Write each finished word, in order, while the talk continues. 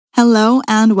Hello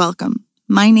and welcome.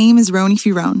 My name is Roni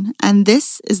Firone, and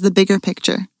this is The Bigger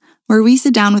Picture, where we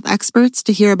sit down with experts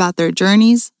to hear about their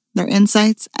journeys, their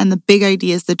insights, and the big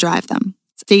ideas that drive them.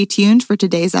 Stay tuned for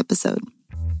today's episode.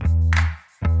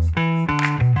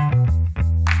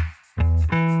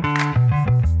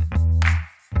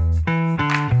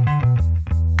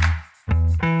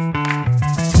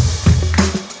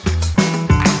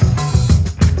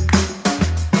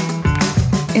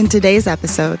 In today's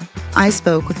episode, I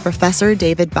spoke with Professor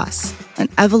David Buss, an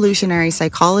evolutionary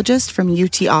psychologist from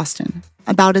UT Austin,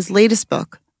 about his latest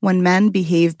book, When Men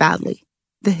Behave Badly: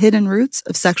 The Hidden Roots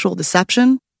of Sexual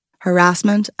Deception,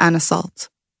 Harassment, and Assault.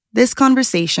 This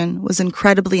conversation was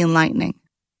incredibly enlightening.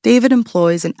 David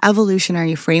employs an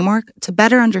evolutionary framework to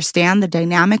better understand the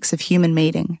dynamics of human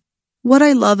mating. What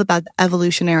I love about the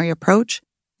evolutionary approach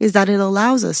is that it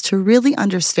allows us to really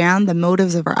understand the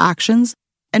motives of our actions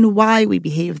and why we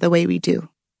behave the way we do.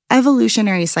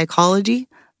 Evolutionary psychology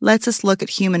lets us look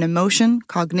at human emotion,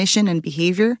 cognition, and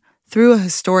behavior through a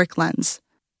historic lens.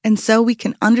 And so we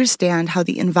can understand how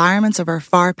the environments of our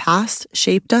far past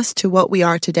shaped us to what we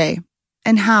are today,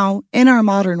 and how, in our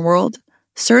modern world,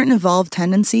 certain evolved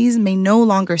tendencies may no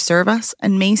longer serve us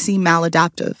and may seem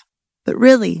maladaptive. But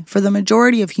really, for the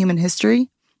majority of human history,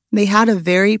 they had a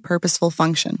very purposeful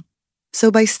function.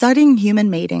 So by studying human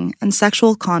mating and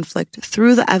sexual conflict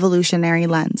through the evolutionary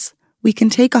lens, we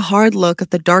can take a hard look at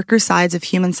the darker sides of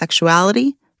human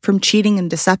sexuality, from cheating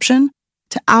and deception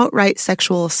to outright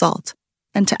sexual assault,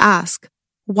 and to ask,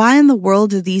 why in the world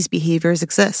do these behaviors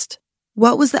exist?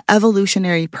 What was the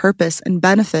evolutionary purpose and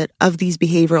benefit of these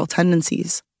behavioral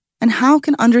tendencies? And how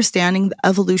can understanding the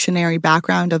evolutionary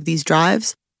background of these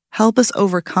drives help us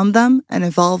overcome them and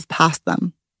evolve past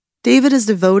them? David has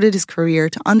devoted his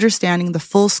career to understanding the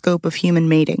full scope of human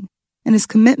mating, and his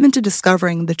commitment to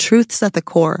discovering the truths at the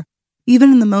core,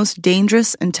 even in the most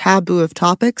dangerous and taboo of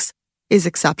topics, is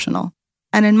exceptional.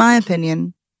 And in my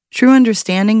opinion, true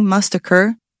understanding must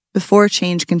occur before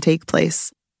change can take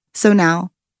place. So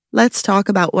now, let's talk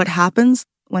about what happens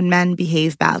when men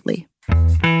behave badly.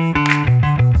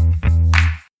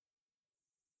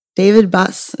 David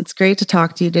Buss, it's great to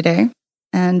talk to you today.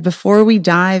 And before we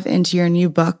dive into your new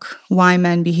book, Why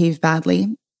Men Behave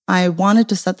Badly, I wanted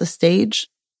to set the stage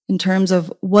in terms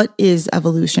of what is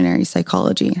evolutionary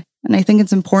psychology. And I think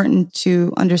it's important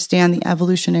to understand the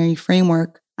evolutionary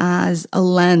framework as a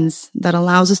lens that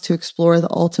allows us to explore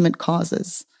the ultimate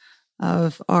causes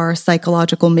of our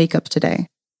psychological makeup today,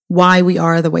 why we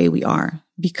are the way we are.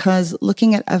 Because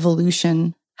looking at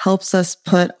evolution helps us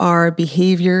put our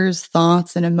behaviors,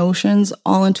 thoughts, and emotions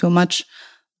all into a much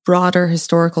broader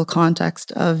historical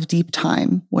context of deep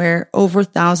time, where over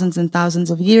thousands and thousands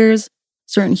of years,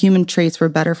 certain human traits were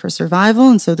better for survival.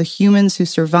 And so the humans who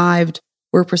survived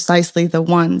were precisely the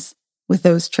ones with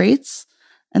those traits.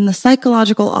 And the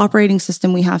psychological operating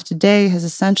system we have today has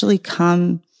essentially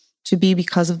come to be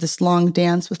because of this long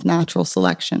dance with natural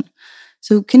selection.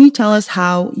 So can you tell us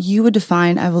how you would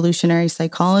define evolutionary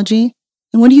psychology?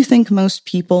 And what do you think most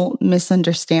people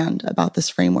misunderstand about this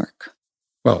framework?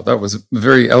 Well, that was a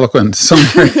very eloquent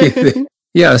summary.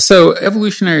 Yeah, so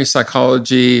evolutionary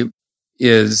psychology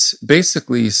is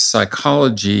basically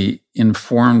psychology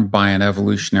informed by an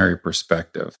evolutionary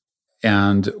perspective.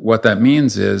 And what that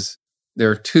means is there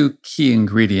are two key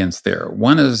ingredients there.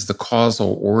 One is the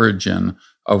causal origin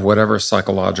of whatever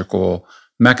psychological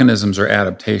mechanisms or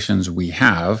adaptations we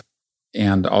have.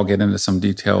 And I'll get into some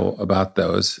detail about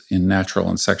those in natural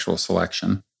and sexual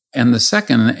selection. And the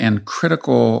second and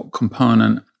critical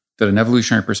component that an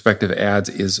evolutionary perspective adds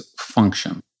is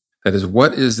function. That is,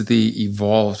 what is the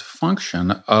evolved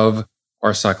function of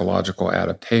our psychological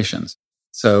adaptations?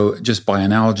 So just by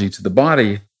analogy to the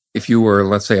body, if you were,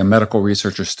 let's say, a medical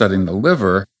researcher studying the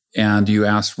liver, and you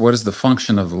asked, what is the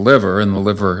function of the liver? And the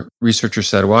liver researcher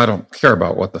said, well, I don't care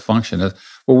about what the function is.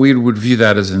 Well, we would view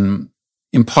that as an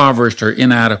impoverished or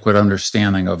inadequate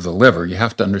understanding of the liver. You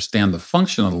have to understand the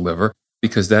function of the liver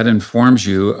because that informs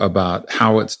you about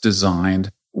how it's designed,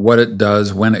 what it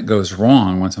does when it goes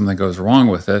wrong, when something goes wrong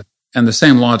with it. And the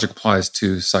same logic applies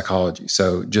to psychology.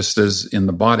 So just as in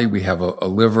the body, we have a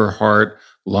liver, heart,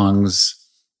 lungs,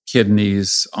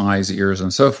 kidneys, eyes, ears,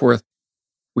 and so forth,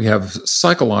 we have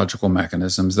psychological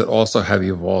mechanisms that also have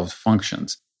evolved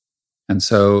functions. And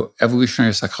so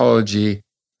evolutionary psychology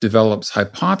develops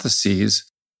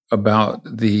hypotheses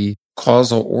about the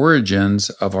causal origins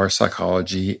of our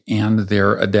psychology and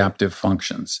their adaptive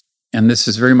functions. And this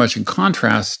is very much in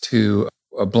contrast to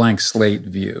a blank slate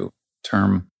view,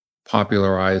 term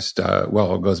popularized, it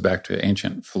goes back to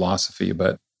ancient philosophy,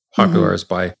 but popularized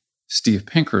by Steve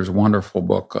Pinker's wonderful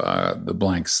book, The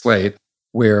Blank Slate.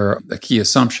 where a key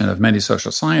assumption of many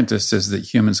social scientists is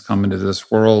that humans come into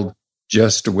this world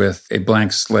just with a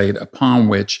blank slate upon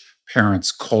which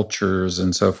parents, cultures,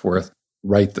 and so forth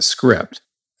write the script.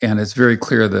 And it's very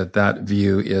clear that that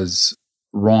view is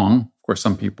wrong. Of course,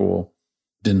 some people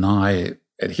deny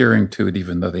adhering to it,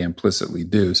 even though they implicitly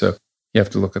do. So you have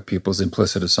to look at people's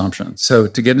implicit assumptions. So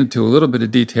to get into a little bit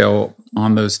of detail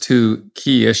on those two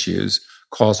key issues,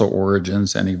 causal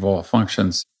origins and evolved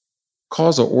functions,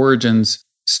 causal origins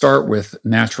start with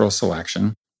natural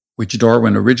selection, which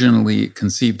Darwin originally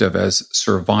conceived of as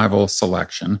survival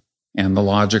selection. And the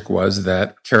logic was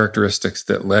that characteristics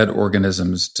that led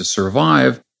organisms to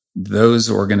survive, those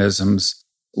organisms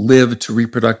lived to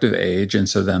reproductive age. And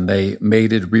so then they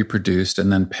mated, reproduced,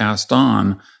 and then passed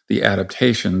on the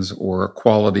adaptations or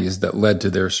qualities that led to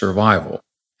their survival.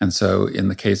 And so in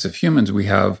the case of humans, we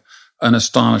have an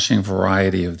astonishing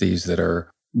variety of these that are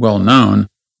well known,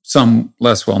 some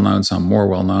less well known, some more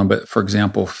well known. But for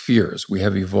example, fears. We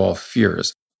have evolved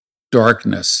fears,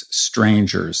 darkness,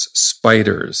 strangers,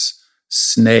 spiders,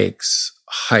 snakes,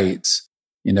 heights,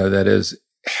 that is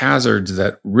hazards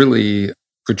that really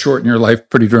could shorten your life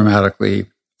pretty dramatically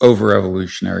over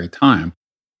evolutionary time.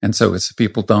 And so it's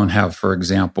people don't have, for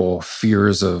example,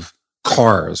 fears of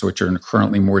cars, which are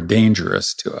currently more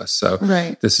dangerous to us. So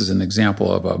This is an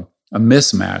example of a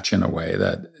mismatch in a way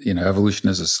that, evolution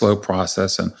is a slow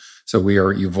process. And so we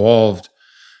are evolved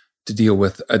to deal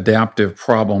with adaptive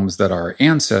problems that our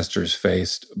ancestors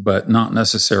faced, but not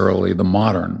necessarily the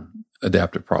modern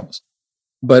adaptive problems.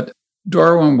 But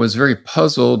Darwin was very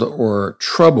puzzled or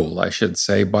troubled, I should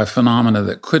say, by phenomena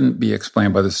that couldn't be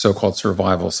explained by the so-called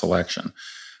survival selection.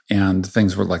 And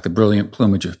things were like the brilliant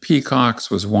plumage of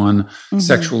peacocks was one,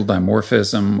 sexual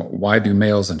dimorphism. Why do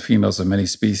males and females of many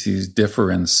species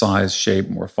differ in size, shape,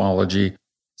 morphology?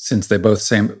 Since they both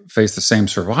face the same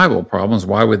survival problems,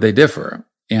 why would they differ?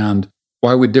 And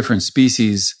why would different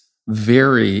species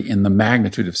vary in the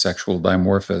magnitude of sexual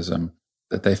dimorphism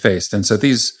that they faced? And so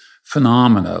these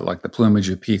phenomena, like the plumage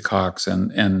of peacocks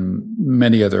and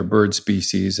many other bird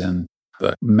species and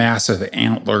the massive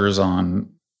antlers on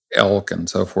elk and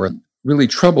so forth, really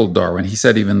troubled Darwin. He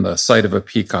said, even the sight of a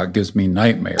peacock gives me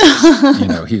nightmares.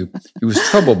 He was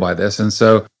troubled by this. And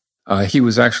so he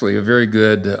was actually a very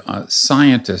good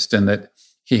scientist in that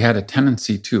he had a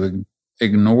tendency to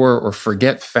ignore or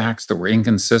forget facts that were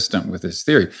inconsistent with his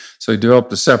theory. So he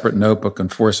developed a separate notebook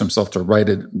and forced himself to write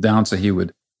it down so he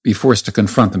would be forced to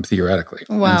confront them theoretically.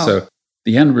 Wow. And so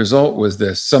the end result was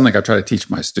this, something I try to teach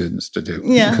my students to do.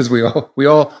 Yeah. Because we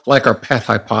all like our pet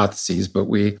hypotheses, but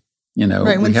when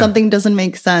something doesn't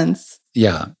make sense.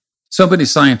 Yeah. So many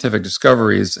scientific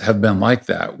discoveries have been like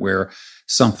that, where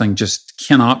something just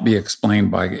cannot be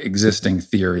explained by existing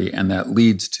theory, and that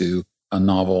leads to a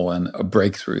novel and a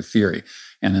breakthrough theory.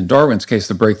 And in Darwin's case,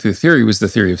 the breakthrough theory was the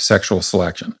theory of sexual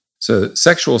selection. So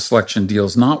sexual selection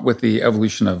deals not with the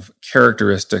evolution of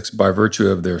characteristics by virtue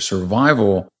of their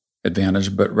survival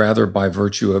advantage, but rather by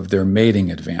virtue of their mating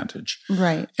advantage.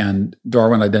 Right. And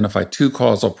Darwin identified two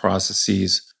causal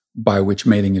processes by which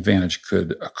mating advantage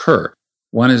could occur.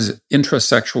 One is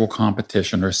intrasexual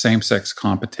competition or same-sex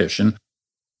competition.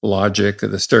 Logic,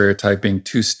 the stereotyping,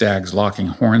 two stags locking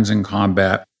horns in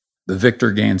combat. The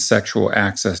victor gains sexual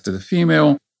access to the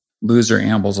female. Loser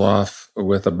ambles off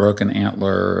with a broken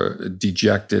antler,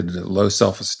 dejected, low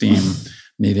self-esteem,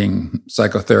 needing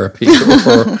psychotherapy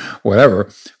or whatever.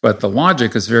 But the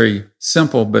logic is very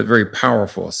simple, but very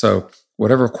powerful. So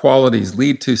whatever qualities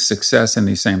lead to success in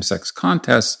these same-sex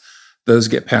contests, those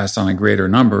get passed on in greater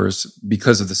numbers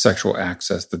because of the sexual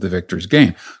access that the victors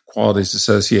gain. Qualities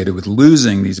associated with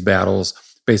losing these battles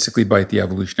basically bite the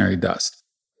evolutionary dust.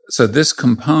 So this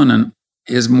component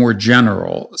is more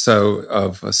general, so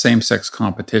of a same-sex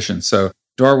competition. So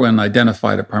Darwin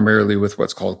identified it primarily with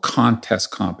what's called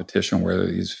contest competition, where there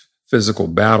are these physical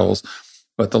battles,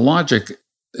 but the logic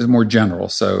is more general.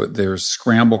 So there's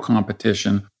scramble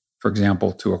competition, for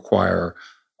example, to acquire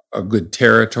a good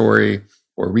territory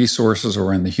or resources,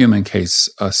 or in the human case,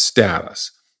 a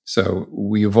status. So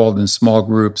we evolved in small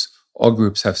groups. All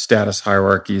groups have status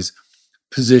hierarchies,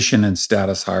 position and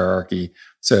status hierarchy.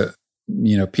 So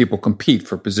people compete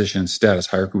for position and status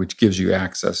hierarchy, which gives you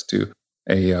access to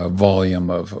a volume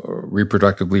of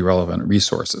reproductively relevant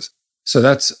resources. So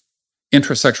that's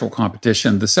intrasexual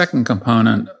competition. The second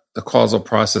component, the causal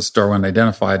process Darwin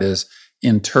identified, is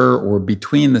inter or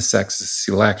between the sexes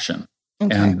selection.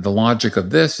 Okay. And the logic of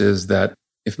this is that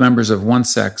if members of one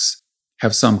sex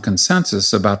have some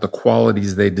consensus about the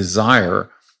qualities they desire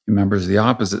in members of the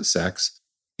opposite sex,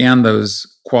 and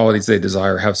those qualities they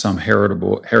desire have some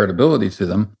heritability to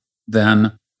them,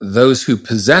 then those who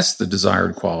possess the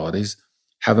desired qualities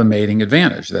have a mating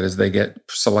advantage. That is, they get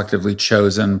selectively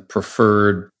chosen,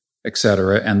 preferred,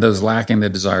 etc. And those lacking the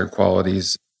desired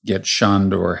qualities get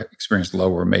shunned or experience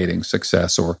lower mating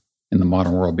success, or in the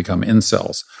modern world become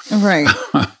incels. Right.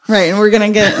 Right. And we're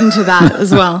going to get into that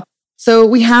as well. So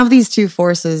we have these two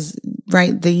forces,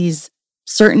 right? These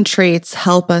certain traits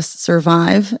help us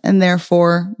survive, and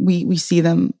therefore we see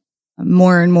them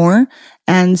more and more.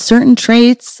 And certain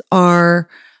traits are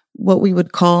what we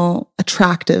would call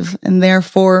attractive. And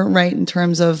therefore, right, in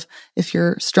terms of if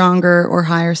you're stronger or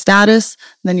higher status,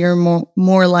 then you're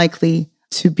more likely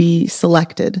to be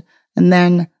selected. And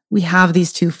then we have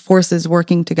these two forces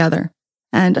working together.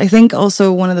 And I think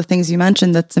also one of the things you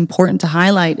mentioned that's important to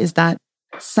highlight is that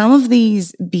some of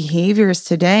these behaviors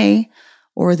today,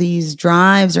 or these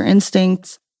drives or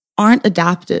instincts, aren't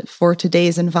adaptive for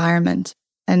today's environment.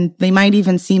 And they might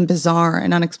even seem bizarre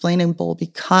and unexplainable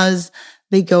because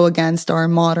they go against our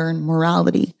modern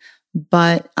morality.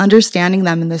 But understanding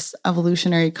them in this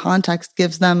evolutionary context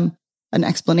gives them an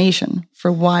explanation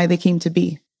for why they came to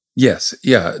be. Yes.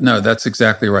 Yeah. No, that's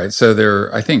exactly right. So there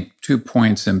are, I think, 2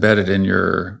 points embedded in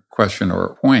your question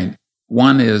or point.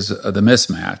 One is the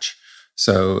mismatch.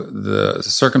 So the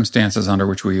circumstances under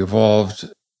which we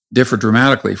evolved differ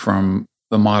dramatically from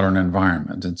the modern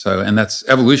environment. And that's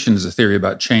evolution is a theory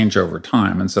about change over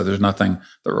time. And so there's nothing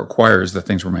that requires that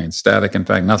things remain static. In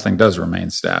fact, nothing does remain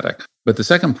static. But the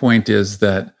second point is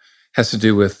that has to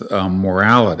do with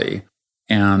morality,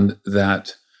 and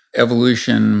that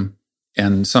evolution,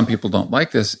 and some people don't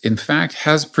like this, in fact,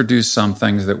 has produced some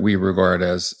things that we regard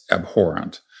as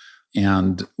abhorrent.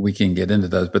 And we can get into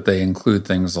those, but they include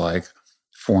things like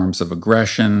forms of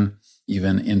aggression,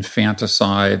 even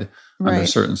infanticide under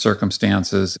certain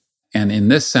circumstances. And in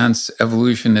this sense,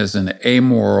 evolution is an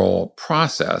amoral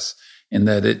process in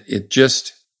that it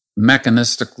just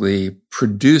mechanistically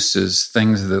produces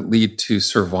things that lead to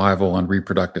survival and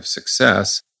reproductive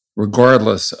success,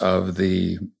 regardless of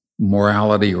the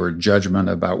morality or judgment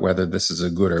about whether this is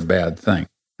a good or bad thing.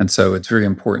 And so it's very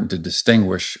important to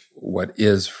distinguish what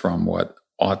is from what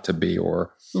ought to be,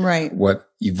 or what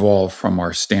evolved from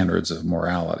our standards of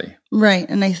morality. Right.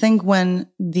 And I think when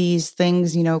these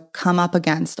things, come up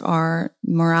against our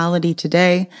morality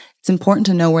today, it's important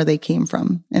to know where they came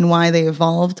from and why they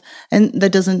evolved. And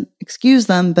that doesn't excuse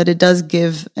them, but it does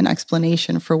give an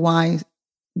explanation for why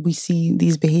we see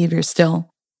these behaviors still.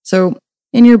 So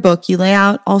in your book, you lay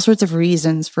out all sorts of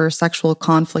reasons for sexual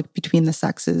conflict between the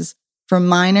sexes, from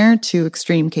minor to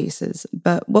extreme cases.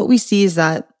 But what we see is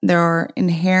that there are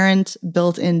inherent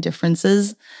built-in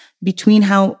differences between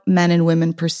how men and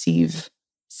women perceive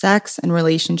sex and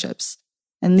relationships.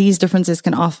 And these differences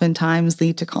can oftentimes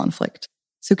lead to conflict.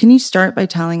 So can you start by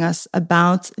telling us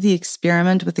about the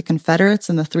experiment with the Confederates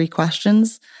and the 3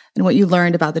 questions, and what you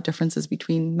learned about the differences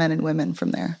between men and women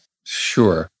from there?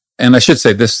 Sure. And I should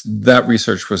say that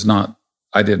research was not,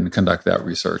 I didn't conduct that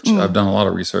research. I've done a lot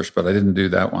of research, but I didn't do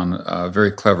that one. A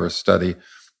very clever study.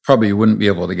 Probably wouldn't be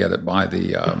able to get it by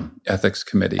the ethics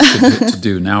committee to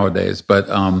do nowadays. But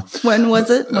when was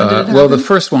it? When did it happen? Well, the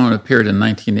first one appeared in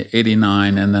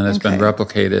 1989, and then it's been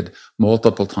replicated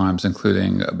multiple times,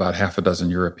 including about half a dozen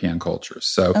European cultures.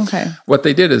 So what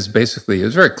they did is basically, it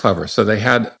was very clever. So they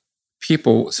had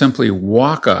people simply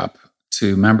walk up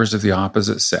to members of the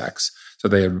opposite sex. So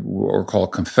they were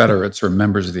called Confederates, or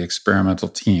members of the experimental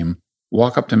team,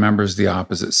 walk up to members of the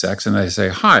opposite sex, and they say,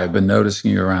 "Hi, I've been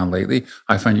noticing you around lately.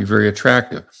 I find you very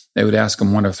attractive." They would ask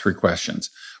them one of 3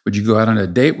 questions. Would you go out on a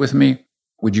date with me?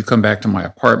 Would you come back to my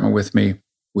apartment with me?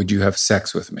 Would you have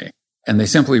sex with me? And they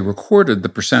simply recorded the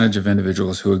percentage of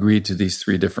individuals who agreed to these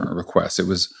 3 different requests. It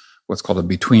was what's called a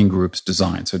between groups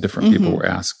design. So different people were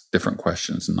asked different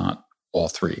questions, not all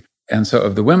 3. And so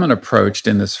of the women approached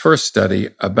in this first study,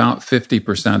 about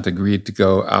 50% agreed to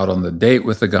go out on the date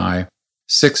with the guy,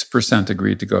 6%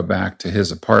 agreed to go back to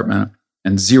his apartment,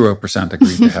 and 0%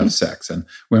 agreed to have sex. And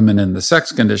women in the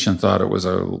sex condition thought it was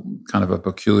a kind of a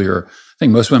peculiar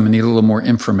thing. Most women need a little more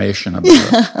information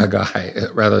about a guy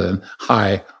rather than,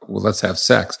 "Hi, well, let's have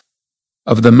sex."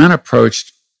 Of the men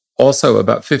approached, also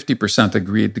about 50%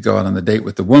 agreed to go out on the date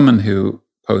with the woman who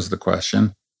posed the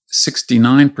question.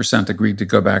 69% agreed to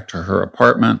go back to her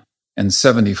apartment, and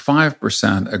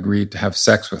 75% agreed to have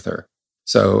sex with her.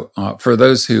 So for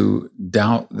those who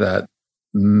doubt that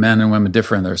men and women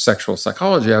differ in their sexual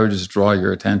psychology, I would just draw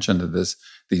your attention to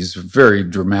these very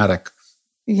dramatic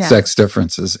sex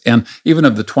differences. And even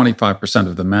of the 25%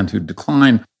 of the men who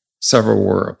declined, several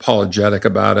were apologetic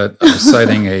about it,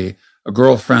 citing a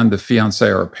girlfriend, a fiance,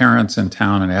 or parents in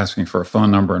town and asking for a phone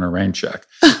number and a rain check.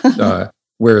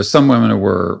 Whereas some women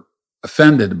were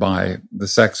offended by the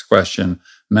sex question,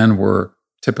 men were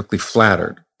typically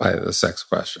flattered by the sex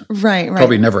question. Right.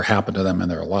 Probably never happened to them in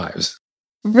their lives.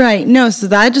 Right. No, so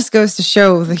that just goes to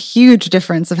show the huge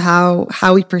difference of how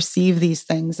we perceive these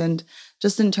things. And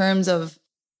just in terms of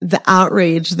the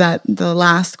outrage that the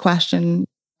last question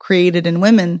created in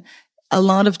women, a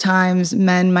lot of times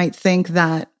men might think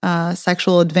that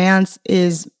sexual advance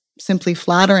is simply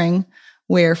flattering,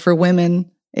 where for women,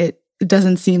 it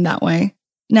doesn't seem that way.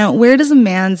 Now, where does a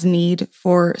man's need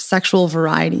for sexual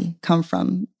variety come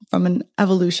from an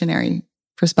evolutionary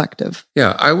perspective?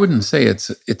 Yeah, I wouldn't say it's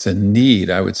a need.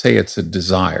 I would say it's a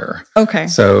desire. Okay.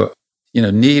 So,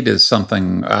 need is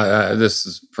something, this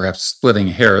is perhaps splitting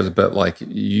hairs, but like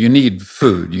you need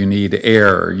food, you need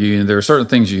air, there are certain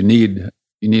things you need.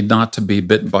 You need not to be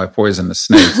bitten by poisonous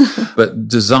snakes. But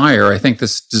desire, I think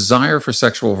this desire for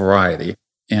sexual variety,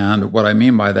 and what I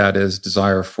mean by that is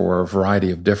desire for a variety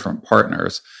of different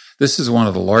partners. This is one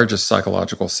of the largest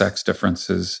psychological sex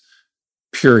differences,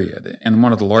 period, and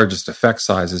one of the largest effect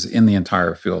sizes in the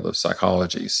entire field of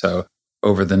psychology. So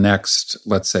over the next,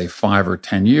 let's say, 5 or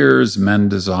 10 years, men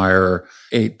desire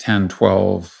 8, 10,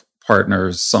 12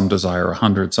 partners. Some desire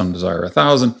 100, some desire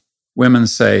 1,000. Women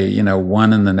say,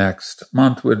 one in the next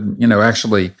month would,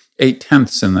 actually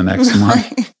 8/10 in the next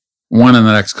month, one in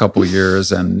the next couple of years,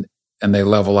 and they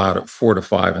level out at 4 to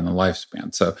 5 in the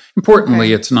lifespan. So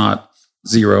importantly, It's not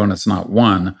 0 and it's not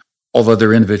 1, although there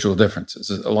are individual differences.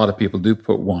 A lot of people do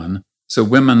put 1. So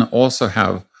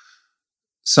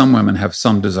some women have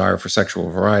some desire for sexual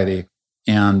variety.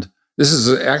 And this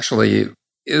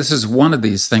is one of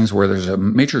these things where there's a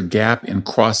major gap in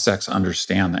cross-sex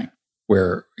understanding.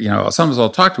 Where, sometimes I'll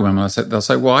talk to women, they'll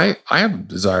say, well, I have a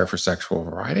desire for sexual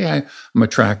variety. I'm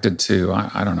attracted to,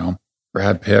 I don't know,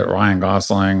 Brad Pitt, Ryan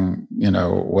Gosling,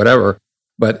 whatever.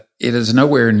 But it is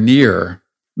nowhere near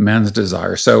men's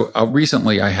desire. So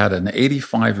recently I had an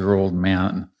 85-year-old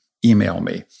man email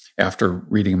me after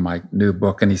reading my new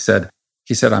book. And he said,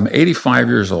 I'm 85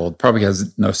 years old, probably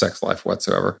has no sex life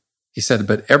whatsoever. He said,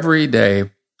 but every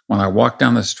day when I walk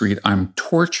down the street, I'm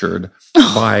tortured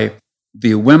by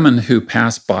the women who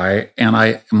pass by,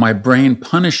 and my brain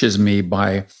punishes me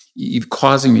by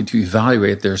causing me to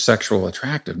evaluate their sexual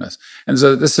attractiveness. And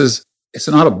so it's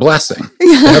not a blessing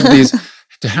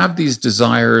to have these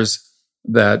desires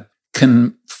that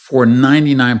can, for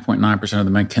 99.9% of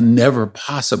the men, can never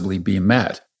possibly be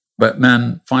met. But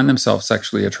men find themselves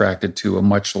sexually attracted to a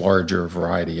much larger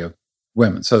variety of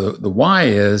women. So the why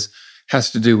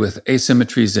has to do with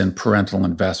asymmetries in parental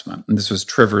investment. And this was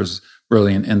Trivers'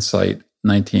 brilliant insight,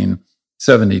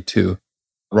 1972,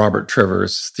 Robert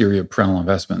Trivers' theory of parental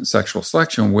investment and sexual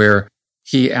selection, where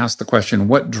he asked the question,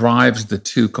 what drives the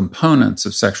two components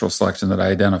of sexual selection that I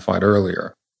identified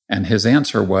earlier? And his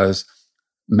answer was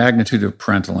magnitude of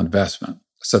parental investment.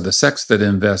 So the sex that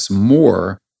invests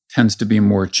more tends to be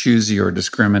more choosy or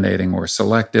discriminating or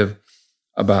selective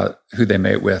about who they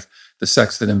mate with. The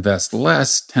sex that invests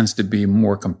less tends to be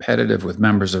more competitive with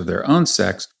members of their own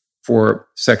sex for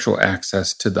sexual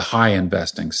access to the high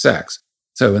investing sex.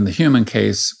 So in the human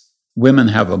case, women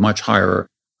have a much higher,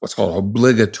 what's called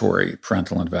obligatory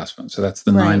parental investment. So that's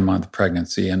the 9-month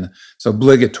pregnancy. And so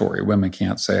obligatory, women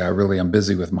can't say, I really am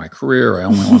busy with my career. I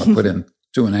only want to put in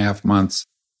 2.5 months.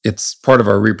 It's part of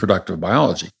our reproductive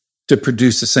biology to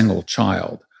produce a single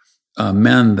child.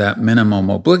 Men, that minimum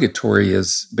obligatory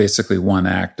is basically one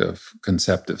act of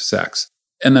conceptive sex.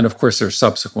 And then, of course, there's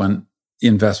subsequent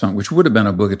investment, which would have been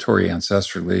obligatory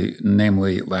ancestrally,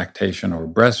 namely lactation or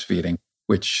breastfeeding,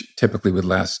 which typically would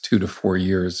last 2 to 4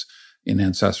 years in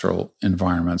ancestral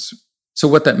environments. So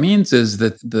what that means is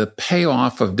that the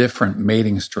payoff of different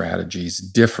mating strategies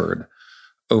differed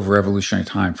over evolutionary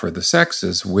time for the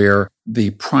sexes, where the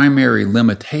primary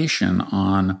limitation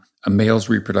on a male's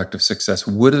reproductive success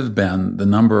would have been the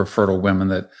number of fertile women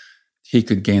that he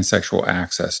could gain sexual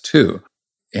access to.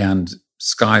 And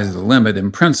sky's the limit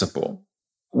in principle.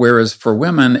 Whereas for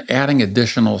women, adding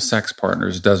additional sex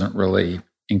partners doesn't really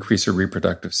increase her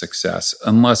reproductive success,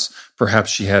 unless perhaps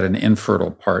she had an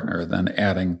infertile partner, then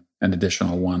adding an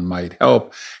additional one might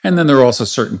help. And then there are also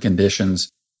certain conditions,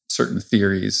 certain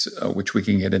theories, which we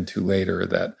can get into later,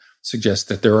 that suggest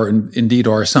that there indeed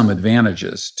are some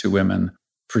advantages to women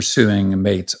pursuing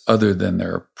mates other than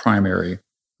their primary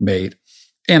mate,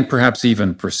 and perhaps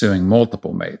even pursuing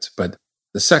multiple mates. But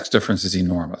the sex difference is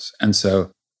enormous. And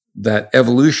so that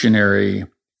evolutionary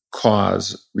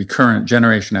cause, recurrent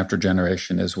generation after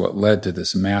generation, is what led to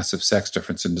this massive sex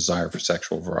difference and desire for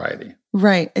sexual variety.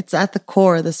 Right. It's at the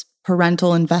core, this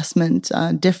parental investment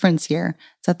difference here.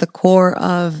 It's at the core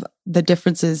of the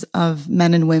differences of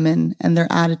men and women and their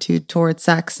attitude towards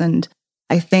sex. And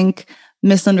I think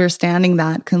misunderstanding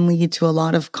that can lead to a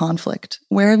lot of conflict.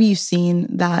 Where have you seen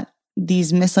that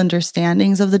these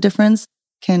misunderstandings of the difference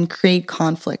can create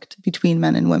conflict between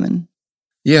men and women?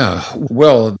 Yeah,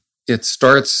 well,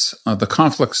 the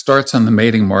conflict starts on the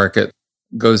mating market,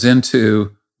 goes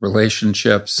into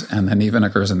relationships, and then even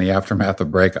occurs in the aftermath of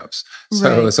breakups.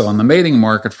 So on the mating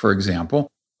market, for example,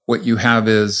 what you have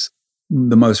is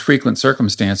the most frequent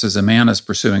circumstances. A man is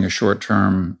pursuing a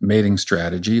short-term mating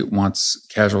strategy, wants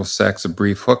casual sex, a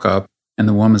brief hookup, and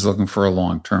the woman's looking for a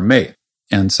long-term mate.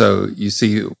 And so you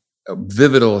see a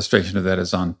vivid illustration of that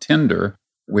is on Tinder,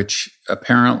 which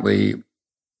apparently,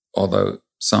 although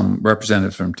some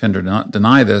representatives from Tinder do not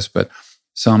deny this, but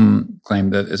some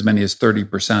claim that as many as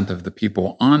 30% of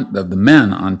the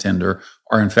men on Tinder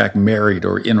are in fact married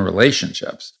or in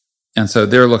relationships. And so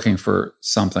they're looking for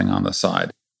something on the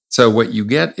side. So what you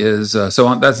get is, this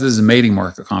is a mating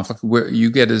market conflict. What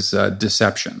you get is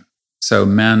deception. So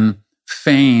men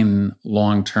feign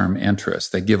long-term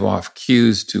interest. They give off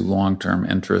cues to long-term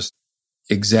interest,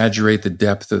 exaggerate the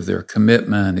depth of their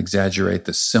commitment, exaggerate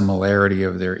the similarity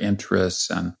of their interests,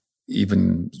 and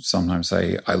even sometimes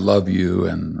say, I love you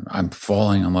and I'm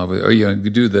falling in love with you. Or,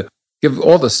 give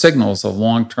all the signals of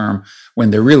long-term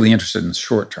when they're really interested in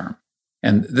short-term.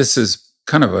 And this is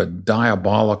kind of a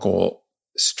diabolical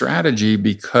strategy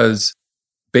because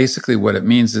basically what it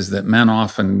means is that men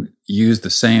often use the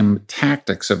same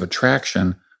tactics of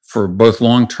attraction for both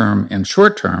long-term and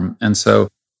short-term. And so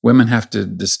women have to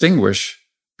distinguish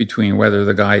between whether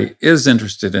the guy is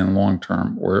interested in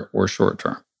long-term or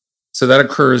short-term. So that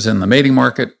occurs in the mating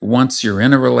market. Once you're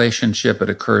in a relationship, it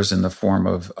occurs in the form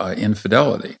of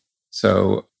infidelity.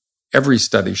 So every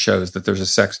study shows that there's a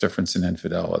sex difference in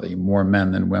infidelity. More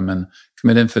men than women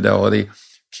commit infidelity.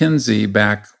 Kinsey,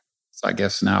 back, I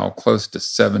guess now close to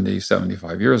 70,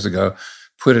 75 years ago,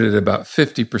 put it at about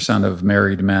 50% of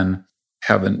married men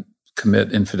haven't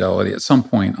commit infidelity at some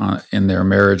point in their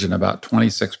marriage, and about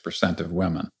 26% of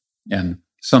women. And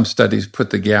some studies put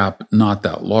the gap not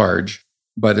that large,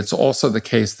 but it's also the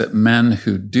case that men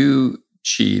who do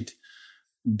cheat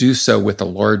do so with a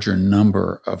larger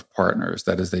number of partners.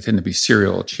 That is, they tend to be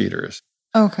serial cheaters.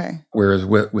 Okay. Whereas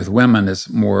with women, it's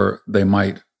more, they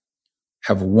might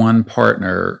have one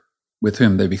partner with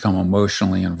whom they become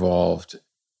emotionally involved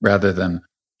rather than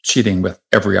cheating with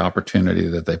every opportunity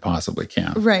that they possibly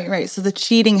can. Right. So the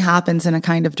cheating happens in a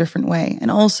kind of different way.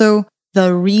 And also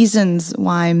the reasons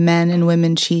why men and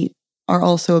women cheat are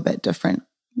also a bit different,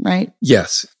 right?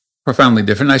 Yes, profoundly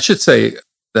different. I should say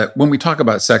that when we talk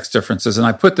about sex differences, and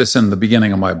I put this in the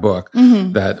beginning of my book,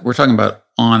 that we're talking about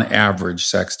on average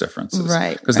sex differences.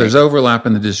 Right. Because there's overlap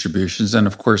in the distributions. And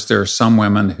of course, there are some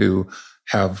women who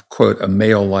have, quote, a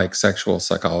male-like sexual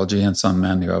psychology, and some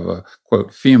men who have a,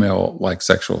 quote, female-like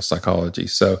sexual psychology.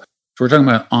 So we're talking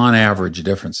about on average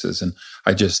differences. And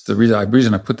the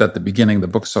reason I put that at the beginning of the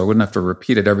book, so I wouldn't have to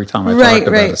repeat it every time I talked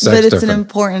about a sex but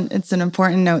difference. It's an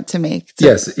important note to make.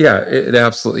 Yes, yeah, it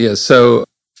absolutely is. So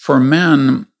for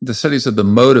men, the studies of the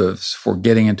motives for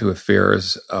getting into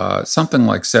affairs, something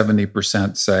like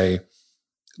 70% say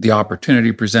the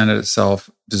opportunity presented itself,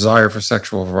 desire for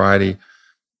sexual variety,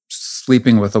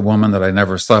 sleeping with a woman that I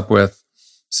never slept with.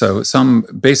 So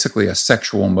basically a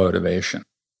sexual motivation.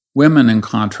 Women, in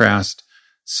contrast,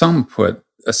 some put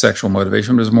a sexual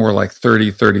motivation, but it's more like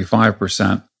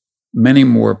 35%. Many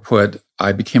more put,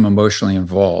 I became emotionally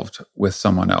involved with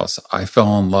someone else. I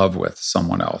fell in love with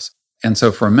someone else. And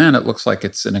so for men, it looks like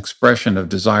it's an expression of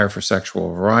desire for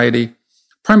sexual variety,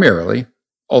 primarily,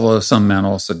 although some men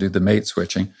also do the mate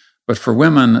switching. But for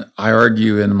women, I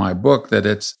argue in my book that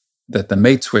the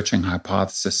mate switching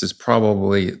hypothesis is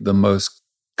probably the most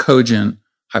cogent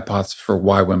hypothesis for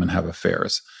why women have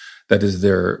affairs. That is,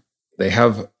 they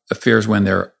have affairs when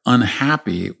they're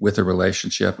unhappy with a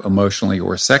relationship emotionally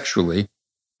or sexually.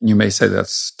 You may say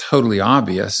that's totally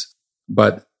obvious,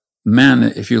 but men,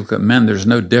 if you look at men, there's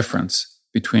no difference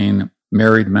between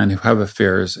married men who have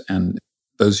affairs and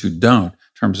those who don't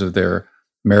in terms of their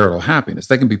marital happiness.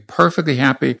 They can be perfectly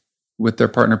happy with their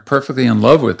partner, perfectly in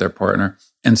love with their partner,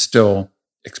 and still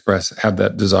have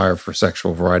that desire for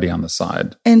sexual variety on the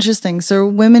side. Interesting. So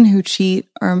women who cheat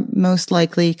are most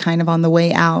likely kind of on the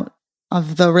way out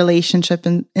of the relationship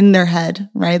in their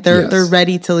head, right? They're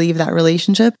ready to leave that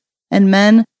relationship. And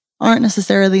men aren't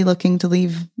necessarily looking to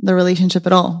leave the relationship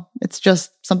at all. It's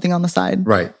just something on the side.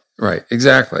 Right,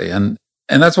 exactly. And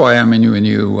that's why, I mean, when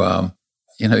you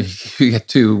get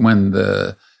to when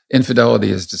the infidelity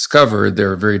is discovered,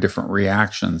 there are very different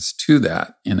reactions to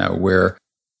that, where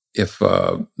if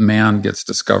a man gets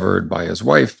discovered by his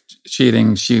wife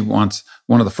cheating,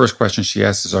 one of the first questions she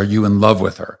asks is, are you in love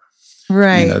with her?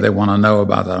 Right. They want to know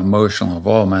about that emotional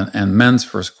involvement. And men's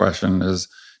first question is,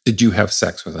 did you have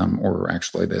sex with him? Or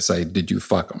actually they say, did you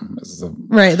fuck him?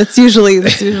 Right. That's usually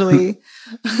if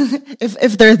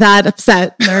they're that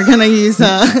upset, they're going to use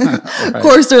Right.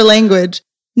 coarser language.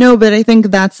 No, but I think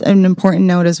that's an important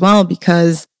note as well,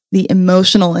 because the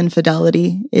emotional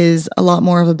infidelity is a lot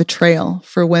more of a betrayal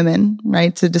for women,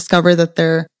 right? To discover that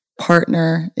their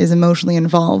partner is emotionally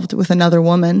involved with another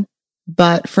woman.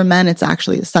 But for men, it's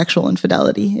actually a sexual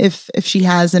infidelity. If she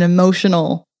has an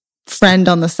emotional friend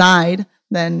on the side,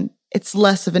 then it's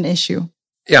less of an issue.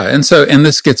 Yeah. And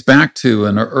this gets back to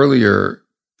an earlier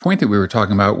point that we were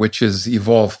talking about, which is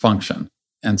evolved function.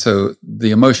 And so the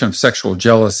emotion of sexual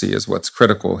jealousy is what's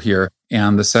critical here.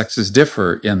 And the sexes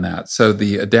differ in that. So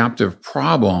the adaptive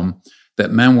problem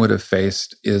that men would have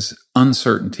faced is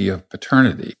uncertainty of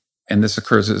paternity. And this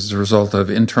occurs as a result of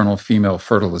internal female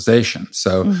fertilization.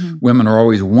 So women are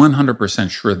always 100%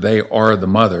 sure they are the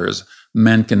mothers.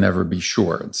 Men can never be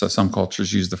sure. So some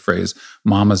cultures use the phrase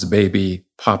mama's baby,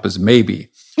 papa's maybe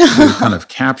to kind of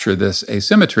capture this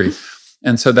asymmetry.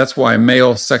 And so that's why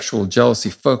male sexual jealousy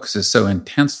focuses so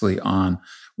intensely on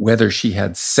whether she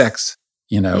had sex,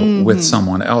 with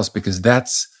someone else, because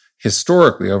that's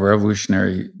historically over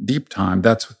evolutionary deep time,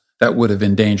 that would have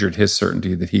endangered his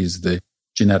certainty that he's the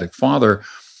genetic father,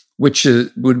 which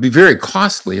would be very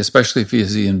costly, especially if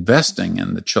he's investing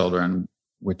in the children,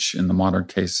 which in the modern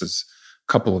case is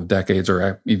a couple of decades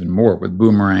or even more. With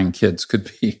boomerang kids could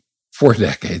be 4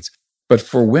 decades. But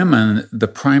for women, the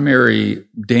primary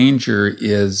danger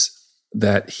is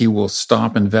that he will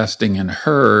stop investing in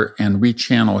her and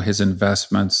rechannel his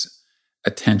investments,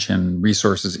 attention,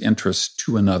 resources, interests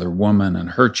to another woman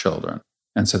and her children.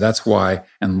 And so that's why,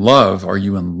 and love, are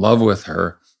you in love with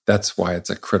her? That's why it's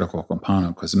a critical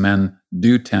component, because men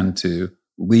do tend to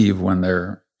leave when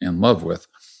they're in love with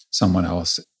someone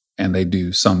else, and they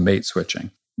do some mate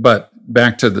switching. But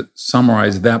back to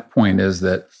summarize that point is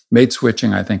that mate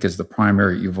switching, I think, is the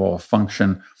primary evolved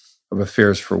function of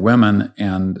affairs for women,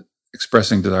 and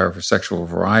expressing desire for sexual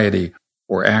variety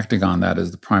or acting on that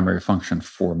is the primary function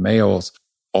for males.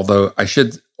 Although I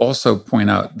should also point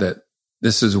out that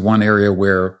this is one area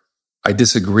where I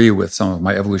disagree with some of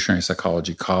my evolutionary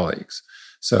psychology colleagues.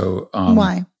 So,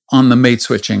 why? On the mate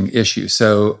switching issue.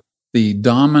 So the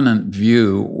dominant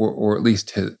view, or at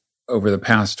least over the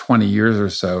past 20 years or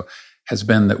so, has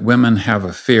been that women have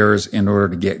affairs in order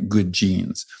to get good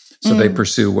genes. So they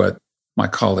pursue what my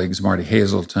colleagues, Marty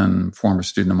Hazelton, former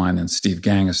student of mine, and Steve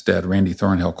Gangestad, Randy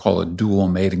Thornhill, call a dual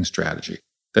mating strategy.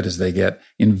 That is, they get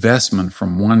investment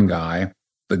from one guy,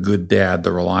 the good dad,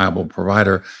 the reliable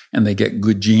provider, and they get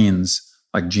good genes,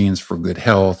 like genes for good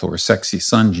health or sexy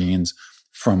son genes,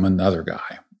 from another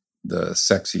guy, the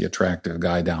sexy, attractive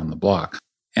guy down the block.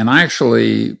 And I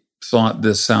actually thought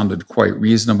this sounded quite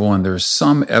reasonable, and there's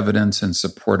some evidence in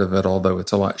support of it, although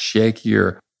it's a lot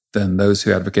shakier than those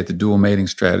who advocate the dual mating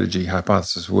strategy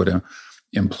hypothesis would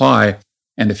imply.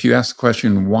 And if you ask the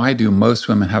question, why do most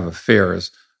women have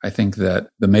affairs? I think that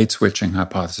the mate switching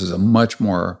hypothesis is a much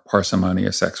more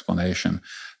parsimonious explanation.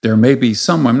 There may be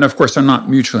some women, of course, they're not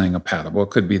mutually incompatible. It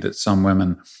could be that some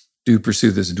women do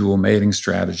pursue this dual mating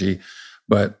strategy,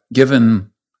 but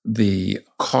given the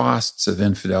costs of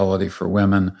infidelity for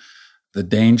women, the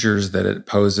dangers that it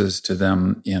poses to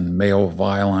them in male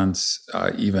violence,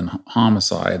 even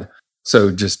homicide.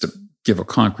 So just to give a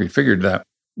concrete figure to that,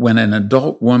 when an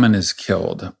adult woman is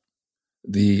killed,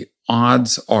 the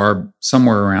odds are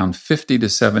somewhere around 50 to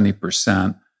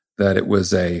 70% that it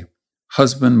was a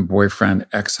husband, boyfriend,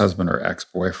 ex-husband, or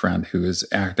ex-boyfriend who is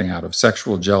acting out of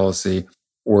sexual jealousy,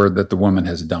 or that the woman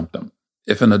has dumped him.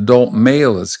 If an adult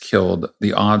male is killed,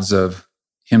 the odds of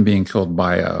him being killed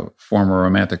by a former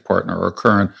romantic partner or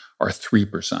current are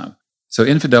 3%. So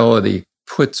infidelity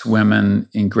puts women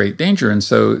in great danger. And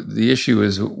so the issue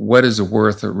is, what is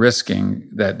worth risking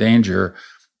that danger,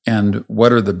 and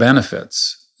what are the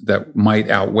benefits that might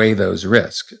outweigh those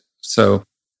risks? So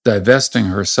divesting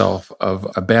herself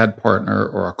of a bad partner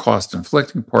or a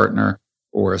cost-inflicting partner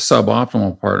or a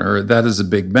suboptimal partner, that is a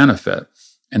big benefit.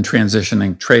 And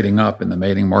transitioning, trading up in the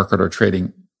mating market or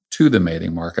trading to the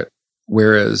mating market.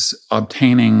 Whereas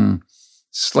obtaining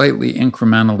slightly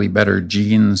incrementally better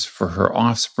genes for her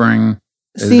offspring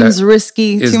seems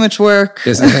risky, too much work.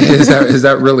 Is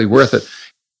that really worth it?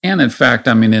 And in fact,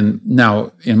 I mean,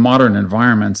 in modern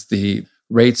environments, the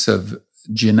rates of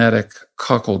genetic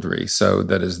cuckoldry, so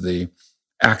that is the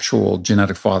actual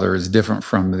genetic father is different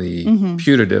from the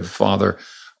putative father,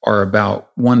 are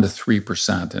about 1% to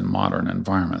 3% in modern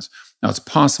environments. Now, it's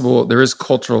possible there is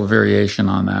cultural variation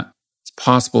on that. It's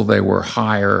possible they were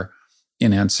higher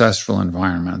in ancestral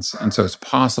environments. And so it's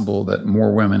possible that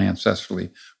more women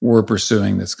ancestrally were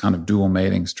pursuing this kind of dual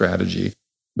mating strategy.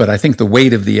 But I think the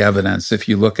weight of the evidence, if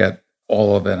you look at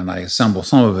all of it, and I assemble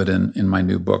some of it in my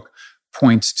new book,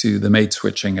 points to the mate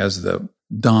switching as the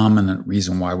dominant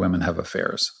reason why women have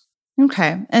affairs.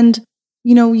 Okay. And,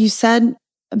 you said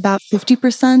about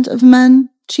 50% of men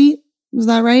cheat. Was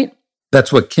that right?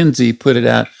 That's what Kinsey put it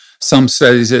at. Some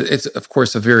studies, it's of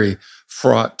course a very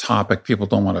fraught topic. People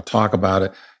don't want to talk about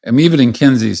it. And even in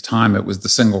Kinsey's time, it was the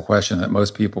single question that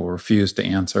most people refused to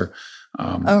answer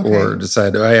or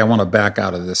decide, hey, I want to back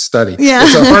out of this study. Yeah.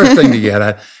 It's a hard thing to get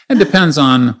at. It depends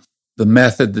on the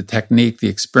method, the technique, the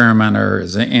experimenter,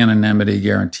 is anonymity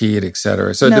guaranteed, et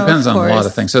cetera. So it depends on a lot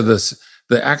of things. So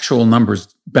the actual numbers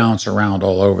bounce around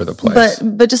all over the place.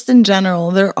 But just in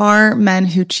general, there are men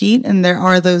who cheat and there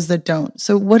are those that don't.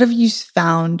 So what have you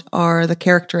found are the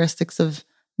characteristics of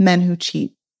men who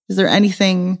cheat? Is there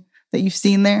anything that you've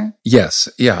seen there? Yes.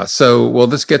 Yeah. So,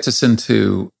 this gets us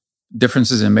into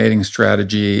differences in mating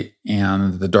strategy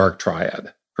and the dark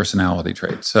triad, personality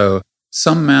traits. So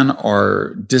some men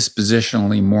are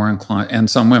dispositionally more inclined, and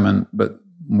some women, but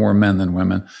more men than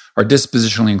women, are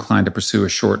dispositionally inclined to pursue a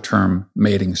short-term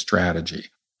mating strategy.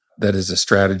 That is a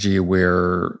strategy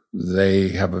where they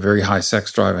have a very high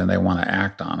sex drive and they want to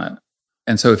act on it.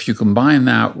 And so if you combine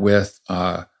that with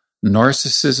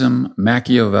narcissism,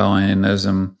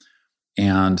 Machiavellianism,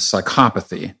 and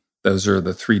psychopathy, those are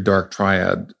the three dark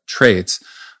triad traits,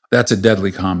 that's a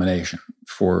deadly combination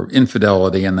for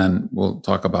infidelity. And then we'll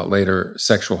talk about later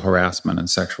sexual harassment and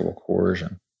sexual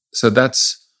coercion. So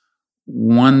that's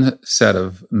one set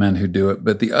of men who do it.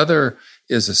 But the other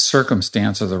is a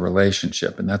circumstance of the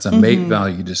relationship, and that's a mate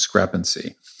value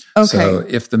discrepancy. Okay. So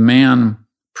if the man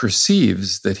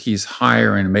perceives that he's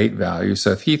higher in mate value,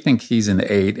 so if he thinks he's an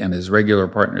 8 and his regular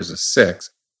partner is a 6,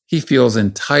 he feels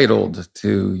entitled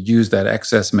to use that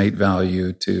excess mate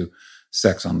value to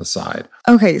sex on the side.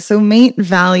 Okay, so mate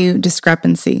value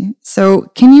discrepancy. So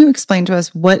can you explain to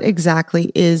us what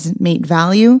exactly is mate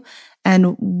value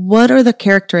and what are the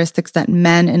characteristics that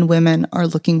men and women are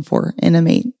looking for in a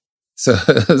mate? So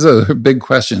those are big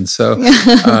questions. So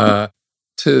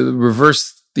to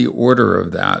reverse the order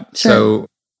of that. Sure. So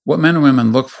what men and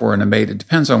women look for in a mate, it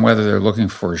depends on whether they're looking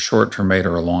for a short-term mate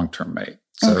or a long-term mate.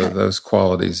 So those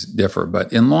qualities differ.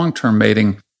 But in long-term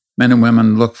mating, men and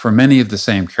women look for many of the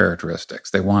same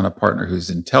characteristics. They want a partner who's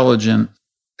intelligent,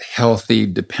 healthy,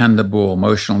 dependable,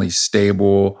 emotionally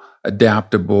stable,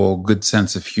 adaptable, good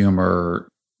sense of humor,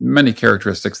 many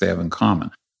characteristics they have in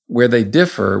common. Where they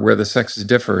differ, where the sexes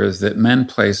differ, is that men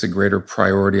place a greater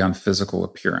priority on physical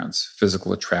appearance,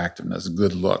 physical attractiveness,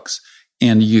 good looks,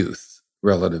 and youth,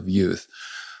 relative youth.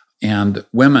 And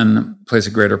women place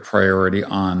a greater priority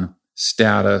on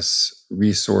status,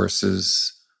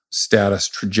 resources, status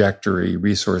trajectory,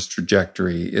 resource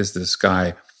trajectory. Is this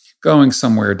guy going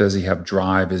somewhere? Does he have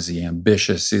drive? Is he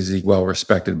ambitious? Is he well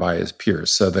respected by his peers?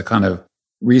 So the kind of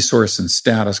resource and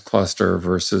status cluster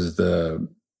versus the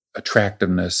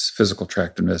attractiveness, physical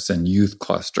attractiveness, and youth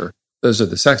cluster. Those are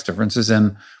the sex differences.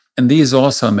 And these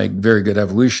also make very good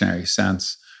evolutionary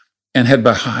sense and had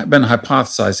been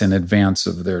hypothesized in advance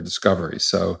of their discovery.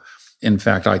 So in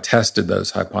fact, I tested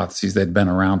those hypotheses. They'd been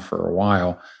around for a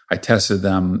while. I tested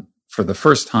them for the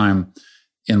first time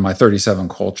in my 37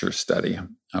 culture study,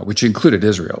 which included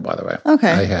Israel, by the way.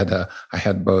 Okay. I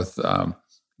had both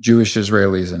Jewish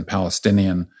Israelis and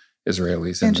Palestinian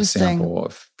Israelis in the sample, a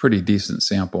pretty decent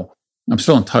sample. I'm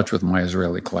still in touch with my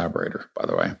Israeli collaborator, by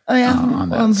the way. Oh, yeah. On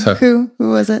that. So, who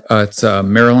was it? It's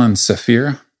Marilyn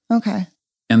Safir. Okay.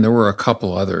 And there were a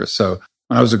couple others. So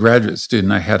when I was a graduate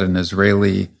student, I had an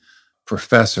Israeli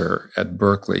professor at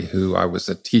Berkeley who I was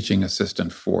a teaching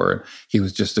assistant for. He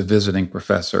was just a visiting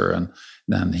professor. And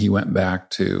then he went back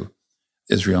to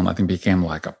Israel and I think became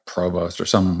like a provost or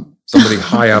somebody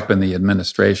high up in the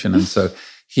administration. And so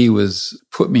he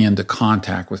put me into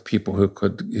contact with people who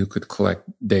could collect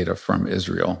data from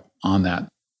Israel on that.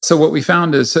 So what we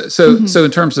found is, so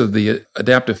in terms of the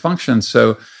adaptive function,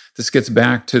 so this gets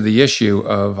back to the issue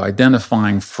of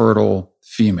identifying fertile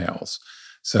females.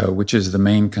 So, which is the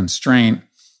main constraint.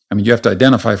 I mean, you have to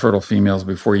identify fertile females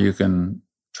before you can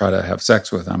try to have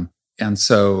sex with them. And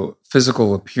so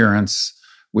physical appearance,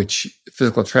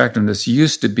 physical attractiveness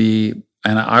used to be,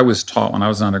 and I was taught when I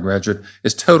was an undergraduate,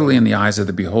 is totally in the eyes of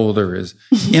the beholder, is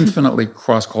infinitely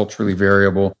cross-culturally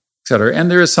variable, et cetera. And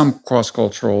there is some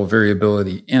cross-cultural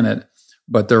variability in it,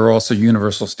 but there are also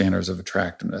universal standards of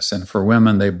attractiveness. And for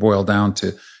women, they boil down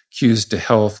to cues to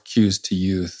health, cues to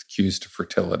youth, cues to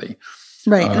fertility.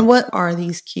 Right. And what are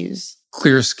these cues?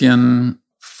 Clear skin,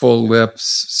 full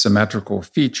lips, symmetrical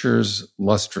features,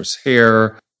 lustrous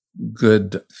hair,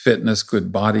 good fitness,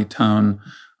 good body tone.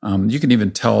 You can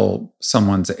even tell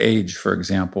someone's age, for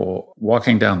example,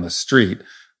 walking down the street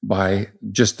by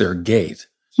just their gait.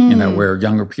 Where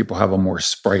younger people have a more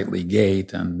sprightly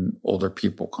gait and older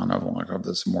people kind of like have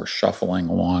this more shuffling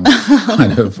along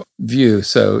kind of view.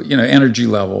 So, energy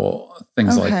level,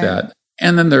 things like that.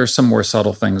 And then there are some more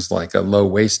subtle things like a low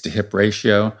waist to hip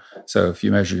ratio. So if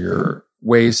you measure your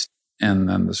waist and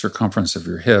then the circumference of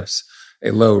your hips,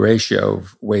 a low ratio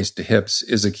of waist to hips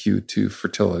is a cue to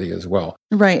fertility as well.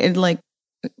 Right. It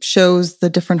shows the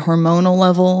different hormonal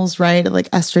levels, right?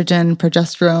 Like estrogen,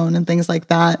 progesterone, and things like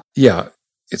that. Yeah.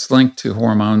 It's linked to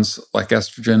hormones like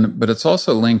estrogen, but it's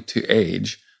also linked to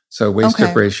age. So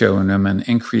waist-hip ratio in women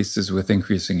increases with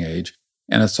increasing age.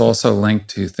 And it's also linked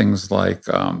to things like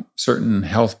certain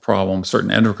health problems,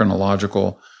 certain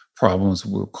endocrinological problems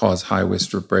will cause high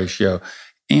waist-hip ratio.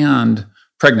 And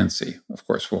pregnancy, of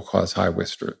course, will cause high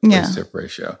waist-hip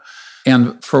ratio.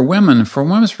 And for women, from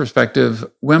women's perspective,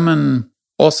 women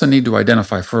also need to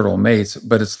identify fertile mates,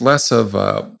 but it's less of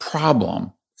a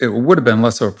problem. It would have been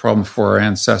less of a problem for our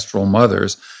ancestral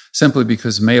mothers simply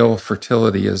because male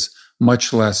fertility is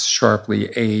much less sharply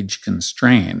age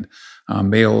constrained.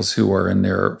 Males who are in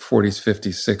their 40s,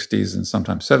 50s, 60s, and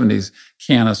sometimes 70s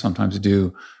can and sometimes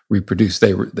do reproduce.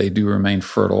 They do remain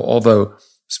fertile, although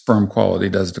sperm quality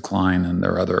does decline and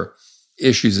there are other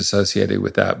issues associated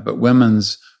with that. But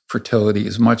women's fertility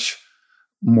is much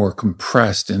more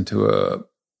compressed into a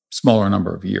smaller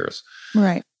number of years.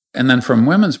 Right. And then from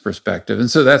women's perspective,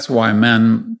 and so that's why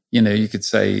men, you could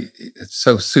say it's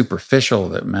so superficial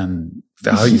that men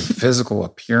value physical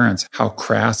appearance, how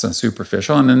crass and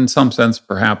superficial. And in some sense,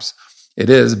 perhaps it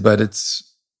is, but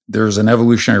there's an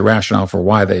evolutionary rationale for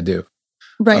why they do.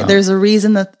 Right. There's a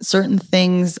reason that certain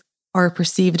things are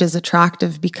perceived as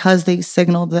attractive because they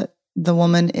signal that the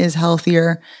woman is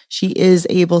healthier. She is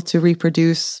able to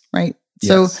reproduce, right?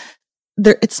 Yes. So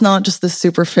it's not just the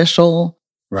superficial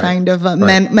kind of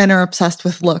men are obsessed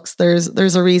with looks.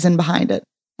 There's a reason behind it.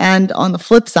 And on the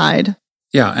flip side.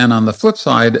 Yeah. And on the flip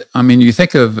side, you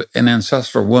think of an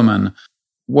ancestral woman,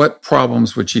 what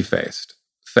problems would she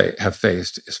have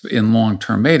faced in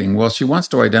long-term mating? Well, she wants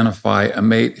to identify a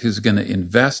mate who's going to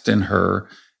invest in her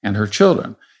and her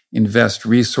children, invest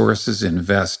resources,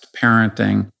 invest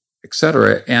parenting,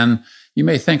 etc. And you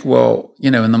may think, well,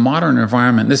 in the modern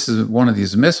environment, this is one of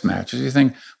these mismatches. You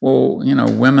think, well,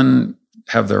 women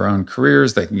have their own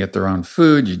careers, they can get their own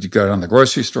food. You go down to the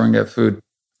grocery store and get food.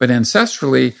 But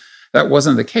ancestrally, that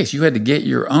wasn't the case. You had to get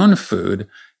your own food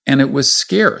and it was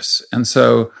scarce. And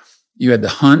so you had to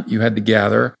hunt, you had to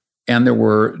gather, and there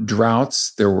were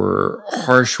droughts, there were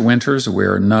harsh winters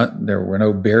where there were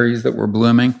no berries that were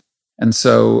blooming. And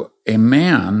so a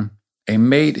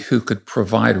mate who could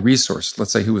provide resources,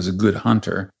 let's say who was a good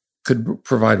hunter, could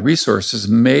provide resources,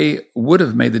 would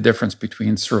have made the difference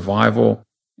between survival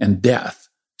and death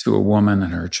to a woman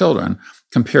and her children,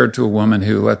 compared to a woman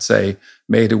who, let's say,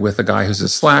 mated with a guy who's a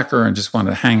slacker and just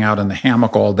wanted to hang out in the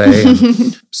hammock all day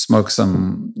and smoke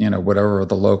some, whatever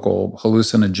the local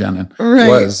hallucinogen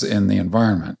was in the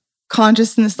environment.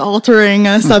 Consciousness altering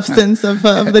substance of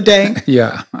the day.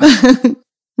 Yeah.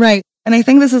 Right. And I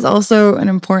think this is also an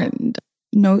important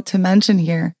note to mention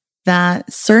here,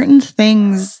 that certain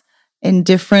things in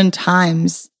different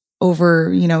times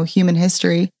over, human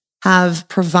history have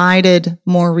provided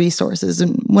more resources.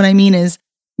 And what I mean is,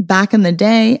 back in the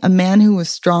day, a man who was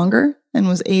stronger and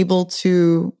was able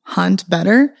to hunt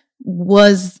better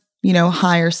was,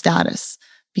 higher status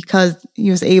because he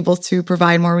was able to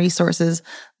provide more resources.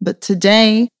 But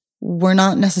today, we're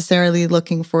not necessarily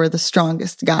looking for the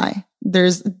strongest guy.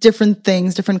 There's different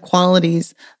things, different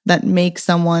qualities that make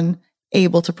someone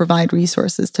able to provide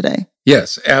resources today.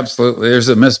 Yes, absolutely. There's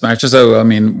a mismatch. So,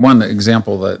 one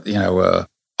example that,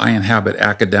 I inhabit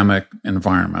academic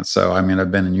environments. So,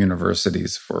 I've been in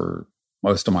universities for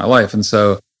most of my life. And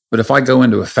so, but if I go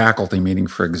into a faculty meeting,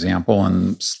 for example,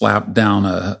 and slap down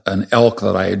an elk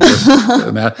that I had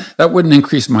just met, that wouldn't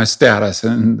increase my status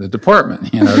in the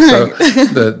department, So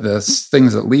the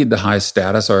things that lead to high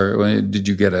status are, did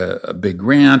you get a big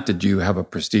grant? Did you have a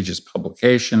prestigious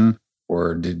publication?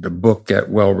 Or did the book get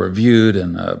well reviewed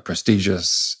in a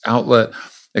prestigious outlet?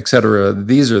 etc.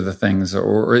 These are the things,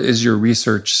 or is your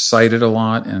research cited a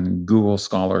lot in Google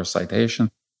Scholar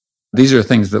citation? These are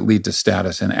things that lead to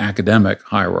status in academic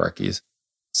hierarchies.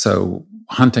 So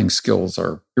hunting skills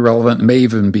are irrelevant, may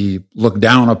even be looked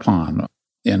down upon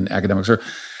in academics.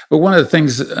 But one of the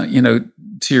things,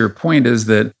 to your point is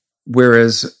that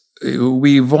whereas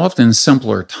we evolved in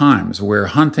simpler times where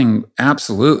hunting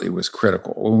absolutely was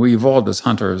critical. We evolved as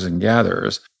hunters and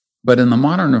gatherers. But in the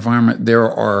modern environment, there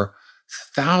are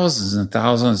thousands and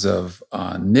thousands of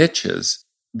niches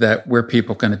where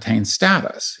people can attain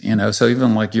status. So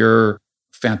even like you're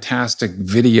fantastic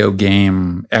video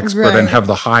game expert and have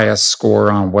the highest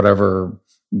score on whatever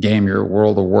game, your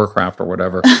World of Warcraft or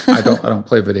whatever. I don't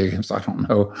play video games. I don't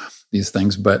know these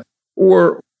things,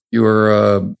 or you're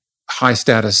a high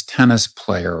status tennis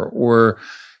player, or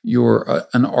you're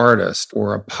an artist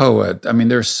or a poet. I mean,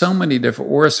 there's so many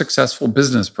different, or a successful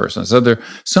business person. So there are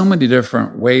so many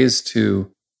different ways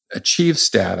to achieve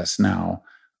status now,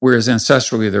 whereas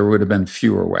ancestrally there would have been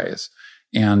fewer ways.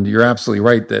 And you're absolutely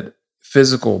right that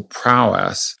physical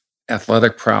prowess,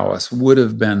 athletic prowess would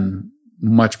have been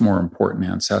much more important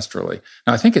ancestrally.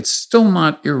 Now, I think it's still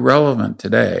not irrelevant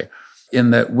today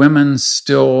in that women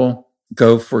still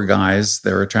go for guys.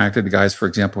 They're attracted to guys, for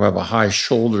example, who have a high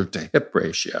shoulder to hip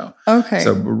ratio. Okay.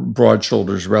 So broad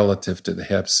shoulders relative to the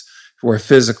hips, who are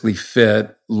physically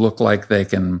fit, look like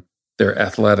they're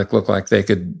athletic, look like they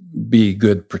could be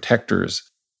good protectors.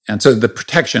 And so the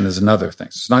protection is another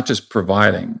thing. So it's not just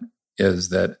providing, is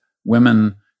that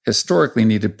women historically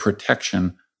needed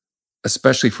protection,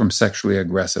 especially from sexually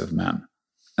aggressive men.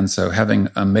 And so having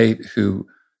a mate who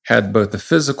had both the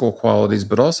physical qualities,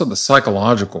 but also the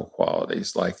psychological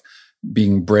qualities, like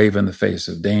being brave in the face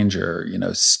of danger,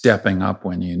 stepping up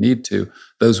when you need to,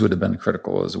 those would have been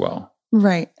critical as well.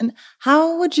 Right. And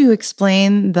how would you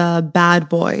explain the bad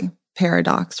boy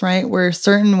paradox, right? Where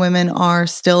certain women are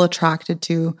still attracted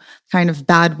to kind of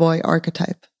bad boy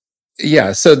archetype?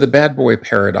 Yeah. So the bad boy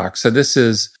paradox. So this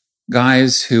is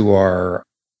guys who are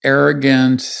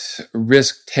arrogant,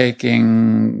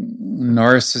 risk-taking,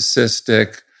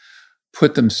 narcissistic,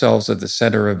 put themselves at the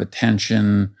center of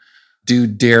attention, do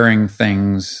daring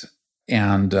things,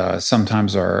 and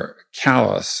sometimes are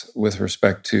callous with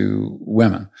respect to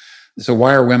women. So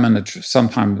why are women, some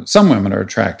women are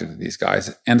attracted to these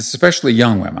guys, and especially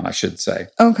young women, I should say.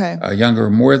 Okay. Younger,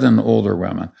 more than older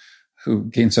women who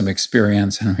gain some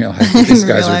experience and realize that these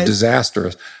guys are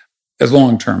disastrous as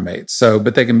long-term mates.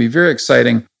 But they can be very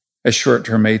exciting as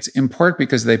short-term mates, in part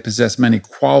because they possess many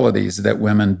qualities that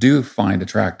women do find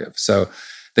attractive. So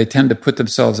they tend to put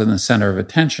themselves in the center of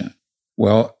attention.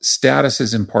 Well, status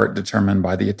is in part determined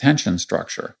by the attention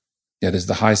structure. That is,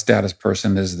 the high status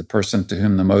person is the person to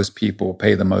whom the most people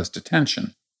pay the most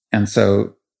attention. And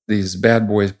so these bad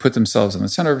boys put themselves in the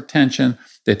center of attention.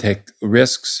 They take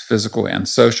risks, physical and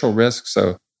social risks.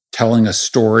 So telling a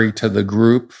story to the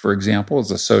group, for example, is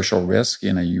a social risk.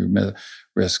 You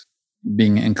risk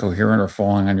being incoherent or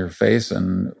falling on your face,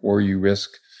 or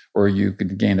you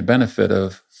could gain a benefit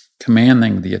of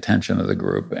commanding the attention of the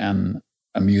group and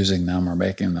amusing them or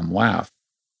making them laugh.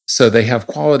 So they have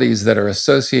qualities that are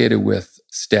associated with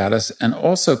status. And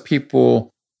also people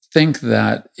think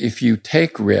that if you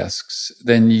take risks,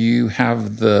 then you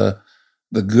have the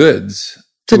goods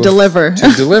to deliver,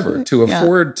 to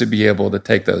afford to be able to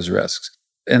take those risks.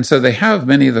 And so they have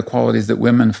many of the qualities that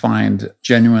women find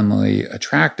genuinely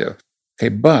attractive. Okay,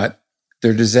 but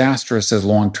they're disastrous as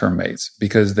long-term mates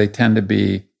because they tend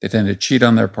to cheat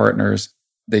on their partners.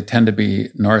 They tend to be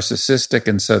narcissistic.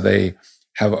 And so they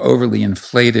have overly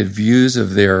inflated views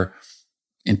of their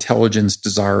intelligence,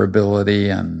 desirability,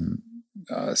 and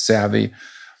savvy.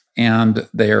 And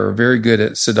they are very good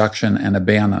at seduction and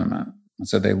abandonment. And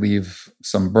so they leave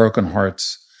some broken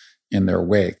hearts in their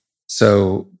wake.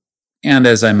 And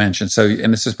as I mentioned,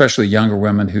 and it's especially younger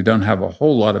women who don't have a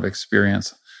whole lot of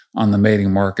experience on the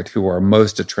mating market who are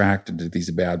most attracted to these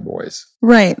bad boys.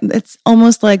 Right. It's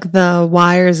almost like the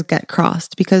wires get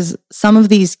crossed because some of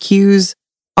these cues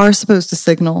are supposed to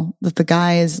signal that the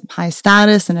guy is high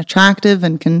status and attractive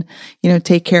and can,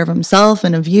 take care of himself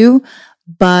and of you.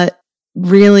 But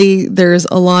really, there's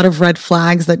a lot of red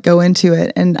flags that go into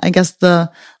it. And I guess the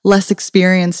less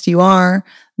experienced you are,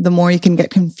 the more you can get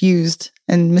confused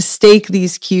and mistake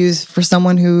these cues for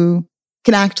someone who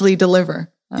can actually deliver.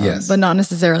 Yes. But not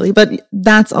necessarily. But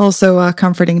that's also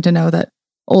comforting to know that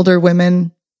older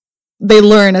women, they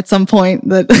learn at some point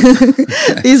that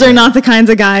these are not the kinds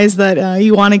of guys that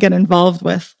you want to get involved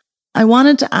with. I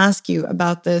wanted to ask you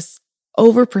about this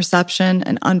overperception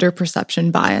and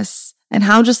underperception bias and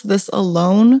how just this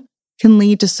alone can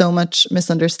lead to so much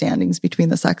misunderstandings between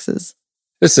the sexes.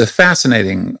 This is a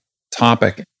fascinating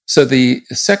topic. So the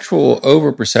sexual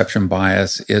overperception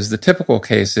bias is the typical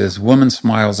case is woman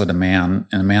smiles at a man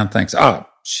and a man thinks,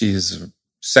 she's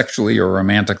sexually or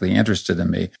romantically interested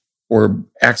in me, or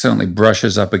accidentally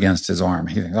brushes up against his arm.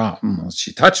 He thinks,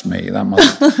 she touched me.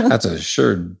 That's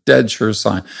a dead sure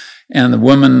sign. And the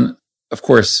woman, of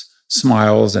course,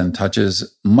 smiles and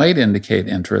touches might indicate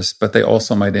interest, but they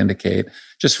also might indicate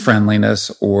just friendliness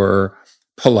or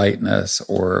politeness,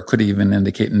 or could even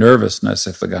indicate nervousness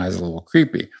if the guy's a little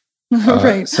creepy.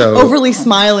 Right. So overly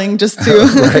smiling just to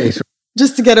right.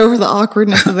 just to get over the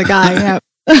awkwardness of the guy. Yeah.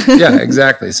 Yeah,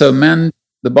 exactly. So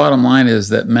the bottom line is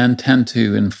that men tend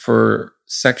to infer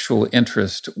sexual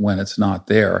interest when it's not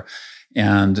there.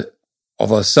 And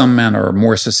although some men are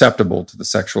more susceptible to the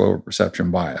sexual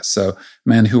overperception bias. So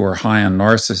men who are high on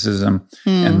narcissism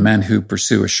and men who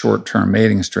pursue a short-term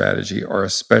mating strategy are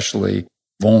especially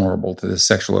vulnerable to this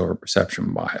sexual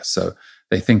overperception bias. So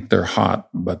they think they're hot,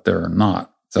 but they're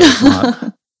not. So it's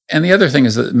not. And the other thing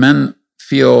is that men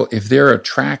feel if they're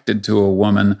attracted to a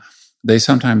woman, they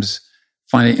sometimes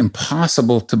find it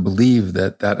impossible to believe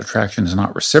that that attraction is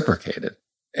not reciprocated.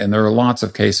 And there are lots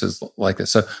of cases like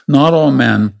this. So not all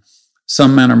men,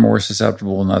 some men are more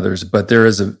susceptible than others, but there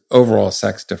is an overall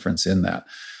sex difference in that.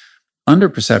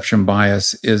 Underperception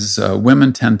bias is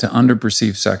women tend to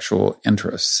underperceive sexual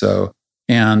interest. So,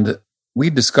 and we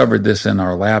discovered this in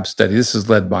our lab study. This is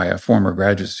led by a former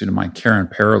graduate student of mine, Karen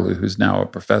Perilou, who's now a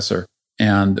professor.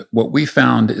 And what we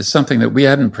found is something that we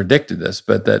hadn't predicted this,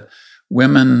 but that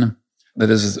women, that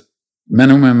is, men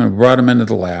and women, brought them into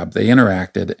the lab, they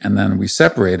interacted, and then we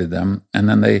separated them, and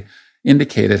then they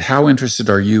indicated how interested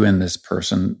are you in this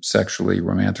person sexually,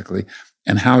 romantically,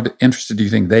 and how interested do you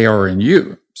think they are in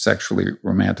you sexually,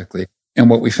 romantically. And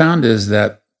what we found is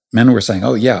that men were saying,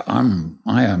 oh yeah,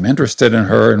 I am interested in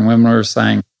her, and women were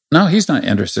saying, no, he's not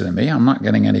interested in me. I'm not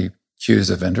getting any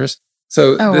cues of interest.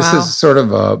 So this is sort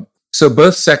of so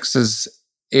both sexes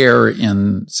err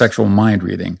in sexual mind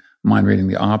reading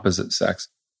the opposite sex.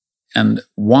 And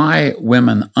why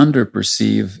women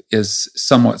underperceive is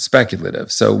somewhat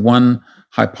speculative. So one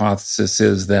hypothesis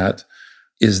is that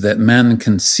men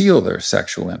conceal their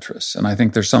sexual interests. And I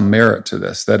think there's some merit to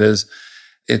this. That is,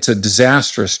 it's a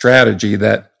disastrous strategy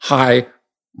that, hi,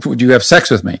 would you have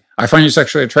sex with me? I find you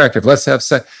sexually attractive. Let's have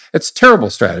sex. It's a terrible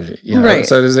strategy. You know? Right.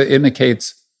 So it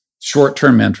indicates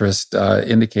short-term interest,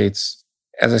 indicates,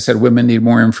 as I said, women need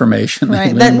more information.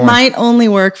 Right. That might only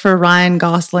work for Ryan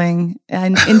Gosling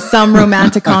and in some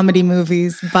romantic comedy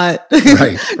movies, but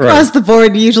across the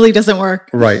board usually doesn't work.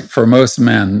 Right. For most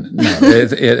men, no,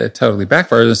 it totally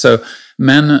backfires. So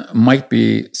men might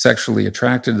be sexually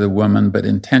attracted to the woman, but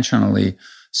intentionally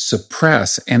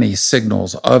suppress any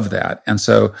signals of that. And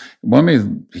so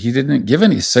he didn't give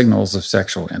any signals of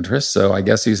sexual interest, so I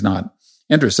guess he's not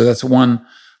interested. So that's one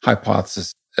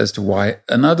hypothesis as to why.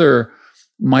 Another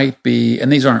might be,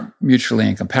 and these aren't mutually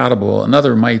incompatible,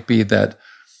 another might be that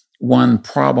one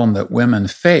problem that women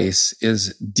face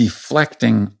is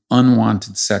deflecting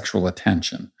unwanted sexual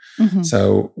attention. Mm-hmm.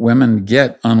 So women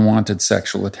get unwanted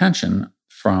sexual attention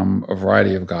from a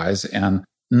variety of guys, and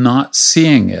not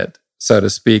seeing it, so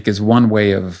to speak, is one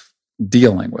way of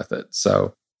dealing with it.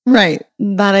 So right,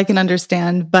 that I can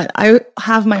understand. But I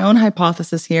have my own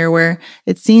hypothesis here where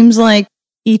it seems like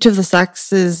each of the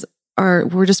sexes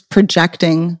we're just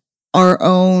projecting our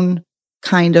own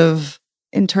kind of,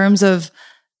 in terms of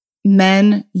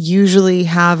men usually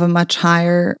have a much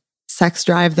higher sex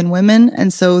drive than women.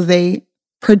 And so they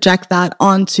project that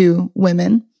onto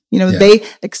women. You know, they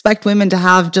expect women to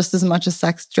have just as much a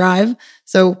sex drive.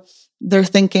 So they're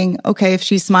thinking, okay, if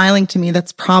she's smiling to me,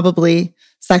 that's probably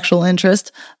sexual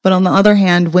interest. But on the other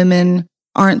hand, women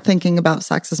aren't thinking about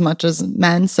sex as much as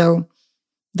men. So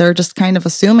they're just kind of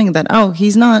assuming that, oh,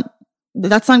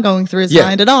 that's not going through his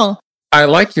mind at all. I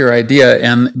like your idea.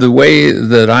 And the way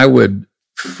that I would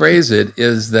phrase it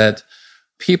is that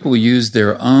people use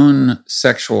their own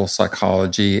sexual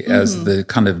psychology as the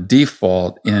kind of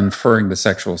default in inferring the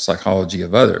sexual psychology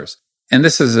of others. And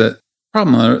this is a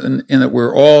problem in that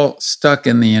we're all stuck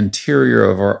in the interior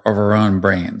of our own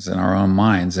brains and our own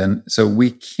minds. And so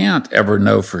we can't ever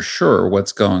know for sure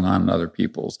what's going on in other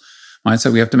people's minds.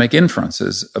 So we have to make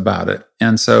inferences about it.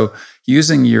 And so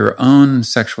using your own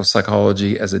sexual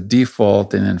psychology as a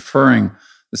default in inferring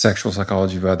the sexual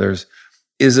psychology of others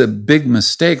is a big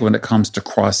mistake when it comes to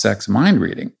cross-sex mind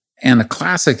reading. And a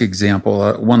classic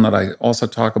example, one that I also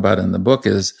talk about in the book,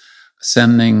 is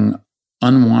sending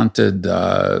unwanted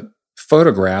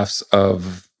photographs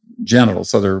of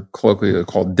genitals. So they're colloquially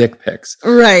called dick pics.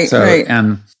 Right, right.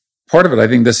 And part of it, I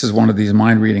think this is one of these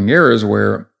mind reading errors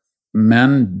where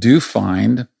men do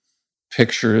find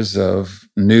pictures of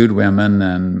nude women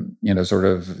and, sort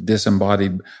of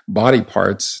disembodied body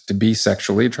parts to be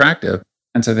sexually attractive.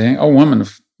 And so they think, oh,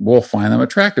 will find them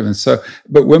attractive. And so,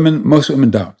 but most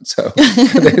women don't. So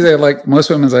they're like, most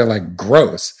women are like,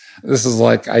 gross. This is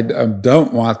like, I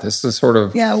don't want this. This sort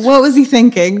of. Yeah. What was he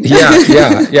thinking?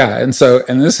 Yeah.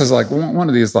 And this is like one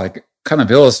of these, like, kind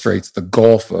of illustrates the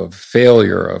gulf of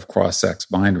failure of cross-sex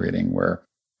mind reading, where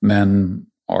men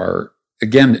are,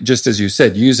 again, just as you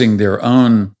said, using their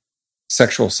own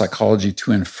sexual psychology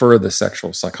to infer the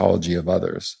sexual psychology of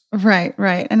others. Right.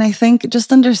 And I think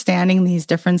just understanding these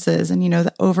differences and,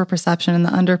 the overperception and the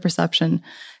underperception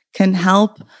can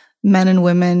help men and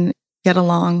women get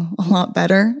along a lot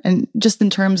better. And just in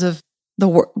terms of the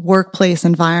workplace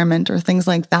environment or things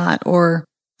like that. Or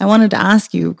I wanted to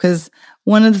ask you, because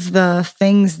one of the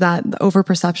things that the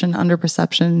overperception,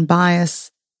 underperception bias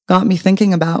got me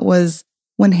thinking about was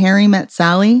when Harry met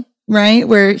Sally, right?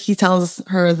 Where he tells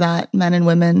her that men and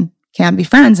women can't be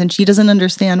friends and she doesn't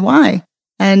understand why.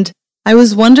 And I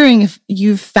was wondering if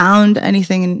you've found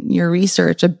anything in your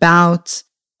research about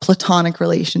platonic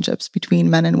relationships between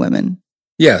men and women.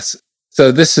 Yes.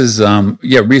 So this is,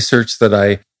 research that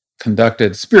I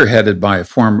conducted, spearheaded by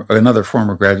another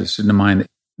former graduate student of mine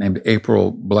named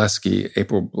April Blesky.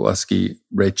 April Blesky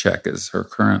Raychek is her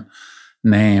current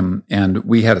name. And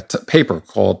we had a paper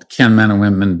called Can Men and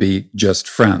Women Be Just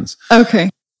Friends? Okay.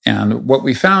 And what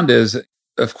we found is,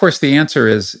 of course, the answer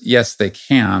is yes, they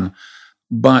can,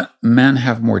 but men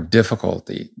have more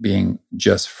difficulty being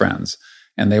just friends.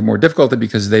 And they have more difficulty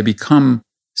because they become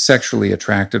sexually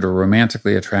attracted or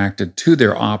romantically attracted to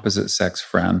their opposite sex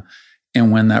friend.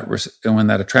 And when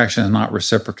that attraction is not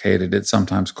reciprocated, it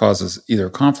sometimes causes either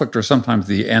conflict or sometimes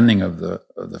the ending of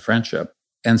the friendship.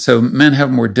 And so men have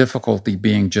more difficulty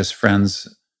being just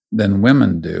friends than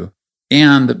women do.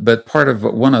 But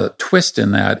one of the twists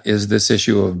in that is this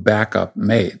issue of backup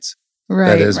mates. Right.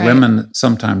 That is, women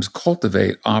sometimes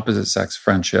cultivate opposite sex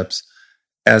friendships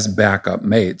as backup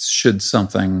mates should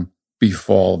something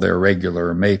befall their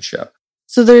regular mateship.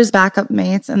 So there's backup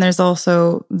mates, and there's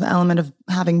also the element of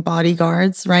having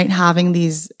bodyguards, right? Having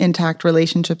these intact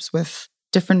relationships with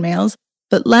different males.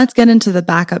 But let's get into the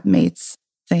backup mates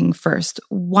thing first.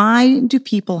 Why do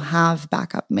people have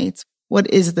backup mates? What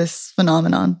is this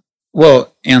phenomenon?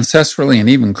 Well, ancestrally and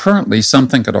even currently,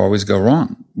 something could always go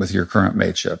wrong with your current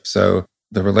mateship. So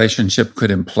the relationship could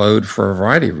implode for a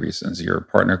variety of reasons. Your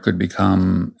partner could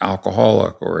become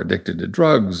alcoholic or addicted to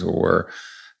drugs or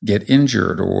get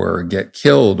injured or get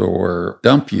killed or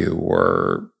dump you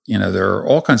or, there are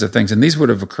all kinds of things. And these would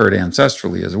have occurred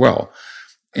ancestrally as well.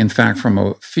 In fact, from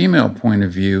a female point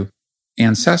of view,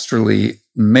 ancestrally,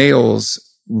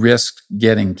 males risked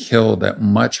getting killed at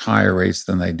much higher rates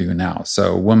than they do now.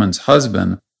 So a woman's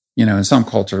husband, in some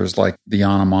cultures like the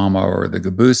Yanomama or the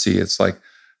Gabusi, it's like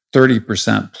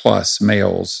 30% plus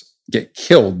males get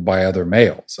killed by other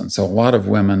males. And so a lot of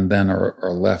women then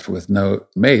are left with no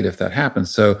mate if that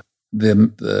happens. So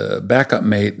the backup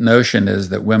mate notion is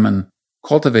that women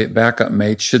cultivate backup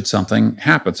mates should something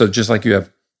happen. So just like you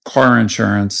have car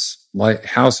insurance, like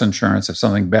house insurance, if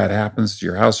something bad happens to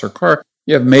your house or car,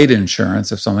 you have mate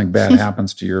insurance if something bad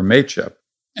happens to your mateship.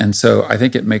 And so I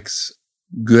think it makes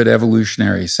good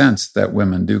evolutionary sense that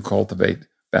women do cultivate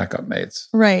backup mates.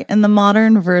 Right. And the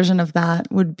modern version of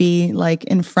that would be like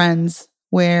in Friends,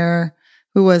 where,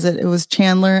 who was it? It was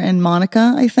Chandler and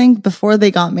Monica, I think. Before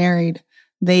they got married,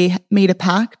 they made a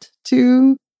pact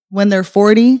to when they're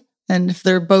 40, and if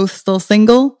they're both still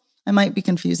single, I might be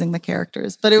confusing the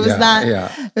characters, but it was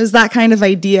it was that kind of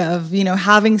idea of,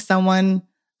 having someone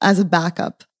as a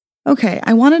backup. Okay.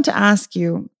 I wanted to ask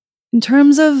you, in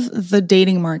terms of the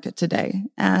dating market today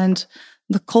and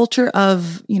the culture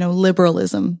of,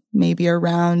 liberalism, maybe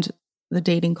around the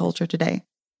dating culture today,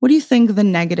 what do you think the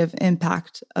negative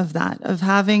impact of that, of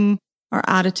having our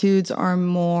attitudes are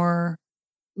more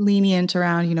lenient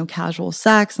around, casual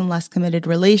sex and less committed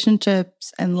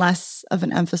relationships and less of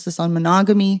an emphasis on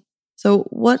monogamy? So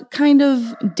what kind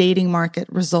of dating market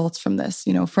results from this,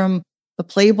 from the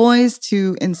playboys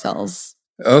to incels?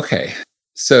 Okay.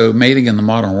 So mating in the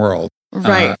modern world.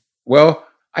 Right. Well,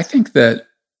 I think that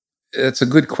it's a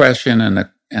good question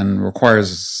and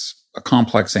requires a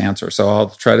complex answer. So I'll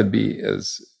try to be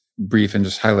as brief and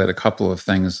just highlight a couple of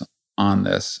things on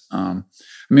this.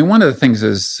 One of the things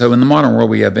is, so in the modern world,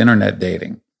 we have internet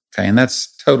dating. Okay. And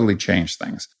that's totally changed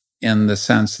things in the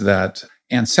sense that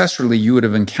ancestrally, you would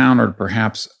have encountered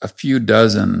perhaps a few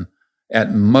dozen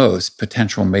at most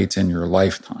potential mates in your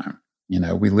lifetime.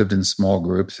 We lived in small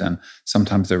groups and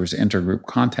sometimes there was intergroup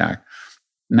contact.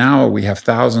 Now we have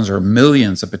thousands or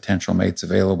millions of potential mates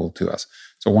available to us.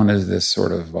 So one is this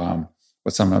sort of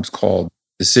what's sometimes called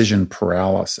decision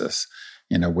paralysis,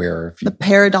 where the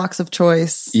paradox of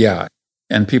choice. Yeah.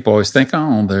 And people always think,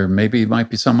 oh, there maybe might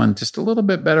be someone just a little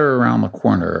bit better around the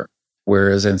corner.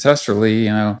 Whereas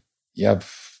ancestrally, you have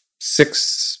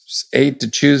 6, 8 to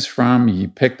choose from. You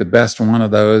pick the best one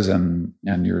of those and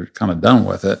you're kind of done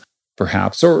with it,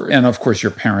 perhaps. And of course,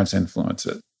 your parents influence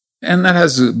it. And that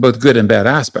has both good and bad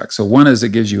aspects. So one is it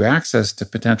gives you access to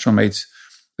potential mates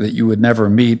that you would never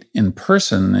meet in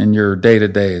person in your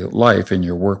day-to-day life, in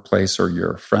your workplace or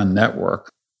your friend network,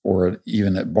 or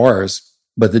even at bars.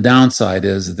 But the downside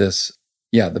is this,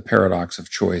 the paradox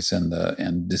of choice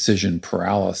and decision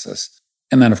paralysis.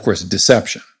 And then, of course,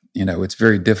 deception. It's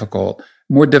very difficult,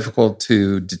 more difficult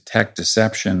to detect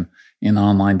deception in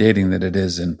online dating than it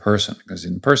is in person. Because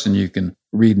in person, you can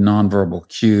read nonverbal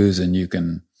cues and you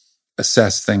can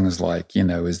assess things like,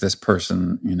 is this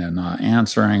person, not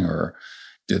answering, or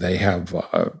do they have,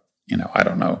 I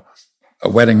don't know, a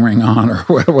wedding ring on or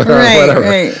whatever.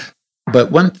 Right.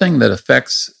 But one thing that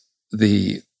affects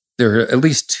there are at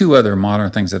least 2 other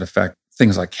modern things that affect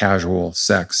things like casual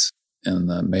sex in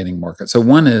the mating market. So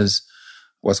one is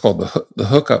what's called the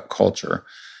hookup culture,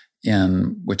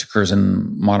 which occurs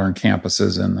in modern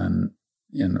campuses and then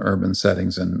in urban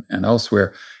settings and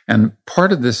elsewhere. And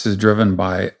part of this is driven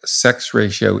by sex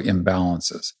ratio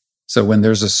imbalances. So when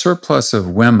there's a surplus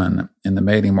of women in the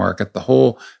mating market, the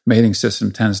whole mating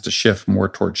system tends to shift more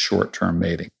towards short-term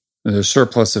mating. When there's a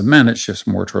surplus of men, it shifts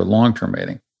more toward long-term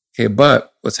mating. Okay,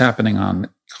 but what's happening on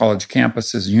college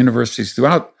campuses, universities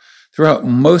throughout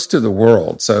most of the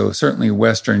world, so certainly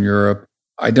Western Europe,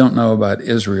 I don't know about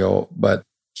Israel, but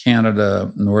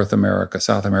Canada, North America,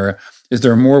 South America, is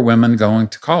there are more women going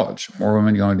to college, more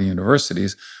women going to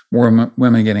universities, more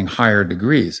women getting higher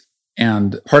degrees.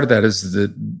 And part of that is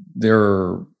that there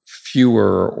are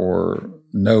fewer or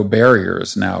no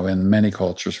barriers now in many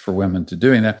cultures for women to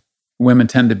doing that. Women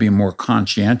tend to be more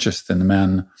conscientious than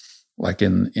men, like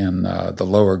in the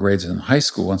lower grades in high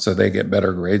school. And so they get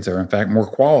better grades. They're in fact more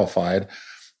qualified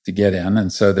to get in.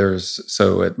 And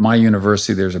so at my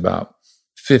university, there's about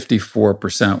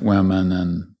 54% women,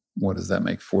 and what does that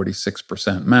make?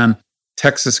 46% men.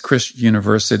 Texas Christian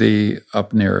University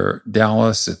up near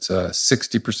Dallas, it's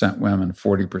 60% women,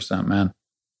 40% men.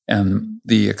 And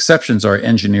the exceptions are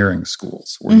engineering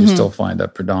schools, where you still find a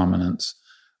predominance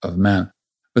of men.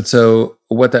 But so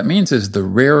what that means is the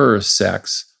rarer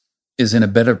sex is in a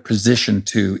better position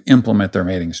to implement their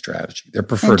mating strategy, their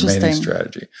preferred mating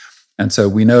strategy. And so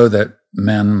we know that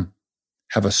men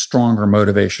have a stronger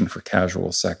motivation for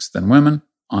casual sex than women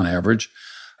on average.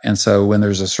 And so when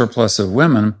there's a surplus of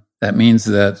women, that means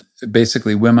that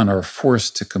basically women are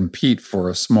forced to compete for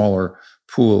a smaller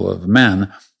pool of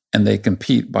men, and they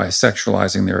compete by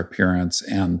sexualizing their appearance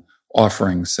and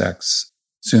offering sex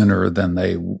sooner than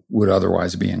they would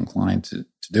otherwise be inclined to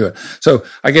do it. So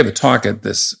I gave a talk at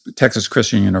this Texas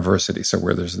Christian University, so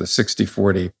where there's the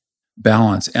 60-40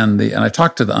 balance, and I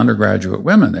talked to the undergraduate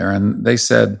women there, and they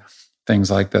said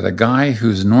things like that a guy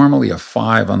who's normally a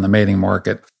 5 on the mating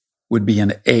market would be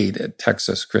an 8 at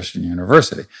Texas Christian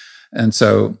University. And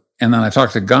then I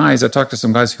talked to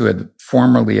some guys who had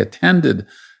formerly attended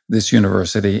this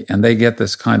university, and they get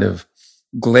this kind of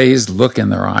glazed look in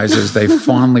their eyes as they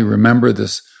fondly remember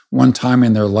this one time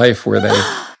in their life where they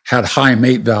had high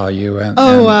mate value and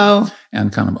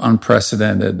kind of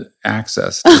unprecedented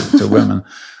access to women.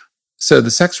 So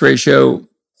the sex ratio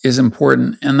is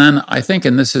important. And then I think,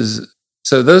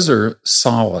 so those are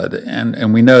solid.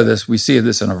 And we know this, we see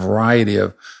this in a variety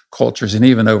of cultures, and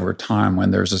even over time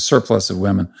when there's a surplus of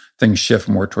women, things shift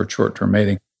more toward short-term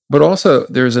mating. But also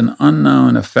there's an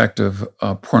unknown effect of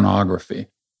pornography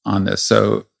on this.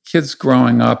 So kids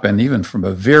growing up, and even from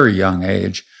a very young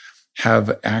age,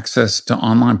 have access to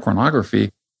online pornography,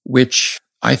 which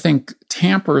I think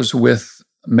tampers with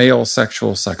male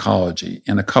sexual psychology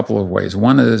in a couple of ways.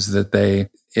 One is that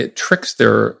it tricks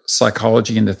their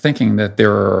psychology into thinking that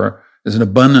there's an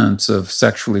abundance of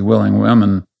sexually willing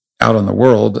women out in the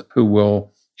world who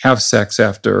will have sex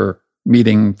after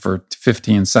meeting for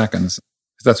 15 seconds.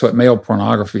 That's what male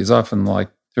pornography is often like.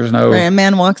 There's no... Right, a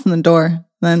man walks in the door,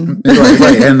 then...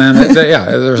 right. And then,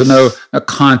 there's no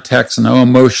context, no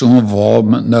emotional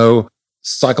involvement, no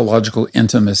psychological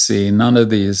intimacy, none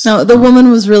of these. No, the woman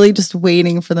was really just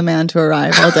waiting for the man to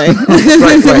arrive all day.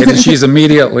 right. And she's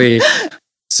immediately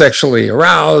sexually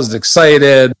aroused,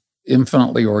 excited,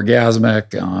 infinitely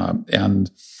orgasmic, and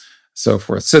so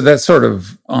forth. So that's sort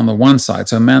of on the one side.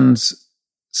 So men's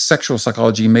sexual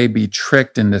psychology may be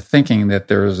tricked into thinking that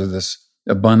there's this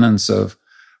abundance of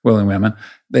willing women.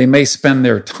 They may spend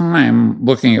their time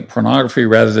looking at pornography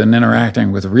rather than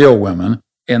interacting with real women.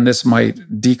 And this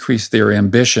might decrease their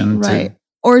ambition. Right.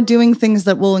 Or doing things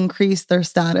that will increase their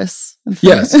status.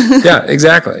 Yes. Yeah,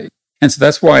 exactly. And so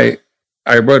that's why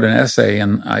I wrote an essay,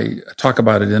 and I talk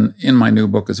about it in my new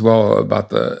book as well,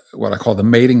 about what I call the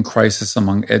mating crisis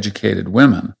among educated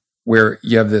women, where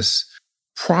you have this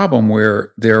problem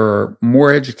where there are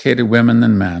more educated women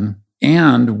than men,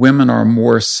 and women are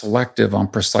more selective on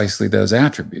precisely those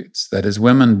attributes. That is,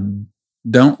 women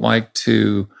don't like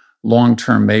to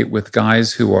long-term mate with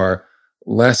guys who are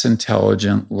less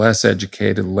intelligent, less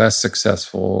educated, less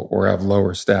successful, or have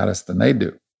lower status than they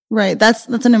do. Right. That's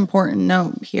an important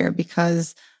note here,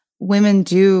 because women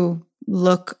do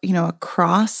look,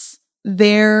 across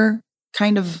their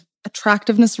kind of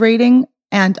attractiveness rating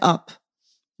and up,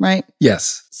 right?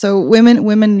 Yes. So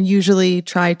women usually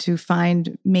try to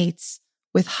find mates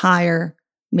with higher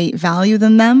mate value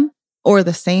than them, or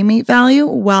the same mate value,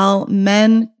 while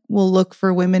men will look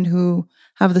for women who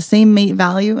have the same mate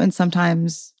value and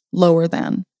sometimes lower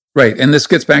than. Right. And this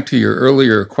gets back to your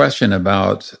earlier question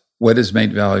about what is mate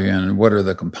value and what are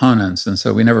the components. And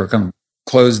so we never kind of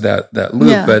closed that loop.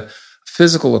 Yeah. But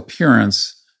physical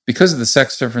appearance, because of the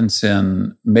sex difference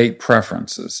in mate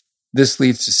preferences, this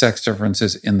leads to sex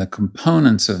differences in the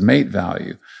components of mate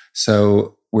value.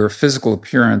 So where physical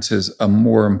appearance is a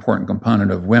more important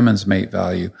component of women's mate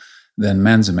value than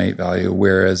men's mate value,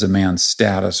 whereas a man's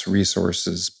status,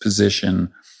 resources,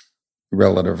 position,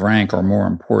 relative rank are more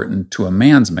important to a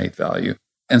man's mate value.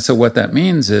 And so what that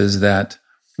means is that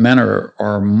men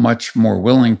are much more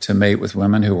willing to mate with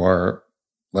women who are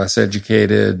less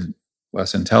educated,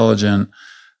 less intelligent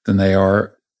than they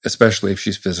are, especially if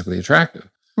she's physically attractive.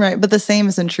 Right, but the same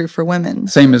isn't true for women.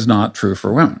 Same is not true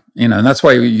for women, and that's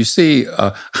why you see.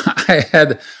 I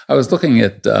was looking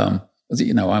at,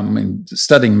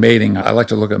 studying mating. I like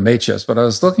to look at mate ships, but I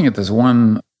was looking at this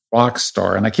one rock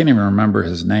star, and I can't even remember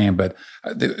his name, but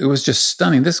it was just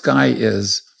stunning. This guy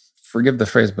is, forgive the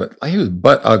phrase, but he was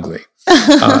butt ugly.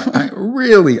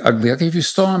 Really ugly. Like if you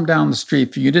saw him down the street,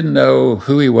 if you didn't know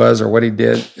who he was or what he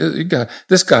did,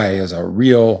 this guy is a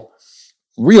real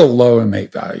low in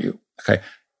mate value. Okay.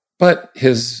 But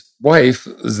his wife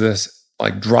is this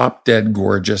like drop dead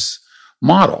gorgeous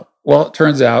model. Well, it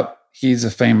turns out he's a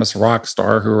famous rock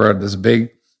star who wrote this big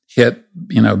hit,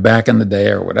 back in the day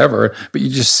or whatever. But you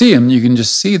just see him, you can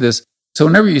just see this. So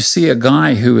whenever you see a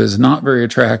guy who is not very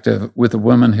attractive with a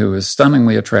woman who is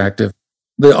stunningly attractive,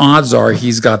 the odds are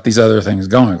he's got these other things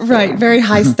going for him. Right, very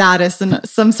high status and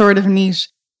some sort of niche.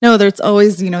 No, there's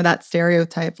always, that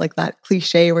stereotype, like that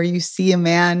cliche where you see a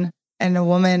man and a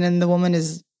woman, and the woman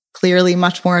is clearly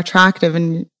much more attractive,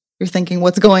 and you're thinking,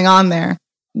 what's going on there?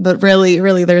 But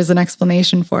really, there's an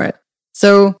explanation for it.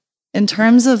 So in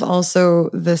terms of also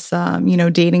this,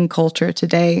 dating culture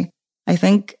today, I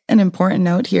think an important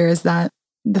note here is that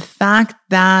the fact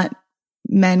that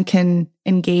men can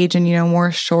engage in,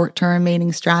 more short-term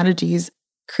mating strategies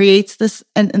creates this,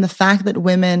 and the fact that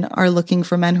women are looking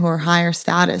for men who are higher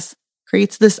status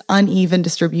creates this uneven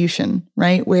distribution,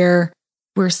 right? Where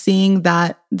we're seeing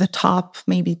that the top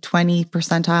maybe 20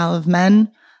 percentile of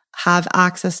men have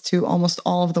access to almost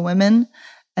all of the women,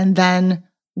 and then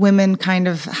women kind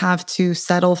of have to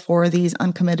settle for these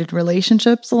uncommitted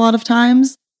relationships a lot of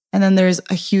times. And then there's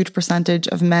a huge percentage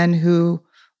of men who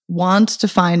want to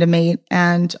find a mate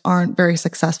and aren't very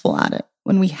successful at it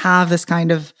when we have this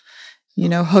kind of,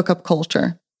 hookup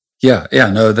culture. Yeah.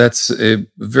 No, that's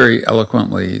very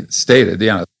eloquently stated.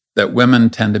 Yeah, that women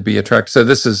tend to be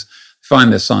attracted. So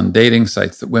find this on dating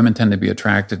sites, that women tend to be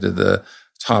attracted to the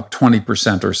top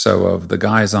 20% or so of the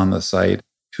guys on the site,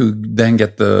 who then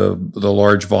get the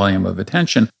large volume of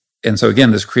attention. And so again,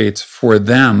 this creates for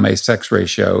them a sex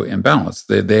ratio imbalance.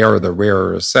 They are the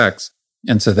rarer sex.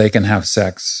 And so they can have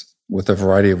sex with a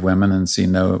variety of women and see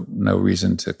no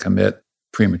reason to commit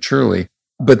prematurely.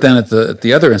 But then at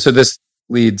the other end, so this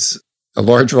leads a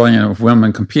large volume of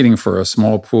women competing for a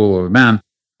small pool of men,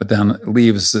 but then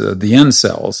leaves the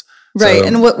incels. Right. So,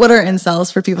 and what are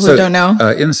incels for people who don't know?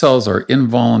 Incels are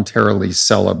involuntarily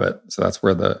celibate. So that's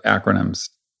where the acronyms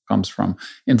comes from.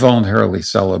 Involuntarily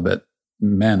celibate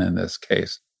men in this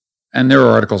case. And there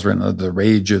are articles written of the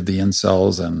rage of the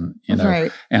incels, and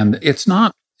right. And it's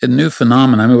not a new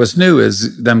phenomenon. I mean, what's new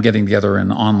is them getting together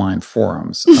in online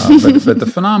forums. But the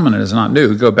phenomenon is not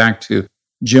new. Go back to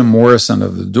Jim Morrison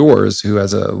of The Doors, who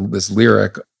has this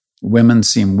lyric, "Women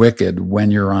seem wicked when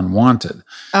you're unwanted."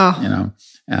 Oh.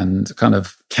 And kind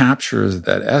of captures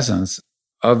that essence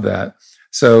of that.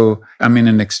 So, I mean,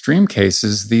 in extreme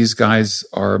cases, these guys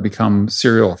become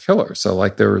serial killers. So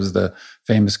like there was the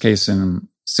famous case in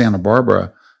Santa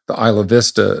Barbara, the Isla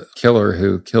Vista killer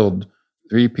who killed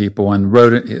 3 people and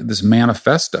wrote this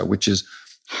manifesto, which is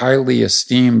highly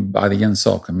esteemed by the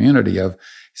incel community, of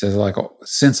says, like,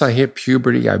 since I hit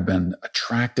puberty, I've been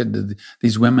attracted to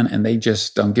these women, and they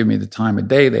just don't give me the time of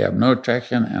day. They have no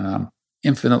attraction, and I'm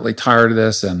infinitely tired of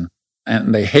this. And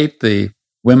they hate the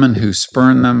women who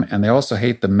spurn them, and they also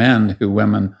hate the men who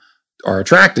women are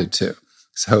attracted to.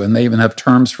 So, and they even have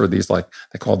terms for these, like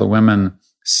they call the women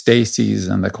Stacys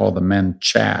and they call the men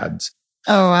Chads.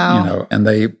 Oh, wow. And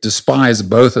they despise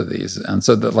both of these. And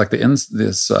so that, like,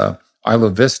 this Isla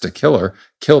Vista killer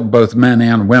killed both men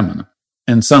and women.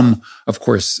 And some, of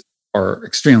course, are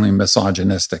extremely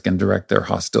misogynistic and direct their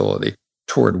hostility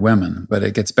toward women. But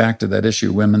it gets back to that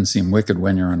issue, women seem wicked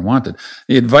when you're unwanted.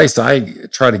 The advice I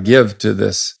try to give to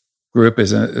this group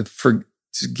is to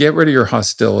get rid of your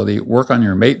hostility, work on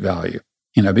your mate value,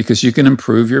 because you can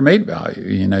improve your mate value.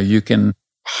 You can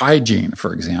hygiene,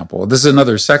 for example. This is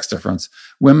another sex difference.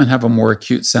 Women have a more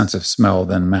acute sense of smell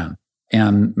than men.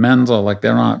 And men are like,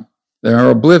 they're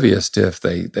oblivious to if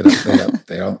they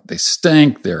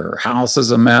stink, their house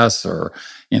is a mess, or,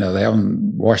 they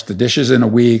haven't washed the dishes in a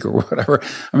week or whatever.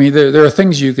 I mean, there are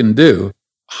things you can do.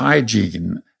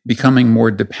 Hygiene, becoming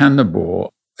more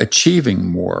dependable, achieving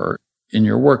more in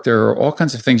your work. There are all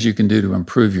kinds of things you can do to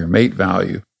improve your mate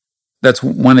value. That's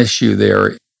one issue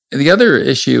there. The other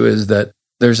issue is that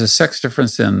there's a sex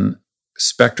difference in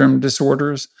spectrum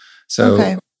disorders.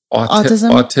 So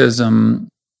autism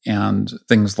and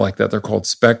things like that. They're called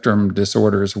spectrum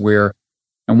disorders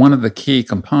and one of the key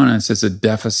components is a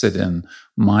deficit in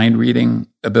mind reading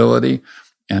ability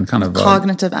and kind of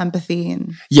cognitive empathy.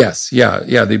 Yes. Yeah.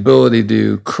 The ability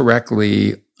to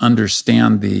correctly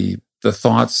understand the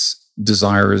thoughts,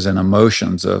 desires, and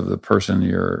emotions of the person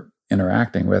you're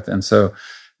interacting with. And so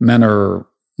men are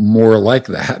more like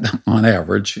that on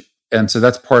average. And so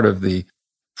that's part of the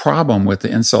problem with the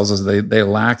incels is they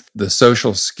lack the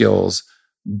social skills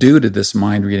due to this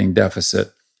mind reading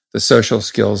deficit, the social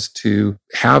skills to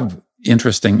have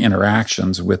interesting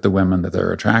interactions with the women that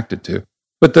they're attracted to.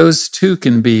 But those too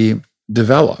can be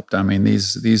developed. I mean,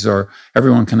 these are,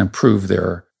 everyone can improve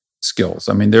their skills.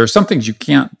 I mean, there are some things you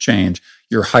can't change.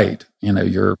 Your height,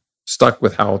 you're stuck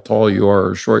with how tall you are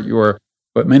or short you are,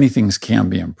 but many things can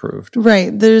be improved.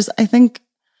 Right. I think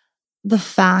the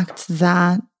fact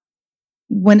that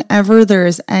whenever there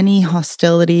is any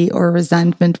hostility or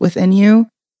resentment within you,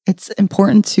 it's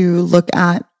important to look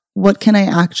at what can I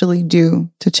actually do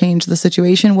to change the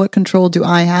situation? What control do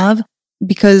I have?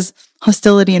 Because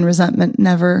hostility and resentment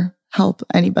never help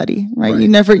anybody, right? You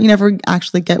never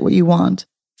actually get what you want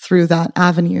through that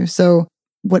avenue. So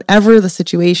whatever the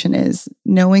situation is,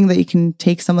 knowing that you can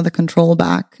take some of the control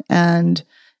back and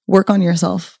work on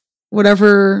yourself,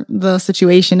 whatever the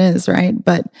situation is, right?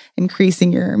 But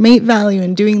increasing your mate value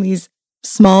and doing these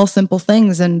small, simple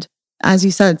things. And as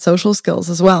you said, social skills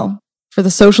as well. For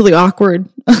the socially awkward,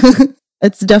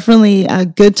 it's definitely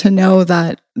good to know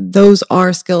that those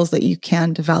are skills that you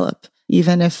can develop,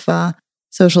 even if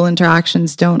social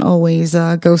interactions don't always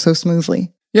go so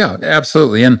smoothly. Yeah,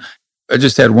 absolutely. And I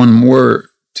just add one more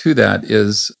to that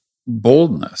is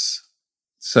boldness.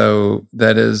 So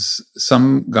that is,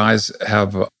 some guys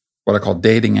have what I call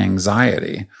dating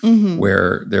anxiety,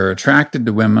 where they're attracted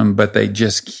to women, but they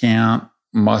just can't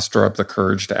muster up the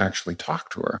courage to actually talk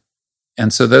to her.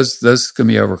 And so those can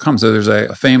be overcome. So there's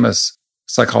a famous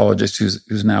psychologist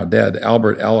who's now dead,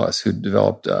 Albert Ellis, who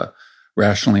developed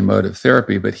rational emotive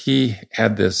therapy, but he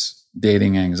had this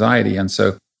dating anxiety. And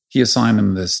so he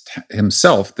assigned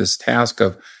himself this task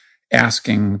of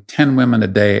asking 10 women a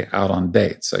day out on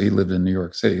dates. So he lived in New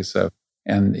York City.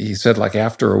 And he said, like,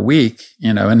 after a week,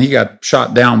 and he got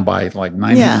shot down by like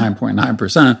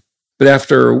 99.9%. But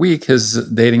after a week, his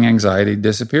dating anxiety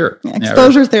disappeared.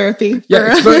 Exposure therapy.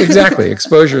 Exactly.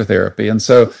 Exposure therapy. And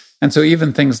so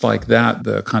even things like that,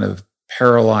 the kind of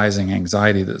paralyzing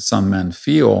anxiety that some men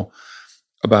feel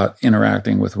about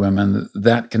interacting with women,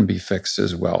 that can be fixed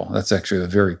as well. That's actually a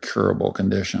very curable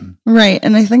condition. Right.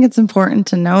 And I think it's important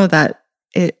to know that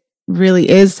it really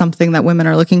is something that women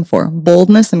are looking for.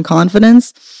 Boldness and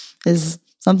confidence is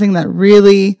something that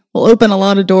really will open a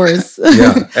lot of doors.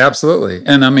 Yeah, absolutely.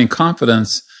 And I mean,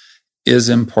 confidence is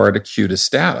in part a cue to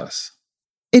status.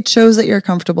 It shows that you're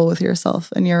comfortable with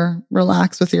yourself and you're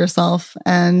relaxed with yourself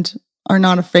and are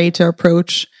not afraid to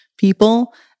approach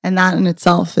people. And that in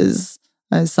itself is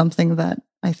something that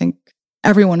I think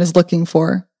everyone is looking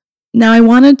for. Now, I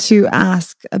wanted to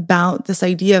ask about this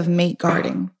idea of mate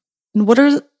guarding. And what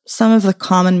are some of the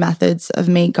common methods of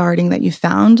mate guarding that you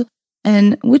found?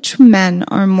 And which men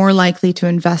are more likely to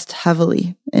invest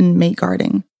heavily in mate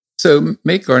guarding? So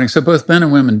mate guarding, so both men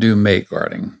and women do mate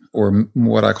guarding, or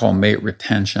what I call mate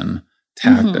retention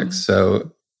tactics.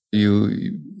 So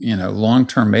you know,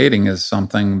 long-term mating is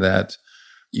something that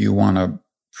you want to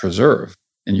preserve.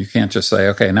 And you can't just say,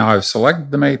 okay, now I've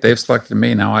selected the mate, they've selected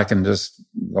me, now I can just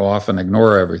go off and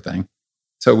ignore everything.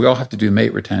 So we all have to do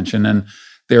mate retention. And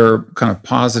there are kind of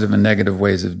positive and negative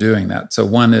ways of doing that. So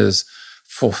one is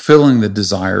fulfilling the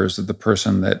desires of the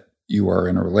person that you are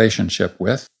in a relationship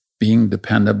with, being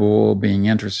dependable, being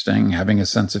interesting, having a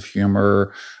sense of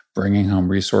humor, bringing home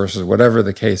resources, whatever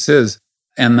the case is.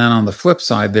 And then on the flip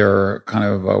side, there are kind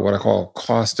of what I call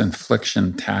cost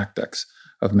infliction tactics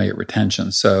of mate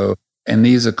retention. So, and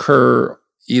these occur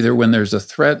either when there's a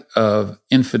threat of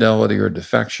infidelity or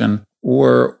defection,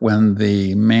 or when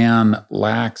the man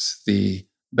lacks the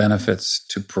benefits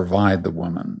to provide the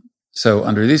woman. So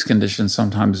under these conditions,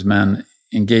 sometimes men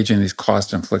engage in these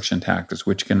cost infliction tactics,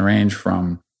 which can range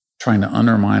from trying to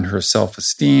undermine her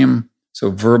self-esteem,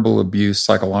 so verbal abuse,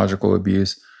 psychological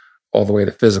abuse, all the way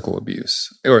to physical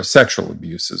abuse or sexual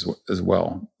abuse as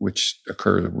well, which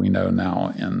occurs, we know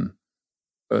now, in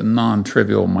a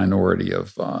non-trivial minority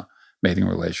of mating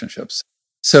relationships.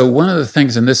 So one of the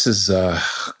things, and this is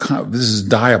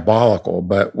diabolical,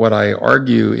 but what I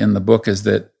argue in the book is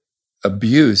that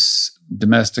abuse,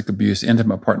 domestic abuse,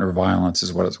 intimate partner violence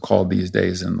is what it's called these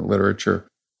days in the literature,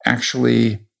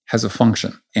 actually has a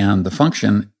function. And the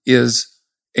function is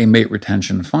a mate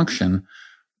retention function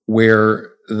where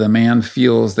the man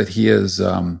feels that he is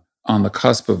on the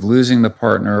cusp of losing the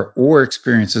partner or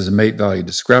experiences a mate value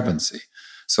discrepancy.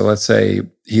 So let's say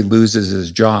he loses his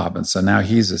job, and so now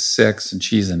he's a 6 and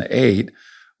she's an 8.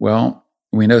 Well,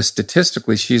 we know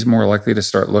statistically she's more likely to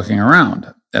start looking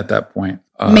around at that point.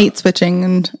 Mate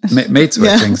switching. Mate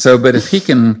switching. Yeah. So, but if he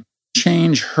can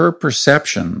change her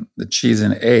perception that she's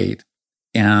an 8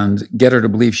 and get her to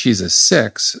believe she's a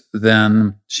 6,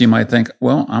 then she might think,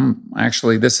 well,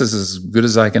 this is as good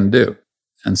as I can do.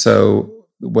 And so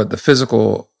what the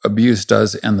physical abuse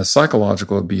does and the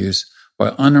psychological abuse,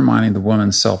 by undermining the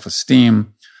woman's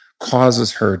self-esteem,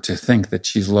 causes her to think that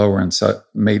she's lower in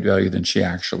mate value than she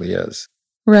actually is.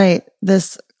 Right.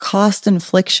 This cost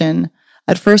infliction.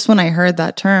 At first, when I heard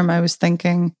that term, I was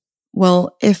thinking,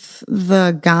 well, if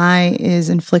the guy is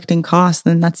inflicting cost,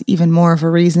 then that's even more of a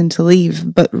reason to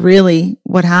leave. But really,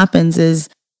 what happens is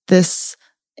this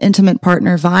intimate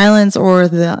partner violence or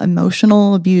the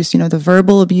emotional abuse, the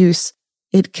verbal abuse,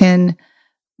 it can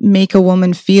make a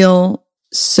woman feel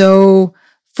so,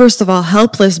 first of all,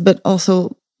 helpless, but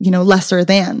also, lesser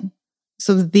than.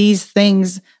 So these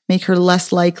things make her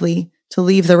less likely to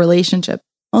leave the relationship.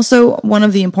 Also, one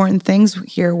of the important things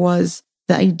here was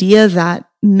the idea that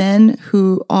men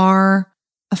who are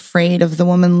afraid of the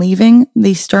woman leaving,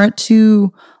 they start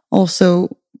to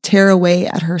also tear away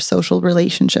at her social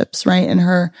relationships, right? And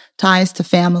her ties to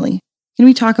family. Can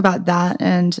we talk about that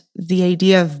and the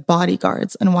idea of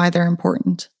bodyguards and why they're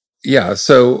important? Yeah.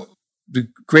 So the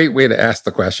great way to ask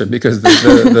the question, because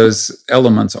those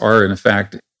elements are, in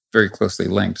fact, very closely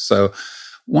linked. So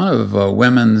one of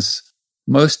women's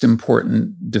most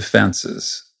important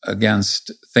defenses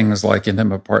against things like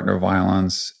intimate partner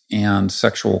violence and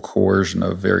sexual coercion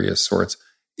of various sorts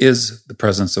is the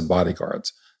presence of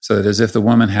bodyguards. So that is, if the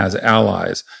woman has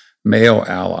allies, male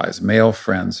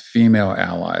friends, female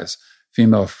allies,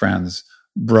 female friends,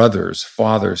 brothers,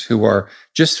 fathers who are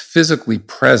just physically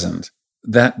present,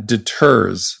 that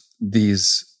deters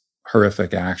these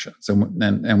horrific actions.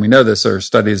 And we know this. There are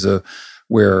studies of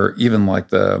where even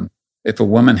if a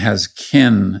woman has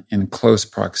kin in close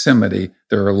proximity,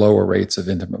 there are lower rates of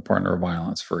intimate partner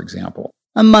violence, for example.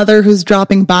 A mother who's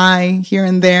dropping by here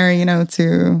and there,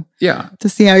 to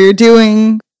see how you're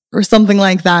doing or something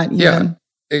like that. Even. Yeah,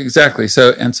 exactly.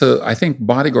 So I think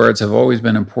bodyguards have always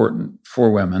been important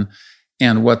for women.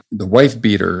 And what the wife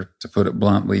beater, to put it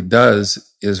bluntly,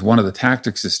 does is one of the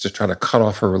tactics is to try to cut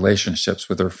off her relationships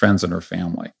with her friends and her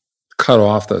family, cut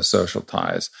off those social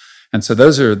ties. And so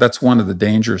that's one of the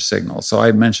danger signals. So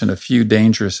I mentioned a few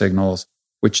danger signals,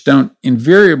 which don't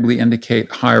invariably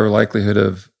indicate higher likelihood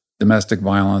of domestic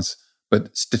violence,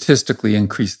 but statistically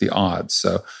increase the odds.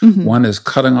 So one is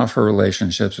cutting off her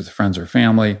relationships with friends or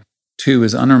family. 2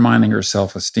 is undermining her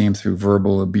self-esteem through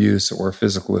verbal abuse or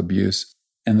physical abuse.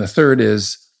 And the third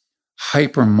is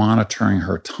hyper monitoring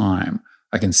her time,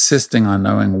 like insisting on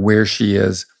knowing where she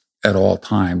is at all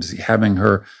times,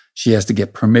 she has to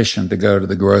get permission to go to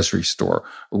the grocery store,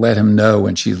 let him know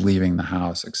when she's leaving the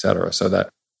house, et cetera. So that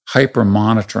hyper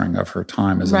monitoring of her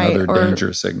time is another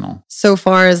danger signal. So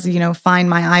far as, find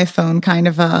my iPhone kind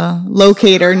of a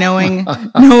locator, knowing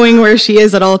where she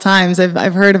is at all times.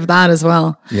 I've heard of that as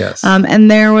well. Yes.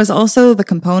 And there was also the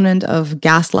component of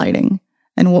gaslighting.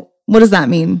 And what does that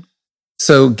mean?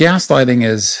 So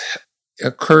gaslighting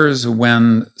occurs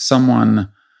when someone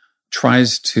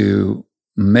tries to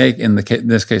make, in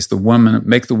this case,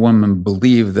 make the woman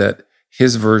believe that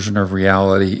his version of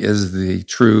reality is the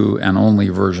true and only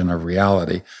version of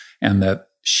reality, and that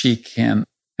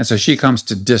so she comes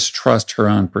to distrust her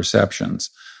own perceptions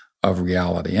of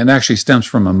reality. And it actually stems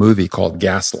from a movie called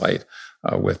Gaslight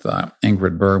with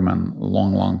Ingrid Bergman a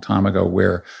long, long time ago,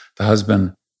 where the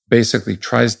husband basically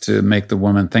tries to make the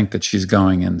woman think that she's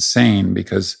going insane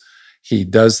because he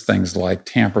does things like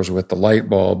tampers with the light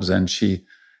bulbs, and she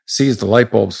sees the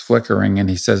light bulbs flickering, and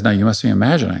he says, "No, you must be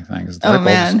imagining things. The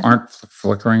light bulbs aren't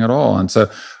flickering at all." And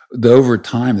so over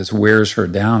time, this wears her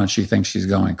down, and she thinks she's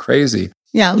going crazy.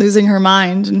 Yeah, losing her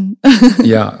mind.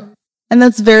 Yeah. And I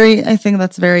think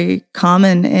that's very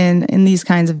common in these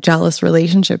kinds of jealous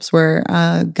relationships, where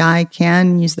a guy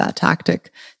can use that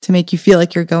tactic to make you feel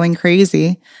like you're going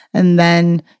crazy. And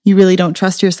then you really don't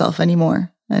trust yourself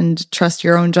anymore and trust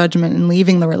your own judgment and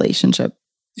leaving the relationship.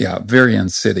 Yeah, very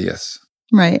insidious.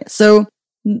 Right. So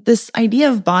this idea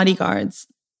of bodyguards,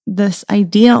 this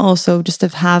idea also just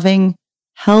of having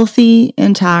healthy,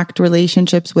 intact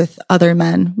relationships with other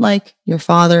men, like your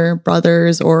father,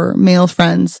 brothers, or male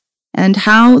friends, and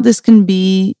how this can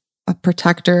be a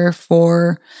protector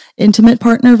for intimate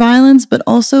partner violence, but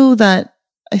also that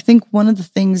I think one of the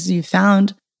things you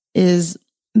found is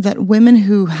that women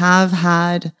who have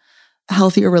had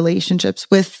healthier relationships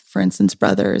with, for instance,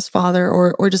 brothers, father,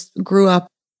 or just grew up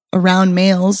around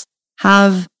males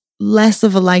have less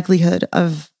of a likelihood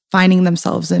of finding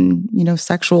themselves in,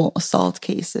 sexual assault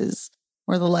cases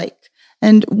or the like.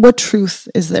 And what truth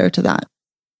is there to that?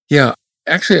 Yeah.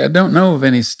 Actually, I don't know of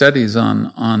any studies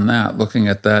on that, looking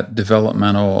at that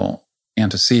developmental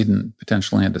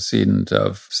potential antecedent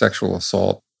of sexual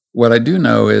assault. What I do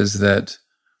know is that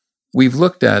we've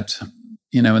looked at,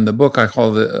 in the book, I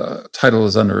call the title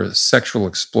is under sexual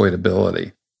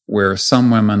exploitability, where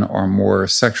some women are more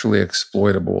sexually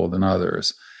exploitable than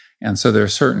others. And so there are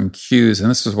certain cues, and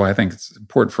this is why I think it's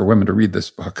important for women to read this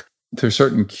book. There's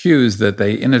certain cues that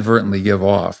they inadvertently give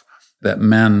off that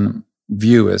men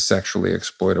view as sexually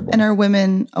exploitable. And are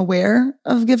women aware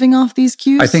of giving off these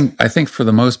cues? I think for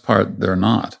the most part, they're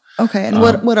not. Okay, and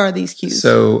what are these cues?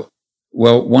 So,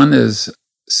 one is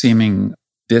seeming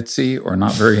ditzy or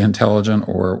not very intelligent,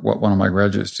 or what one of my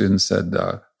graduate students said,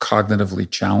 cognitively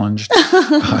challenged.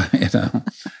 Kind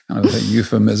of a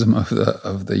euphemism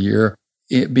of the year.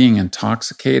 Being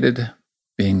intoxicated,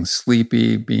 being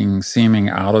sleepy, seeming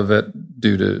out of it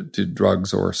due to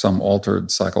drugs or some altered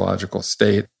psychological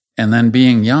state, and then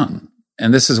being young.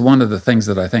 And this is one of the things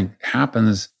that I think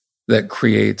happens that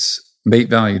creates mate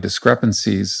value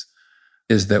discrepancies,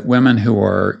 is that women who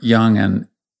are young and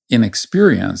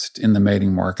inexperienced in the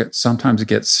mating market sometimes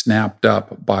get snapped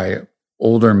up by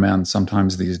older men,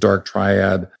 sometimes these dark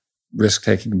triad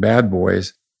risk-taking bad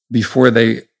boys, before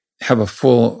they have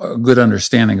a good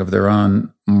understanding of their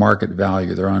own market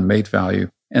value, their own mate value.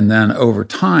 And then over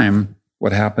time,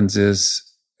 what happens is,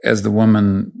 as the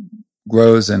woman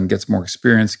grows and gets more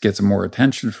experience, gets more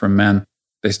attention from men,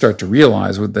 they start to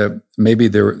realize that maybe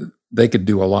they could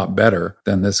do a lot better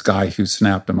than this guy who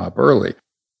snapped them up early.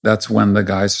 That's when the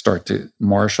guys start to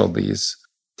marshal these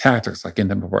tactics like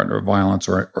intimate partner violence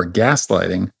or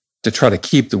gaslighting to try to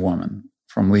keep the woman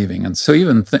from leaving. And so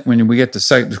even when we get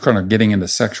to kind of getting into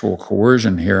sexual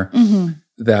coercion here,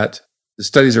 that the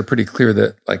studies are pretty clear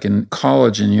that, like in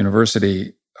college and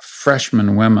university,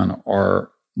 freshman women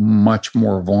are much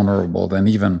more vulnerable than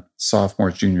even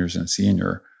sophomores, juniors, and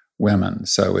senior women.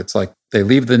 So it's like they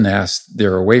leave the nest,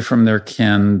 they're away from their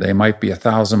kin, they might be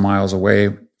 1,000 miles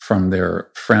away from their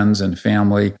friends and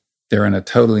family. They're in a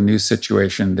totally new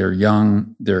situation. They're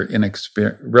young, they're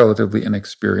relatively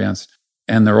inexperienced,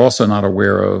 and they're also not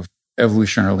aware of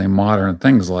evolutionarily modern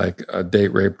things like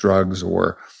date rape drugs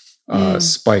or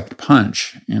spiked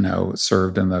punch,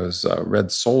 served in those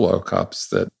red Solo cups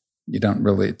that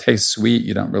it tastes sweet.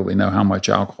 You don't really know how much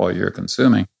alcohol you're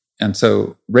consuming. And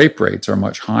so rape rates are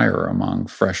much higher among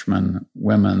freshman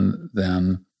women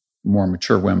than more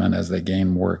mature women as they gain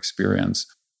more experience.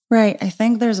 Right. I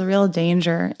think there's a real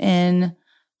danger in,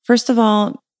 first of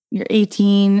all, you're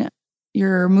 18,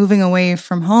 you're moving away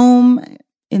from home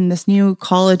in this new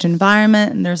college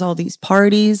environment, and there's all these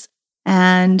parties.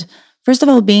 And first of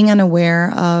all, being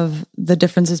unaware of the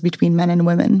differences between men and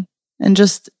women, and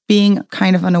just being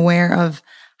kind of unaware of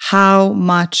how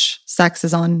much sex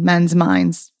is on men's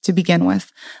minds to begin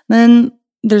with. Then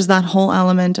there's that whole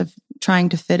element of trying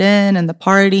to fit in and the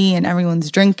party and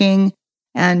everyone's drinking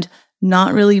and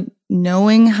not really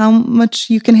knowing how much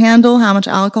you can handle, how much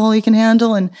alcohol you can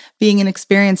handle, and being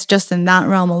inexperienced just in that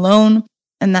realm alone.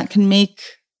 And that can make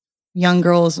young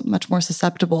girls much more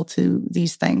susceptible to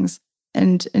these things.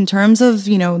 And in terms of,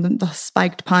 the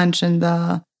spiked punch and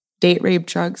the date rape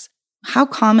drugs, how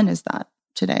common is that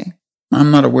today?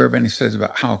 I'm not aware of any studies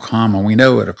about how common. We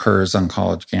know it occurs on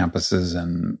college campuses,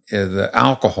 and the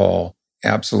alcohol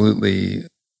absolutely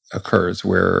occurs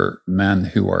where men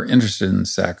who are interested in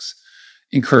sex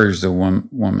encourage the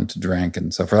woman to drink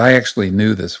and so forth. I actually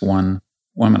knew this one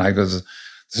woman. This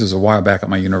was a while back at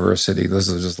my university. This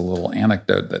is just a little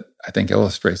anecdote that I think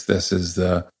illustrates this.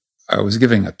 I was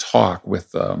giving a talk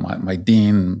with my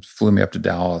dean, flew me up to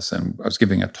Dallas, and I was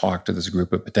giving a talk to this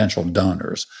group of potential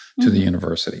donors to the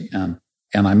university. And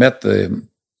I met the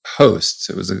hosts.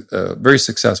 It was a very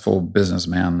successful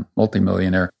businessman,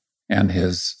 multimillionaire, and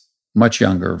his much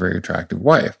younger, very attractive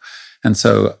wife. And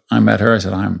so I met her. I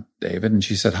said, "I'm David." And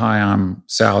she said, "Hi, I'm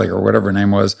Sally," or whatever her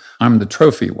name was. "I'm the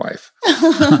trophy wife."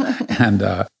 And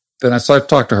then I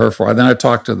talked to her for a while. Then I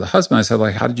talked to the husband. I said,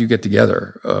 "How did you get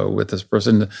together with this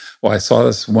person?" Well, I saw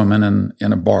this woman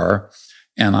in a bar,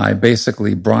 and I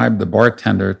basically bribed the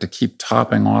bartender to keep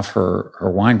topping off her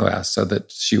wine glass so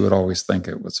that she would always think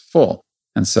it was full.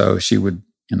 And so she would,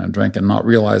 drink and not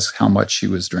realize how much she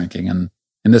was drinking. And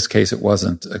in this case, it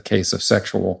wasn't a case of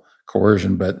sexual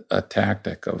coercion, but a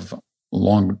tactic of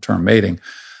long-term mating.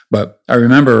 But I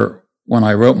remember when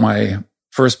I wrote my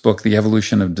first book, The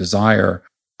Evolution of Desire,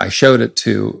 I showed it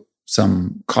to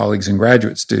some colleagues and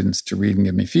graduate students to read and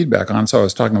give me feedback on. So I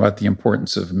was talking about the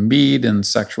importance of meat and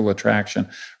sexual attraction,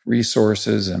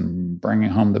 resources, and bringing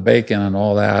home the bacon and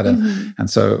all that. And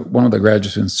so one of the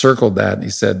graduate students circled that, and he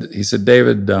said,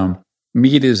 "David,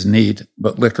 meat is neat,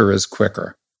 but liquor is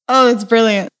quicker." Oh, it's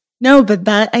brilliant. No, but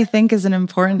that I think is an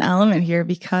important element here,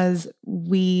 because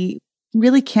we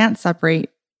really can't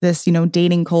separate this,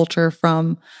 dating culture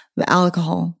from the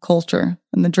alcohol culture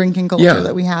and the drinking culture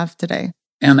that we have today.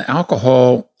 And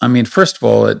alcohol, first of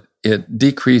all, it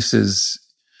decreases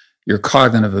your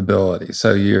cognitive ability.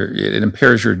 So it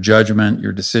impairs your judgment,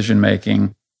 your decision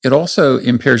making. It also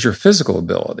impairs your physical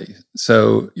ability.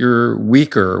 So you're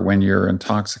weaker when you're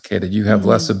intoxicated. You have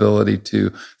less ability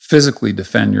to physically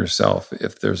defend yourself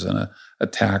if there's an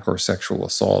attack or sexual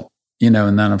assault. And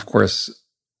then, of course,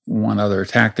 one other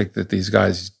tactic that these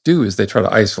guys do is they try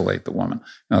to isolate the woman.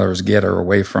 In other words, get her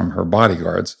away from her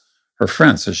bodyguards, her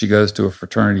friends. So she goes to a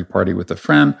fraternity party with a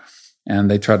friend,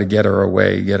 and they try to get her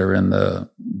away, get her in the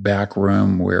back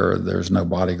room where there's no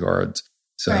bodyguards.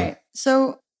 Right.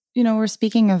 So, we're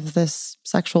speaking of this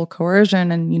sexual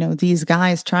coercion, and, these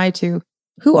guys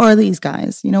who are these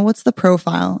guys? What's the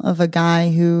profile of a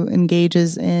guy who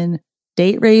engages in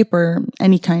date rape or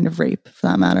any kind of rape for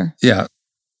that matter? Yeah.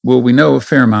 Well, we know a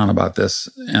fair amount about this,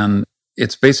 and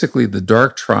it's basically the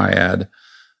dark triad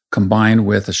combined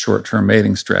with a short-term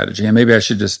mating strategy. And maybe I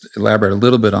should just elaborate a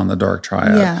little bit on the dark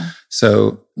triad. Yeah.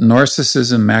 So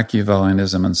narcissism,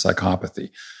 Machiavellianism, and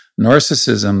psychopathy.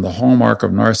 Narcissism, the hallmark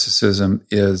of narcissism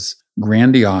is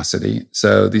grandiosity.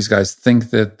 So these guys think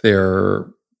that they're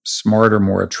smarter,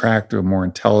 more attractive, more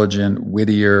intelligent,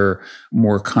 wittier,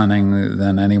 more cunning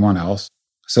than anyone else.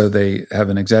 So they have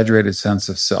an exaggerated sense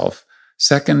of self.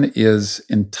 Second is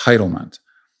entitlement.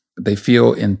 They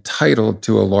feel entitled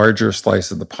to a larger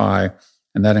slice of the pie,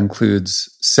 and that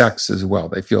includes sex as well.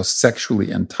 They feel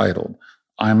sexually entitled.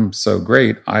 I'm so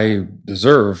great, I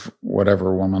deserve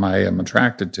whatever woman I am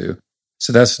attracted to.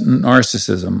 So that's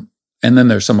narcissism. And then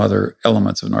there's some other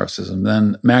elements of narcissism.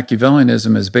 Then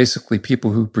Machiavellianism is basically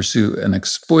people who pursue an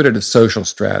exploitative social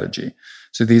strategy.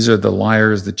 So these are the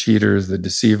liars, the cheaters, the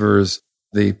deceivers,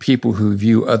 the people who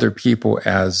view other people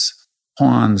as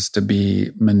pawns to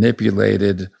be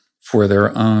manipulated for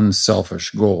their own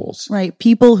selfish goals. Right.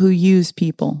 People who use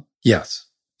people. Yes.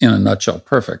 In a nutshell.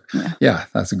 Perfect. Yeah,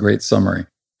 that's a great summary.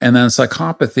 And then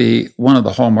psychopathy, one of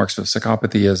the hallmarks of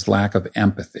psychopathy is lack of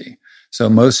empathy. So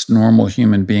most normal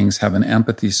human beings have an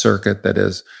empathy circuit. That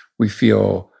is, we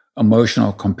feel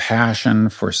emotional compassion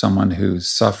for someone who's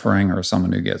suffering or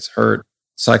someone who gets hurt.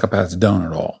 Psychopaths don't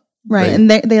at all. Right. And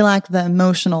they lack the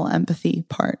emotional empathy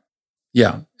part.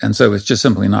 Yeah. And so it's just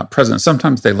simply not present.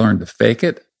 Sometimes they learn to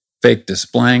fake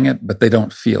displaying it, but they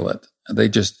don't feel it. They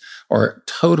just are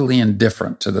totally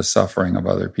indifferent to the suffering of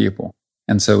other people.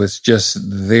 And so it's just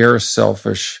their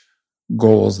selfish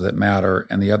goals that matter,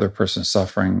 and the other person's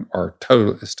suffering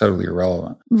is totally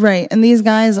irrelevant. Right. And these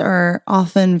guys are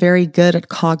often very good at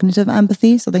cognitive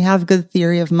empathy. So they have good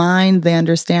theory of mind. They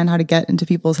understand how to get into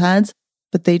people's heads,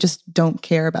 but they just don't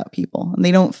care about people. And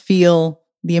they don't feel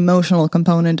the emotional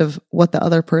component of what the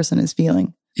other person is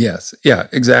feeling. Yes. Yeah,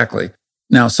 exactly.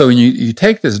 Now, so when you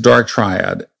take this dark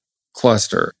triad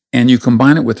cluster and you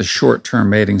combine it with a short-term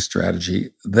mating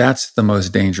strategy, that's the most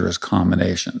dangerous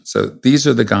combination. So these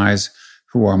are the guys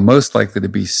who are most likely to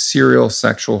be serial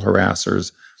sexual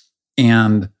harassers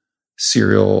and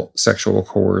serial sexual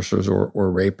coercers or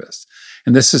rapists.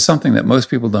 And this is something that most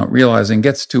people don't realize and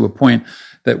gets to a point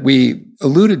that we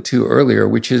alluded to earlier,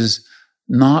 which is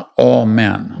not all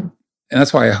men. And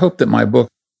that's why I hope that my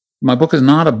book is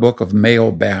not a book of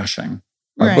male bashing.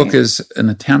 My book is an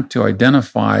attempt to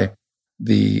identify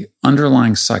the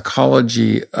underlying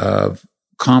psychology of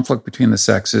conflict between the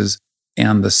sexes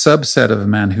and the subset of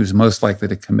men who's most likely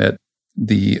to commit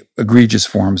the egregious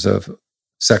forms of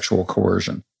sexual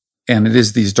coercion. And it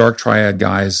is these dark triad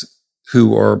guys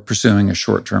who are pursuing a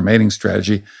short-term mating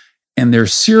strategy. And they're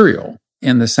serial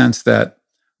in the sense that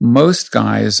most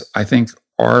guys, I think,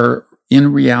 are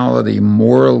in reality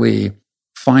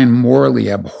find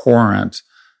morally abhorrent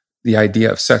the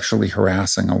idea of sexually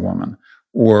harassing a woman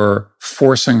or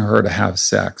forcing her to have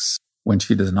sex when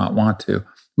she does not want to.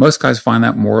 Most guys find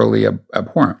that morally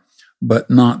abhorrent, but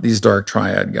not these dark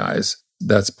triad guys.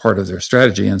 That's part of their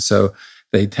strategy. And so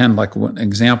they tend, like one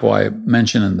example I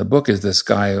mentioned in the book is this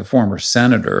guy, a former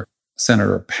senator,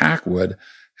 Senator Packwood,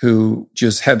 who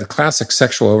just had the classic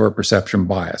sexual overperception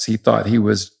bias. He thought he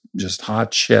was just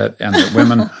hot shit and that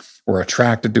women were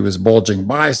attracted to his bulging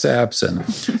biceps.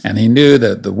 And he knew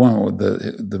that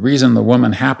the reason the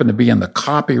woman happened to be in the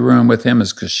copy room with him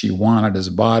is because she wanted his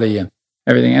body and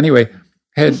everything. Anyway,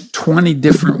 had 20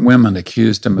 different women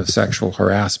accused him of sexual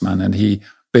harassment, and he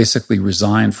basically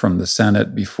resigned from the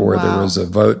Senate before there was a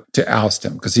vote to oust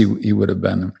him because he would have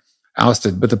been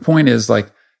ousted. But the point is,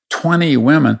 like, 20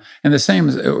 women, and the same,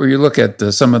 or you look at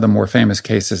some of the more famous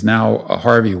cases now,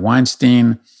 Harvey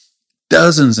Weinstein,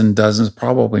 dozens and dozens,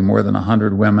 probably more than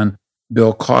 100 women,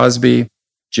 Bill Cosby,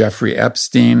 Jeffrey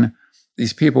Epstein,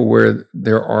 these people where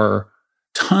there are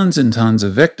tons and tons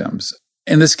of victims.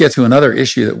 And this gets to another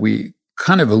issue that we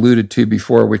kind of alluded to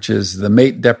before, which is the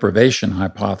mate deprivation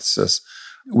hypothesis,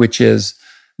 which is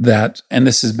that, and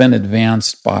this has been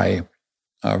advanced by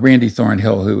Randy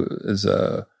Thornhill, who is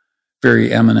a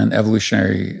very eminent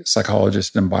evolutionary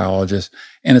psychologist and biologist,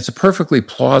 and it's a perfectly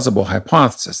plausible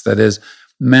hypothesis. That is,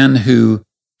 men who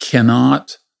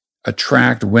cannot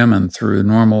attract women through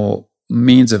normal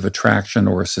means of attraction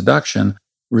or seduction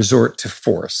resort to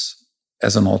force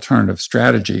as an alternative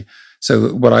strategy.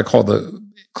 So what I call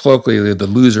colloquially the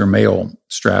loser male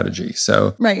strategy.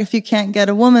 So right, if you can't get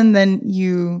a woman, then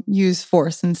you use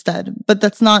force instead. But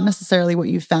that's not necessarily what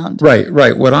you found.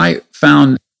 Right. What I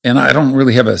found, and I don't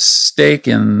really have a stake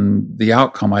in the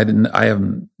outcome. I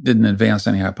didn't advance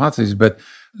any hypotheses, but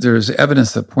there's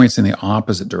evidence that points in the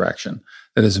opposite direction.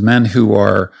 That is, men who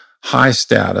are high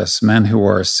status, men who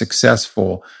are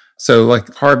successful. So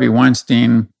like Harvey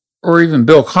Weinstein or even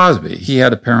Bill Cosby, he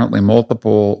had apparently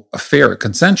multiple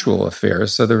consensual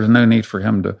affairs, so there was no need for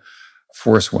him to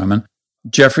force women.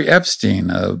 Jeffrey Epstein,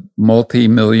 a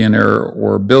multi-millionaire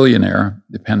or billionaire,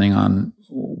 depending on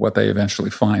what they eventually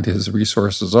find his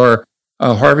resources are.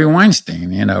 Harvey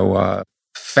Weinstein,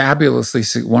 fabulously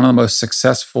one of the most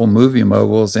successful movie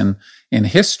moguls in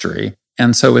history.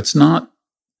 And so it's not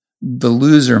the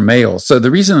loser male. So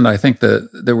the reason that I think that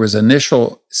there was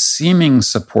initial seeming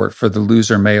support for the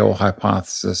loser male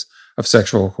hypothesis of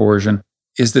sexual coercion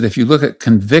is that if you look at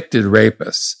convicted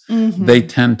rapists, they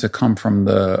tend to come from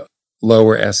the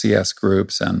lower SES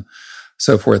groups and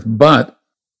so forth. But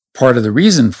part of the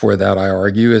reason for that, I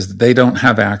argue, is that they don't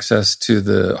have access to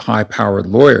the high-powered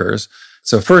lawyers.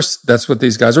 So first, that's what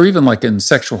these guys, or even like in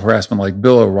sexual harassment, like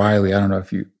Bill O'Reilly, I don't know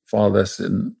if you follow this,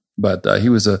 but he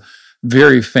was a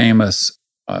very famous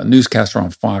newscaster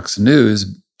on Fox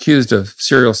News, accused of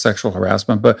serial sexual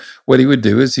harassment. But what he would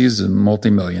do is he's a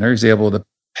multimillionaire. He's able to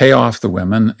pay off the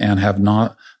women and have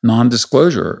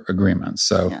non-disclosure agreements.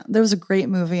 So yeah, there was a great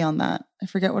movie on that. I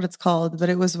forget what it's called, but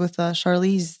it was with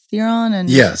Charlize Theron and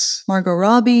Margot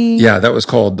Robbie. Yeah, that was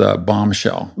called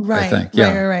Bombshell, right, I think.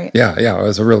 Yeah. Right. Yeah, it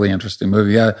was a really interesting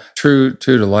movie. Yeah, true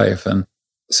to life. And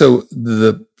so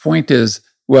the point is,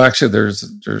 well, actually, there's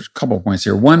a couple of points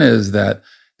here. One is that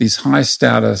these high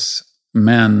status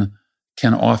men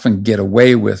can often get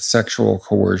away with sexual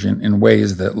coercion in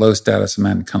ways that low status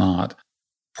men cannot,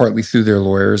 partly through their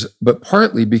lawyers, but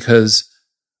partly because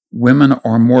women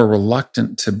are more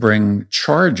reluctant to bring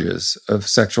charges of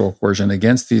sexual coercion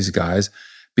against these guys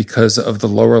because of the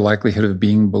lower likelihood of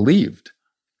being believed.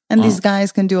 And these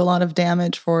guys can do a lot of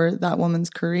damage for that woman's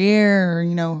career,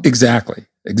 Exactly.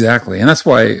 And that's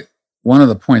why one of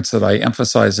the points that I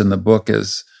emphasize in the book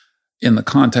is in the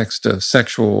context of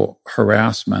sexual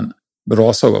harassment, but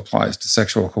also applies to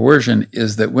sexual coercion,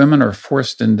 is that women are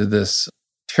forced into this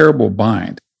terrible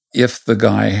bind if the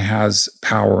guy has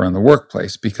power in the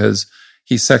workplace because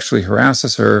he sexually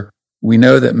harasses her we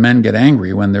know that men get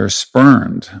angry when they're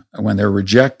spurned, when they're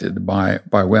rejected by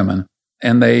women,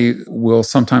 and they will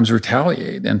sometimes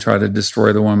retaliate and try to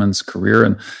destroy the woman's career.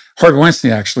 And Harvey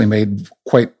Weinstein actually made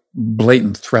quite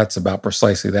blatant threats about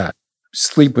precisely that.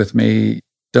 Sleep with me.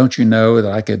 Don't you know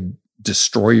that I could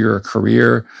destroy your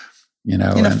career? In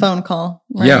a phone call.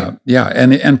 Right? Yeah.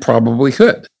 And probably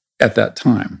could at that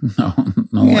time.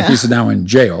 No, he's now in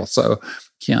jail, so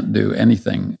can't do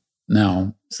anything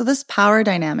now. So this power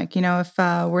dynamic, if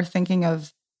we're thinking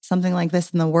of something like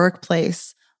this in the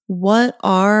workplace, what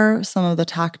are some of the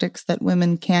tactics that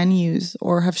women can use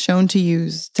or have shown to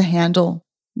use to handle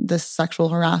this sexual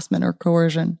harassment or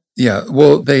coercion? Yeah,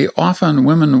 well,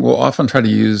 women will often try to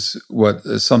use what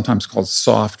is sometimes called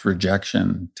soft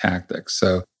rejection tactics.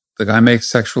 So the guy makes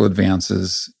sexual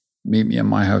advances, meet me in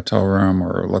my hotel room,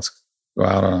 or let's go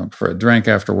out for a drink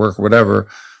after work or whatever.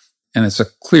 And it's a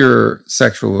clear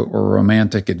sexual or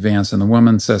romantic advance. And the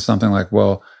woman says something like,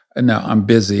 well, no, I'm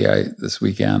busy this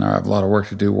weekend, or I have a lot of work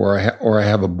to do, or I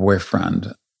have a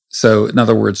boyfriend. So in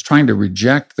other words, trying to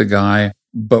reject the guy,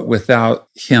 but without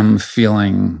him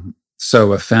feeling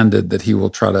so offended that he will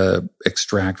try to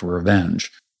extract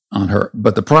revenge on her.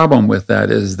 But the problem with that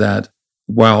is that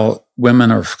while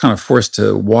women are kind of forced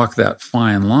to walk that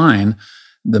fine line,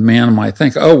 the man might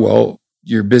think, oh, well,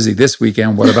 you're busy this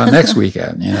weekend. What about next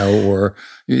weekend? Or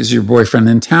is your boyfriend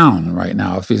in town right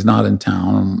now? If he's not in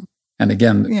town. And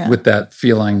again, with that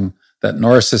feeling, that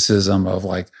narcissism of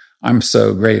like, I'm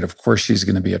so great. Of course, she's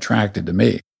going to be attracted to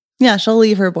me. Yeah, she'll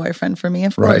leave her boyfriend for me,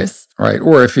 of course. Right.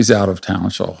 Or if he's out of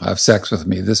town, she'll have sex with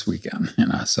me this weekend,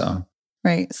 so.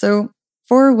 Right. So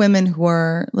for women who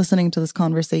are listening to this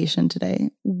conversation today,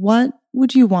 what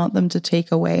would you want them to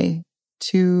take away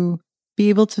to be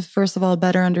able to, first of all,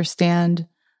 better understand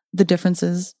the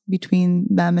differences between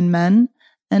them and men?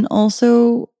 And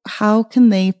also, how can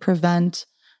they prevent,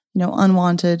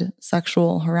 unwanted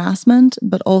sexual harassment,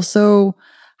 but also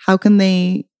how can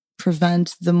they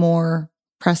prevent the more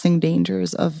pressing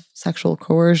dangers of sexual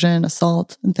coercion,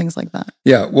 assault, and things like that?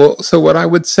 Yeah, well, so what I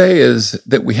would say is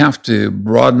that we have to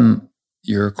broaden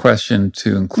your question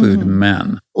to include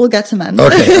men. We'll get to men.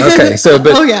 Okay. So,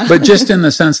 but just in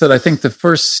the sense that I think the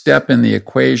first step in the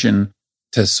equation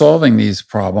to solving these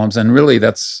problems, and really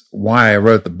that's why I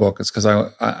wrote the book, is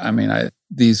because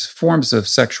these forms of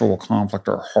sexual conflict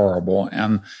are horrible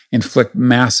and inflict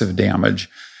massive damage,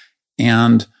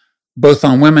 and both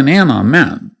on women and on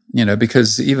men.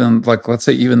 Because even let's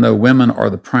say, even though women are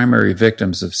the primary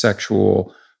victims of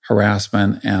sexual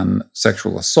harassment and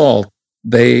sexual assault,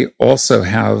 they also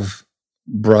have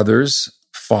brothers,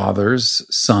 fathers,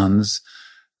 sons,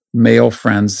 male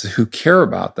friends who care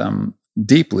about them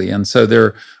deeply. And so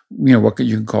they're, what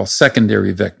you can call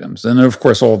secondary victims. And of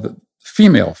course, all the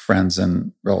female friends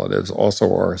and relatives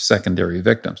also are secondary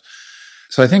victims.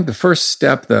 So I think the first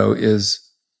step, though, is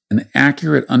an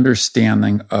accurate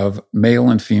understanding of male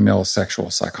and female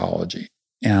sexual psychology.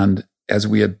 And as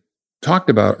we had talked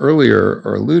about earlier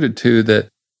or alluded to, that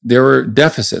there are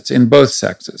deficits in both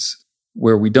sexes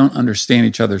where we don't understand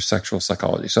each other's sexual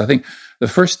psychology. So I think the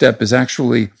first step is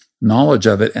actually knowledge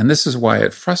of it. And this is why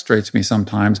it frustrates me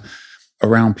sometimes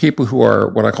around people who are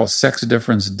what I call sex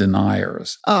difference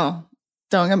deniers. Oh,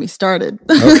 don't get me started.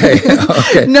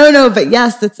 Okay. No, but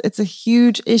yes, it's a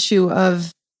huge issue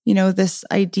of, this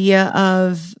idea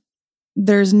of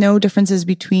there's no differences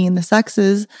between the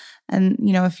sexes. And,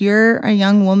 if you're a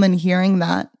young woman hearing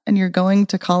that and you're going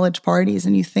to college parties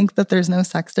and you think that there's no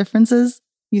sex differences,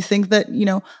 you think that,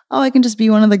 I can just be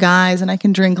one of the guys and I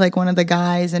can drink like one of the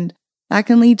guys, and that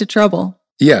can lead to trouble.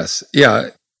 Yes.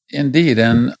 Yeah, indeed.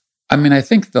 And I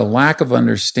think the lack of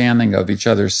understanding of each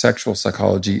other's sexual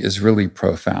psychology is really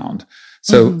profound.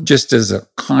 So just as a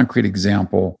concrete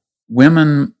example,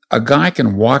 a guy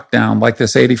can walk down, like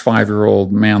this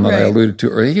 85-year-old man that I alluded to,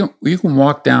 or you can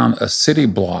walk down a city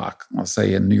block, let's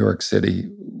say in New York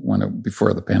City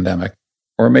before the pandemic,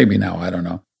 or maybe now, I don't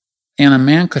know. And a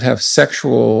man could have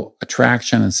sexual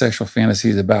attraction and sexual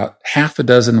fantasies about half a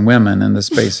dozen women in the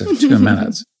space of 2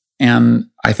 minutes. And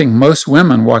I think most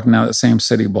women walking down the same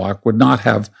city block would not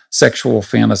have sexual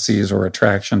fantasies or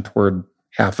attraction toward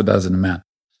half a dozen men.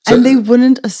 So, and they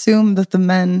wouldn't assume that the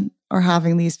men are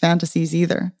having these fantasies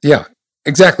either. Yeah,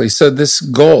 exactly. So this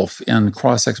gulf in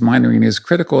cross-sex minding is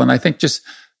critical. And I think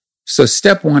so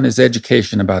step one is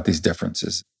education about these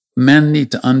differences. Men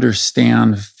need to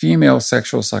understand female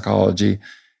sexual psychology,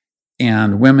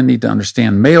 and women need to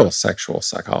understand male sexual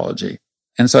psychology.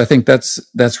 And so I think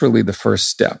that's really the first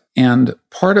step. And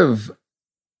part of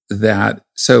that,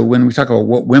 so when we talk about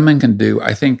what women can do,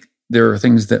 I think there are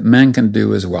things that men can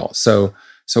do as well. So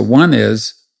one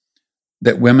is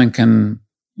that women can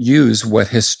use what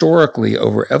historically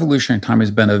over evolutionary time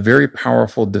has been a very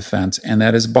powerful defense, and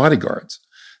that is bodyguards.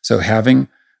 So having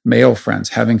male friends,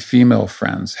 having female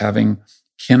friends, having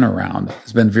kin around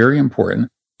has been very important.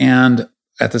 And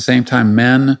at the same time,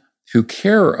 men who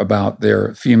care about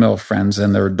their female friends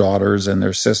and their daughters and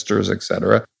their sisters,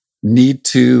 etc., need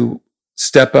to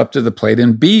step up to the plate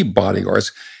and be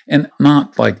bodyguards and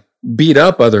not like beat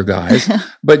up other guys,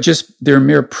 but just their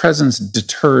mere presence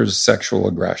deters sexual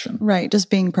aggression. Right,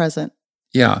 just being present.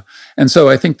 Yeah. And so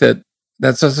I think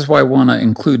that's why I want to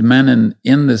include men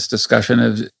in this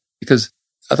discussion, because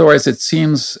otherwise it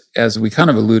seems, as we kind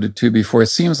of alluded to before, it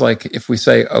seems like if we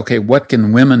say, okay, what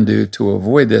can women do to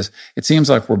avoid this? It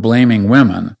seems like we're blaming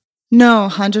women. No,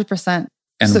 100%.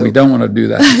 And we don't want to do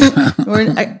that.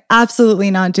 We're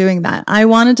absolutely not doing that. I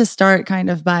wanted to start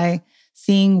kind of by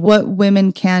seeing what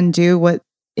women can do, what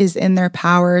is in their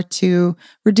power to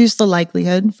reduce the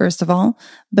likelihood, first of all.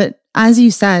 But as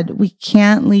you said, we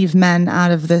can't leave men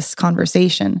out of this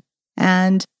conversation.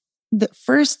 And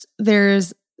first,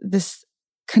 there's this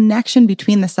connection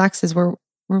between the sexes where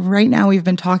right now we've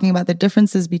been talking about the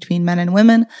differences between men and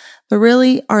women, but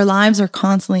really our lives are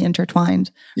constantly intertwined,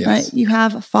 yes. Right? You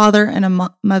have a father and a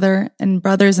mother and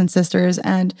brothers and sisters,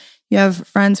 and you have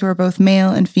friends who are both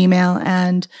male and female,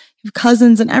 and you have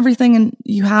cousins and everything. And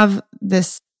you have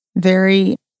this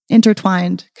very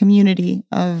intertwined community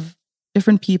of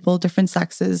different people, different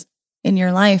sexes in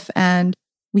your life. And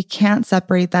we can't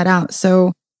separate that out.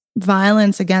 So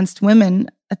violence against women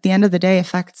at the end of the day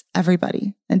affects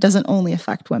everybody and doesn't only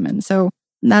affect women. So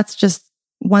that's just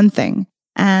one thing.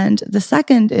 And the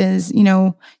second is,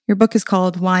 your book is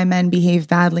called Why Men Behave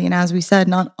Badly. And as we said,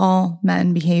 not all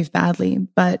men behave badly.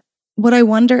 But what I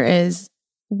wonder is,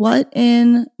 what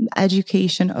in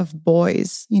education of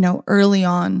boys, early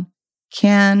on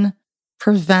can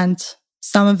prevent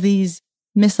some of these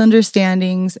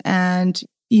misunderstandings and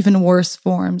even worse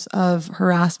forms of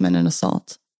harassment and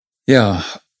assault? Yeah,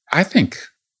 I think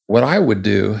what I would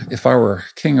do if I were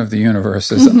king of the universe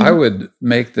is I would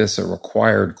make this a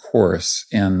required course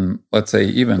in, let's say,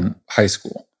 even high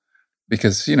school,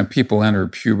 because, people enter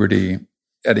puberty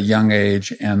at a young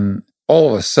age, and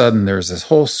all of a sudden there's this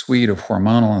whole suite of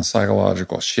hormonal and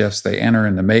psychological shifts. They enter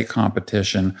into mate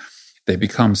competition. They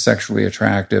become sexually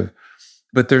attractive.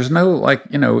 But there's no,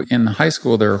 in high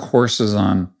school, there are courses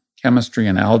on chemistry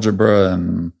and algebra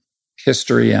and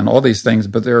history and all these things,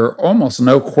 but there are almost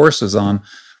no courses on,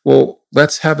 well,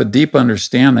 let's have a deep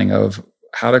understanding of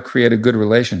how to create a good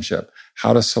relationship,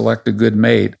 how to select a good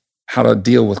mate, how to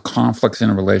deal with conflicts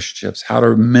in relationships, how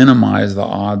to minimize the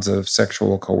odds of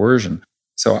sexual coercion.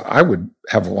 So I would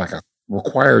have a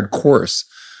required course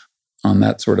on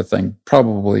that sort of thing.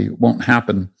 Probably won't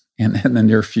happen in the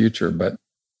near future, but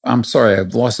I'm sorry,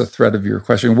 I've lost the thread of your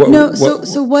question.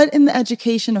 So what in the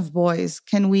education of boys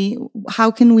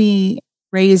how can we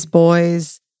raise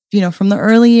boys, from the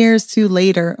early years to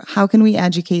later? How can we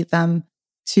educate them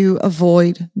to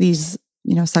avoid these,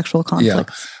 sexual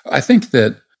conflicts? Yeah. I think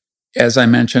that, as I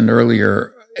mentioned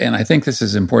earlier, and I think this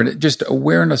is important, just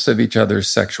awareness of each other's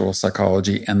sexual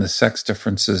psychology and the sex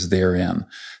differences therein.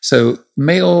 So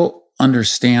male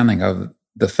understanding of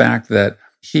the fact that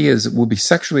he will be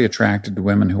sexually attracted to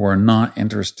women who are not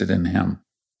interested in him.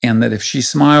 And that if she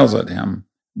smiles at him,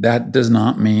 that does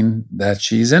not mean that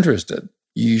she's interested.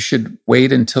 You should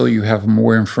wait until you have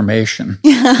more information,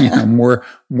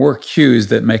 more cues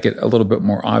that make it a little bit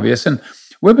more obvious. And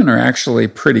women are actually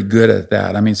pretty good at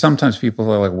that. I mean, sometimes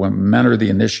people are like, when men are the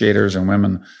initiators and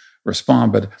women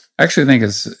respond, but I actually think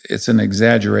it's an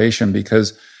exaggeration,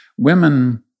 because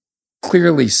women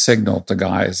clearly signal to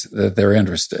guys that they're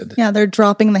interested. Yeah, they're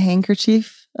dropping the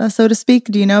handkerchief, so to speak.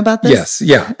 Do you know about this?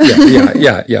 Yes,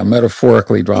 yeah.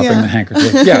 Metaphorically dropping the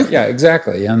handkerchief. Yeah,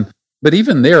 exactly. But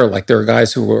even there are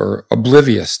guys who are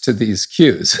oblivious to these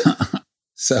cues.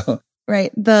 So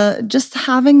right, just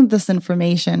having this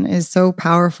information is so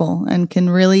powerful and can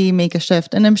really make a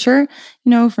shift. And I'm sure,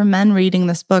 for men reading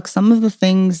this book, some of the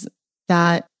things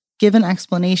that give an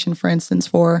explanation, for instance,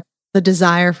 for the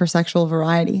desire for sexual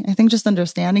variety. I think just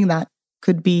understanding that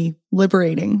could be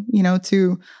liberating,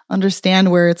 to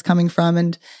understand where it's coming from.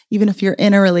 And even if you're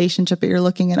in a relationship, but you're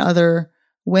looking at other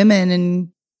women and,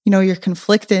 you're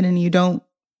conflicted and you don't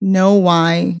know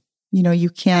why, you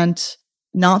can't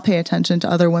not pay attention to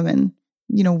other women,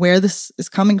 where this is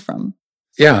coming from.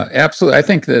 Yeah, absolutely. I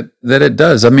think that it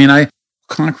does. I mean,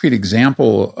 concrete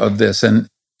example of this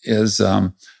is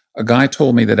a guy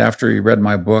told me that after he read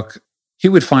my book, he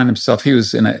would find himself, he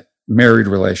was in a married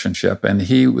relationship and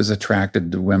he was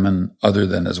attracted to women other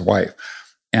than his wife.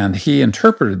 And he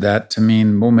interpreted that to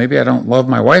mean, well, maybe I don't love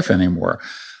my wife anymore.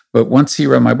 But once he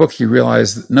read my book, he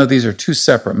realized, no, these are two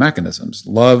separate mechanisms.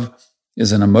 Love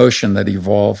is an emotion that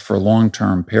evolved for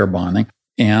long-term pair bonding.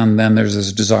 And then there's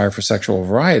this desire for sexual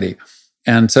variety.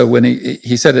 And so when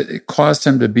he said it caused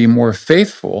him to be more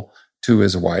faithful to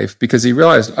his wife because he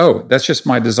realized, oh, that's just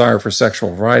my desire for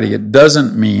sexual variety. It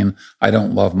doesn't mean I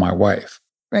don't love my wife.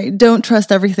 Right. Don't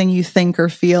trust everything you think or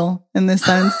feel in this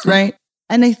sense, right?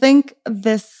 And I think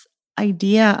this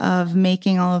idea of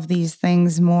making all of these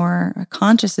things more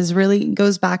conscious is really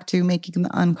goes back to making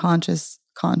the unconscious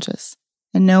conscious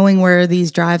and knowing where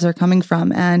these drives are coming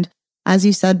from. And as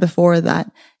you said before,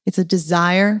 that it's a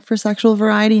desire for sexual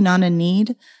variety, not a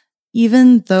need.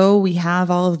 Even though we have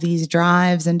all of these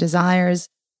drives and desires,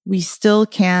 we still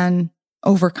can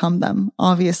overcome them,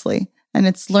 obviously. And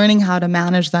it's learning how to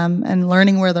manage them and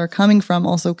learning where they're coming from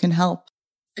also can help.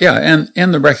 Yeah,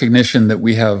 and the recognition that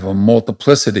we have a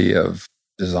multiplicity of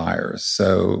desires.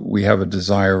 So we have a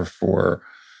desire for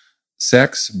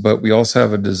sex, but we also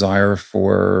have a desire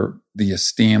for the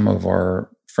esteem of our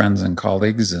friends and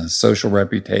colleagues and social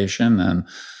reputation and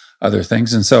other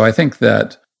things. And so I think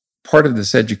that part of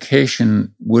this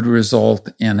education would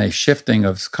result in a shifting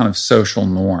of kind of social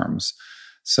norms.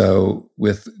 So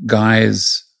with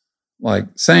guys like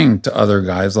saying to other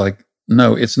guys, like,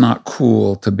 no, it's not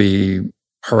cool to be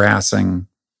harassing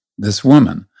this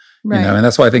woman. Right. And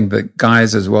that's why I think that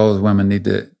guys as well as women need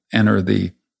to enter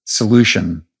the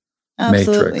solution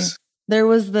matrix. There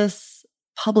was this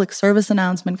public service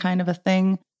announcement kind of a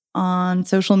thing on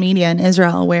social media in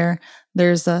Israel where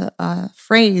there's a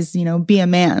phrase, be a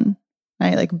man,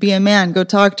 right? Like, be a man, go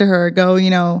talk to her,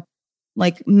 go,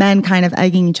 like men kind of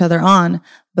egging each other on.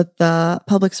 But the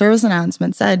public service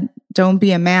announcement said, don't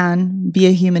be a man, be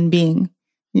a human being.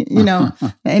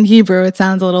 In Hebrew, it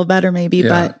sounds a little better maybe,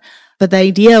 Yeah. but the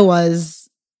idea was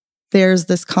there's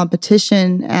this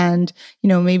competition and,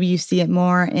 maybe you see it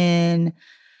more in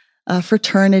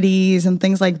fraternities and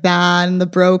things like that and the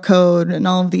bro code and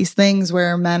all of these things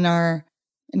where men are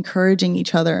encouraging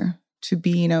each other to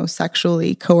be,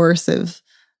 sexually coercive,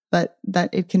 but that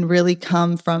it can really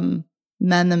come from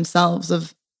men themselves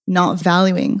of not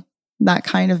valuing that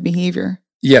kind of behavior.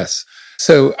 Yes.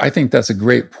 So I think that's a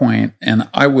great point. And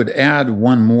I would add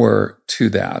one more to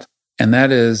that. And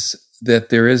that is that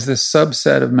there is this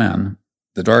subset of men,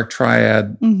 the dark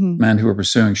triad, men who are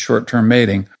pursuing short-term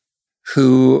mating,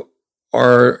 who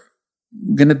are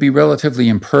going to be relatively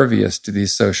impervious to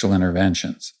these social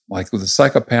interventions. Like with a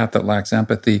psychopath that lacks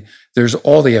empathy, there's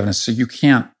all the evidence. So you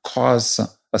can't cause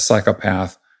a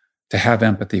psychopath to have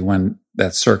empathy when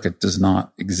that circuit does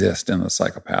not exist in the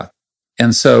psychopath.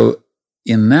 And so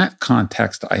in that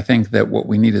context, I think that what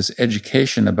we need is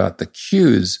education about the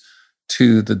cues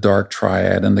to the dark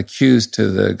triad and the cues to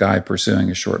the guy pursuing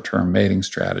a short-term mating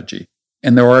strategy.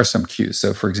 And there are some cues.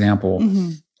 So for example,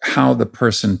 how the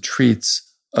person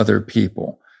treats other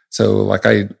people. So like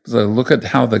I look at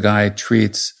how the guy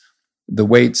treats the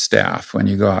wait staff when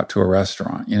you go out to a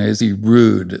restaurant. Is he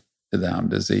rude to them?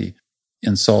 Does he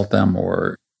insult them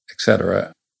or et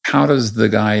cetera? How does the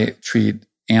guy treat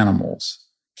animals,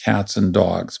 cats and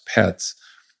dogs, pets?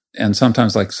 And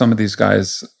sometimes like some of these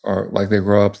guys are like they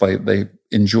grow up, like they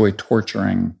enjoy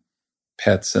torturing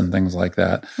pets and things like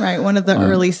that. Right. One of the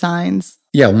early signs.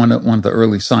 Yeah. One of the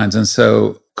early signs. And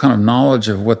so kind of knowledge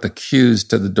of what the cues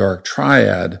to the dark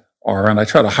triad are. And I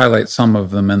try to highlight some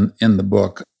of them in the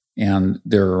book, and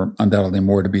there are undoubtedly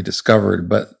more to be discovered.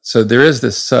 But so there is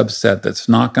this subset that's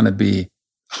not going to be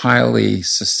highly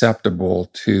susceptible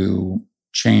to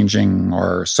changing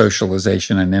our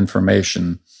socialization and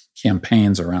information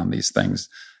campaigns around these things.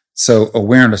 So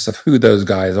awareness of who those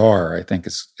guys are, I think,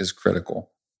 is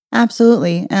critical.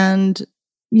 Absolutely. And,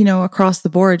 across the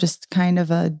board, just kind of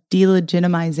a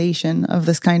delegitimization of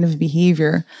this kind of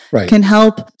behavior can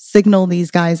help signal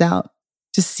these guys out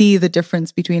to see the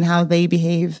difference between how they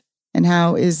behave and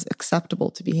how is acceptable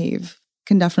to behave.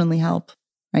 Can definitely help,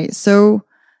 right? So,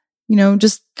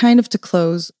 just kind of to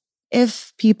close,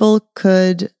 if people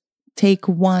could take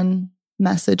one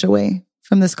message away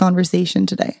from this conversation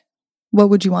today, what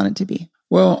would you want it to be?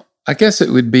 Well, I guess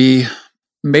it would be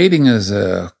mating is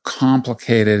a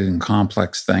complicated and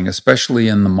complex thing, especially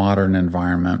in the modern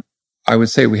environment. I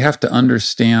would say we have to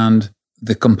understand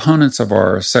the components of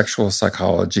our sexual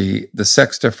psychology, the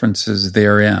sex differences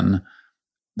therein,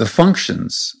 the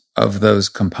functions of those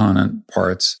component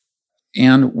parts,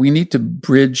 and we need to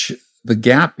bridge the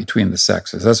gap between the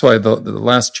sexes. That's why the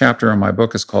last chapter in my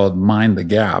book is called Mind the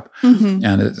Gap. And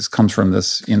it comes from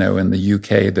this, in the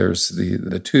UK, there's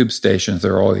the tube stations,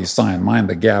 there are all these signs, mind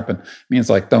the gap. And it means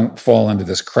like, don't fall into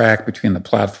this crack between the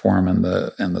platform and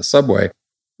the subway.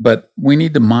 But we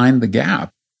need to mind the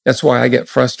gap. That's why I get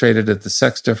frustrated at the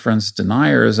sex difference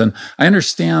deniers. And I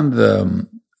understand the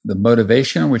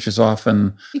motivation, which is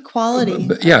often equality.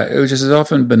 Which is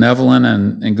often benevolent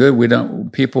and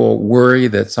good. People worry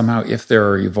that somehow if there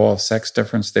are evolved sex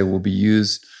difference, they will be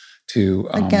used to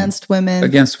against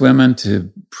women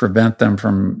to prevent them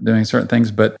from doing certain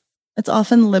things. But it's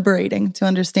often liberating to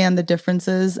understand the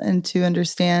differences and to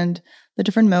understand the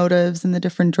different motives and the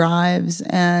different drives,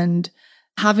 and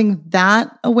having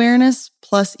that awareness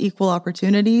plus equal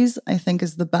opportunities, I think,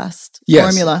 is the best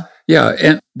formula. Yeah.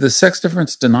 And the sex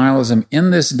difference denialism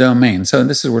in this domain, so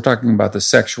we're talking about the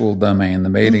sexual domain, the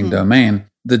mating domain,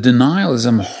 the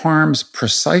denialism harms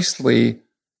precisely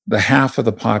the half of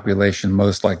the population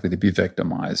most likely to be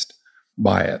victimized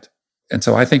by it. And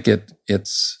so I think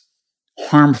it's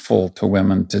harmful to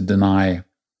women to deny,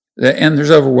 and there's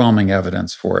overwhelming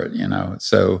evidence for it,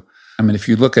 So, if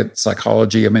you look at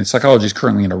psychology, psychology is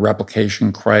currently in a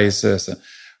replication crisis, and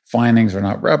findings are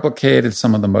not replicated,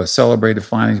 some of the most celebrated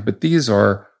findings, but these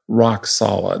are rock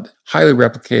solid, highly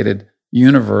replicated,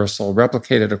 universal,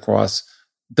 replicated across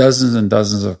dozens and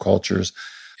dozens of cultures.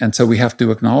 And so we have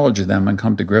to acknowledge them and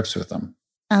come to grips with them.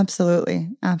 Absolutely.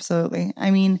 Absolutely.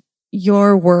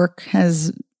 Your work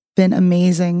has been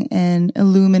amazing in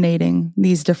illuminating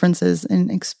these differences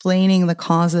and explaining the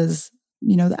causes,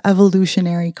 the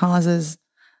evolutionary causes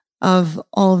of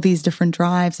all of these different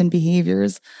drives and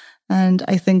behaviors. And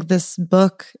I think this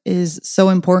book is so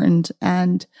important.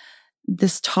 And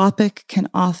this topic can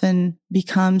often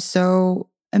become so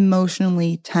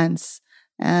emotionally tense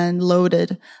and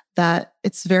loaded that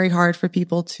it's very hard for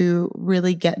people to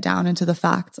really get down into the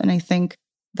facts. And I think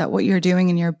that what you're doing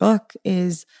in your book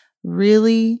is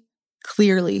really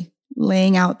clearly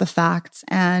laying out the facts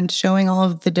and showing all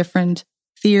of the different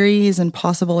theories and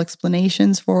possible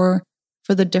explanations for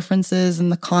the differences and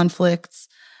the conflicts,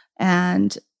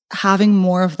 and having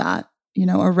more of that,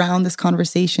 around this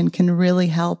conversation can really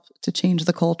help to change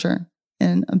the culture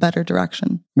in a better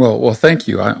direction. Well, thank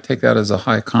you. I take that as a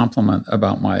high compliment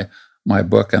about my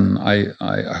book, and I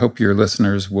hope your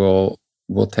listeners will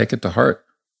take it to heart.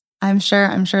 I'm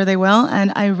sure they will.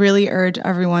 And I really urge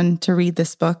everyone to read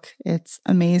this book. It's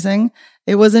amazing.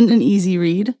 It wasn't an easy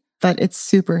read, but it's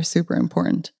super, super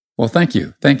important. Well, thank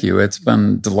you. Thank you. It's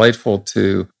been delightful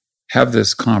to have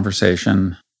this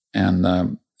conversation,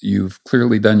 and you've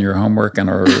clearly done your homework and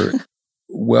are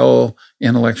well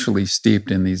intellectually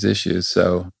steeped in these issues.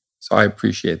 So I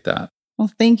appreciate that.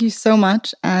 Well, thank you so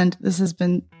much. And this has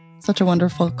been such a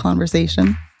wonderful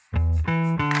conversation.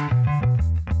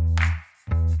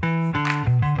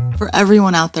 For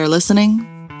everyone out there listening,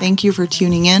 thank you for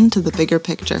tuning in to The Bigger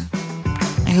Picture.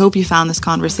 I hope you found this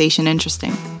conversation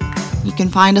interesting. You can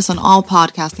find us on all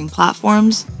podcasting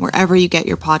platforms, wherever you get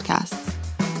your podcasts.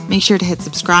 Make sure to hit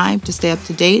subscribe to stay up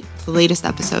to date with the latest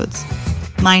episodes.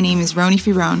 My name is Roni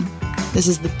Firone. This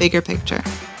is The Bigger Picture,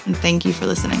 and thank you for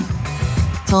listening.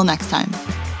 Till next time.